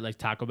are made at like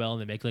Taco Bell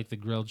and they make like the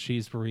grilled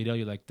cheese burrito.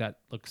 You're like, that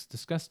looks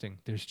disgusting.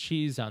 There's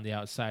cheese on the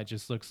outside.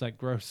 Just looks like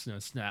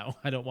grossness now.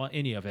 I don't want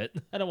any of it.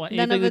 I don't want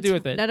anything to do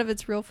with it. None of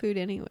it's real food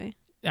anyway.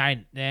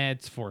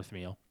 It's fourth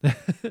meal.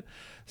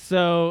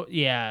 So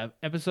yeah,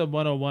 episode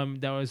 101.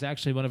 That was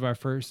actually one of our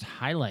first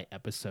highlight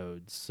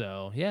episodes.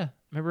 So yeah,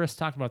 remember us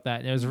talking about that.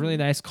 And it was a really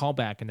nice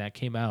callback, and that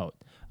came out.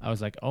 I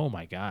was like, oh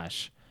my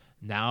gosh.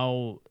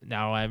 Now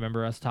I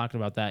remember us talking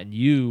about that, and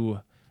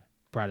you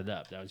brought it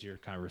up. That was your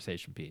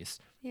conversation piece.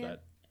 Yeah.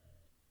 But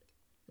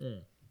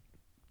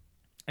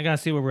I gotta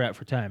see where we're at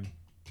for time.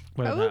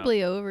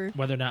 Probably over.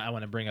 Whether or not I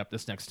want to bring up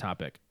this next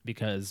topic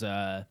because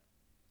where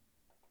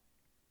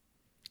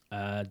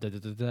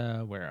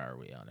are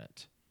we on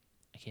it?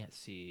 I can't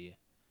see.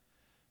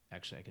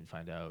 Actually, I can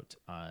find out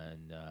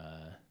on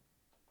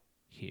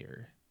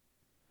here.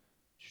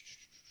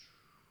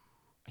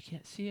 I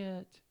can't see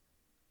it.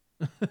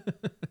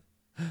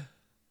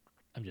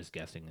 I'm just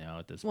guessing now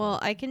at this Well,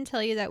 point. I can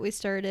tell you that we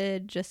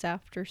started just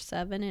after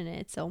 7 and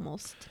it's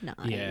almost 9.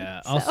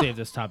 Yeah, I'll save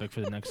this topic for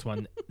the next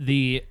one.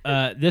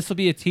 This will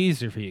be a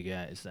teaser for you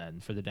guys then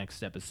for the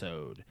next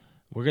episode.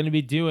 We're going to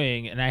be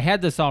doing, and I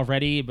had this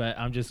already, but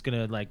I'm just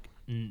going to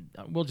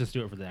we'll just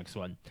do it for the next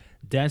one.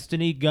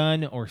 Destiny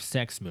gun or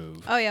sex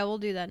move. Oh, yeah, we'll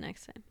do that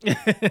next time.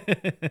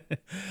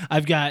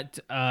 I've got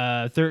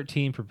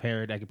 13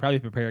 prepared. I could probably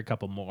prepare a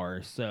couple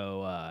more.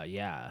 So,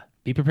 yeah,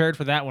 be prepared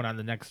for that one on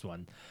the next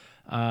one.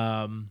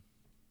 I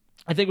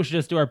think we should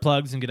just do our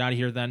plugs and get out of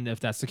here then, if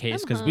that's the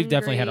case, because we've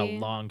definitely had a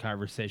long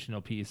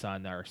conversational piece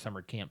on our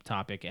summer camp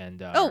topic.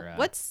 And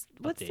what's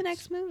the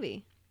next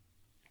movie?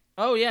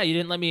 Oh yeah, you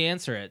didn't let me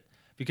answer it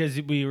because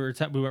we went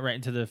right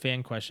into the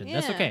fan question.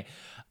 Yeah. That's okay.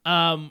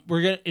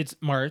 It's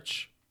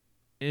March,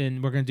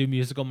 and we're gonna do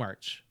musical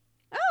March.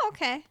 Oh,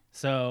 okay.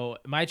 So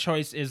my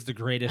choice is The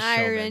Greatest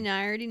Showman.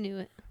 I already knew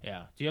it.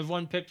 Yeah. Do you have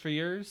one picked for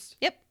yours?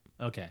 Yep.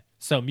 Okay.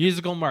 So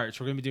musical March.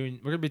 We're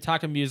gonna be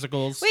talking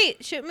musicals.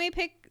 Wait, shouldn't we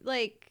pick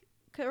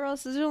or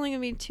else there's only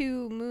gonna be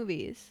 2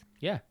 movies?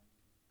 Yeah.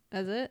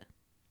 That's it?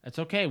 That's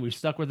okay. We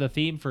stuck with the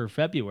theme for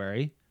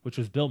February, which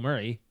was Bill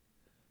Murray.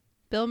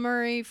 Bill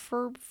Murray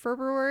for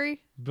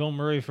February? Bill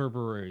Murray for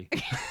February.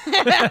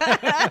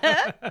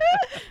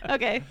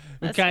 Okay.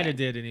 We kind of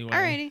did anyway.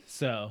 Alrighty.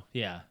 So,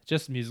 yeah,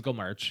 just musical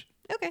March.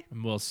 Okay.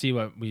 And we'll see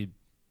what we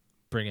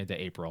bring into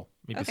April.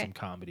 Maybe Okay. some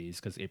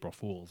comedies because April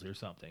Fools or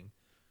something.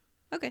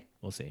 Okay.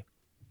 We'll see.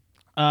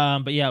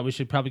 But yeah, we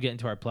should probably get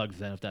into our plugs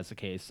then if that's the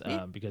case,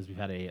 Yeah. because we've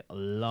had a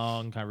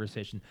long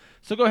conversation.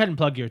 So go ahead and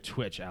plug your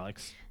Twitch,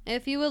 Alex.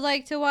 If you would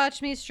like to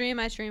watch me stream,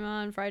 I stream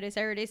on Friday,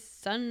 Saturday,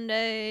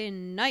 Sunday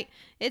night.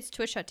 It's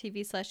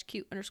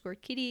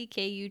twitch.tv/cute_kitty,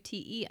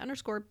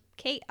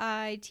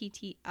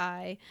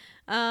 KUTE_KITTI.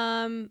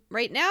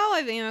 Right now,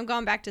 I've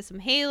gone back to some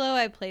Halo.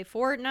 I play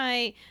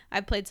Fortnite.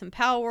 I played some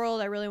Pal World.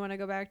 I really want to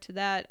go back to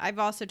that. I've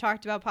also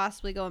talked about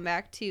possibly going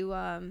back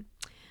to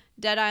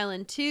Dead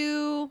Island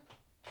 2.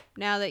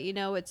 Now that you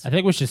know it's... I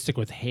think we should stick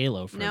with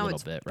Halo for a little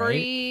bit, right?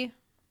 Free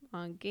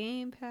on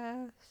Game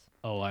Pass.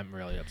 Oh, I'm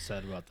really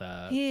upset about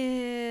that.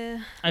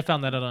 Yeah. I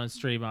found that out on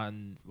stream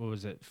on, what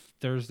was it,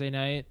 Thursday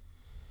night?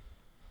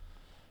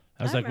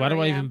 I was I like, why do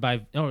I remember, even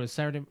buy... No, it was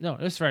Saturday. No,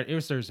 it was Friday. It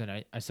was Thursday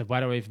night. I said,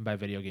 why do I even buy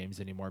video games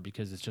anymore?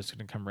 Because it's just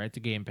going to come right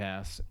to Game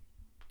Pass.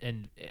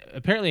 And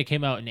apparently it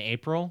came out in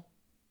April.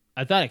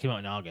 I thought it came out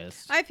in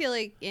August. I feel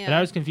like, yeah. But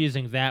I was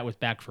confusing that with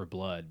Back for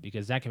Blood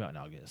because that came out in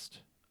August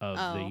of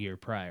the year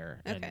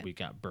prior, Okay. and we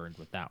got burned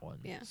with that one.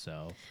 Yeah.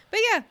 So, But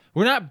yeah,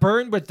 we're not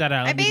burned with Dead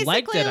Island. We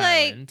like basically, Dead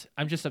Island.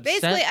 I'm just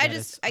upset. basically,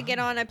 that I get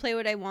on, I play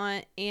what I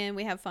want, and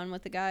we have fun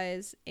with the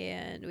guys,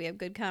 and we have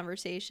good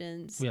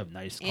conversations. We have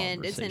nice conversations.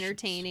 And it's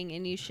entertaining,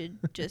 and you should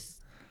just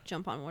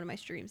jump on one of my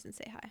streams and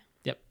say hi.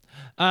 Yep.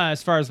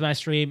 As far as my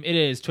stream, it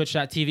is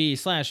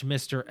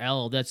twitch.tv/Mr.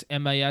 L. That's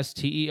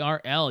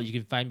MISTERL. You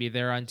can find me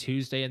there on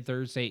Tuesday and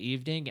Thursday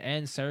evening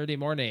and Saturday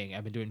morning.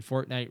 I've been doing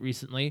Fortnite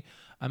recently.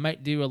 I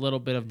might do a little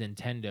bit of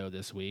Nintendo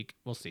this week.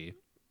 We'll see.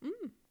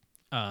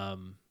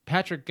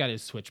 Patrick got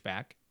his Switch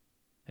back.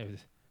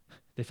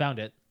 They found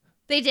it.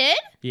 They did?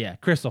 Yeah,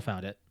 Crystal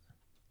found it.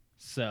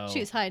 So She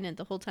was hiding it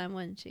the whole time,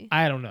 wasn't she?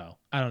 I don't know.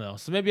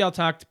 So maybe I'll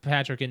talk to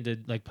Patrick into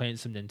playing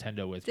some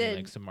Nintendo with me, Did-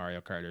 like some Mario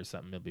Kart or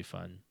something. It'll be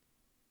fun.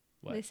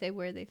 What? They say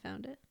where they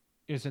found it.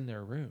 It was in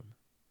their room.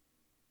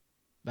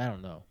 I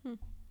don't know.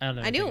 I don't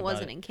know. I knew anything it about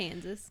wasn't in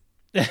Kansas.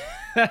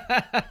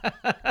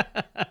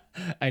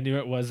 I knew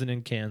it wasn't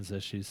in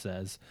Kansas, she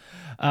says.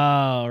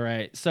 All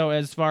right. So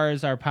as far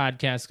as our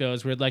podcast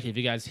goes, we'd like if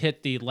you guys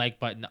hit the like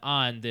button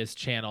on this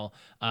channel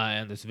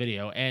and this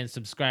video and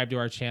subscribe to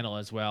our channel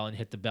as well and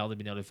hit the bell to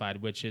be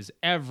notified, which is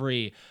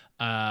every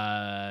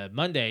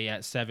Monday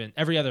at 7,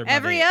 every other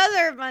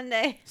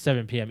Monday.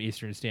 7 p.m.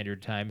 Eastern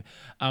Standard Time.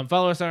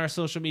 Follow us on our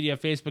social media,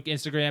 Facebook,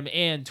 Instagram,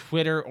 and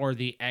Twitter, or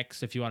the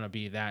X if you want to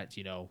be that,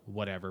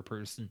 whatever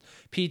person.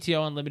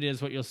 PTO Unlimited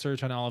is what you'll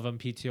search on all of them.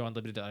 PTO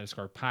Unlimited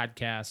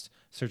 _podcast.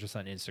 Search us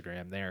on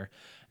Instagram there.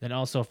 Then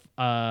also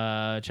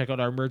check out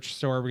our merch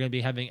store. We're going to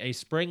be having a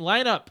spring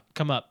lineup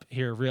come up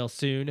here real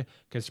soon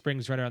because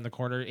spring's right around the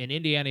corner. In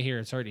Indiana here,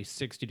 it's already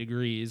 60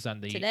 degrees on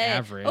the Today.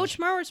 average. Oh,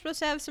 tomorrow we're supposed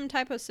to have some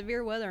type of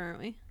severe weather, aren't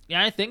we?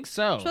 Yeah, I think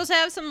so. We're supposed to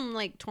have some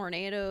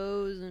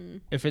tornadoes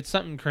and... If it's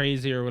something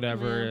crazy or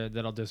whatever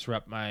that'll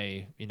disrupt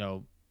my,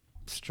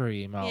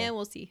 stream,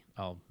 we'll see.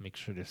 I'll make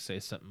sure to say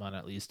something on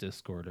at least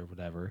Discord or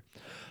whatever.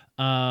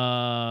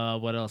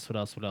 What else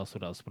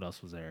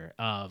was there?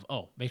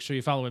 Make sure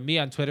you follow me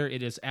on Twitter.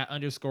 It is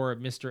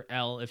 @_Mr.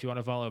 L. If you want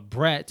to follow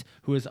Brett,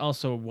 who is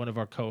also one of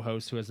our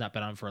co-hosts who has not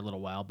been on for a little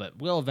while, but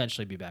will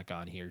eventually be back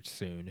on here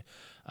soon.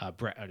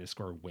 Brett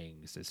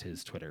 _Wings is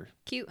his Twitter.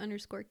 Cute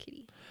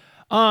 _kitty.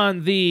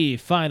 On the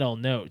final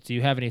note, do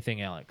you have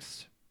anything,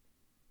 Alex?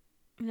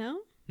 No?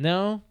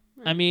 No?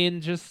 I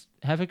mean, just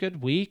have a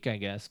good week, I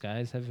guess,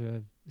 guys.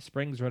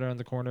 Spring's right around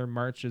the corner.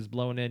 March is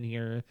blowing in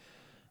here.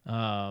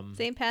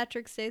 St.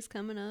 Patrick's Day's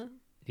coming up.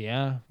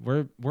 Yeah,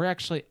 we're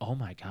actually, oh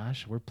my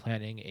gosh, we're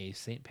planning a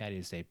St.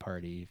 Patty's Day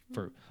party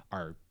for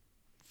our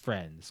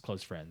friends,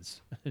 close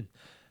friends.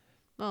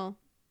 Well,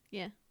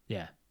 yeah.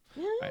 Yeah.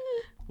 All right.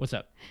 What's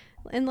up?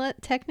 In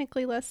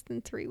technically less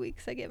than 3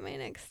 weeks, I get my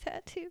next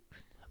tattoo.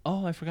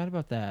 Oh, I forgot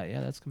about that.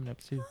 Yeah, that's coming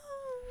up too.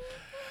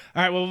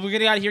 All right, well, we're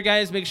getting out of here,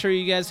 guys. Make sure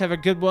you guys have a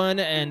good one,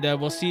 and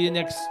we'll see you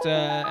next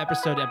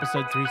episode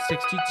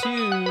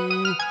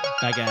 362.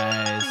 Bye,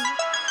 guys.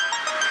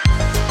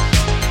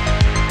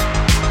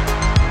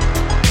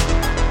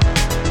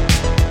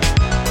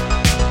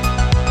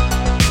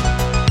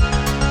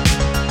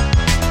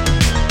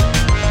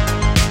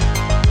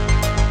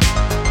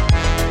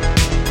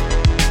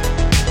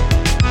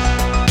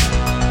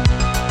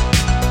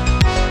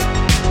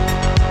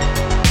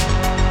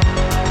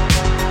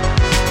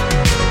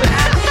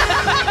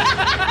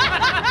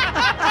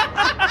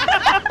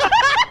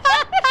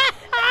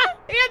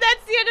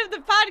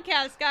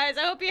 Guys,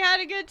 I hope you had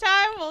a good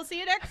time. We'll see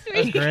you next week.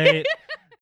 That's great.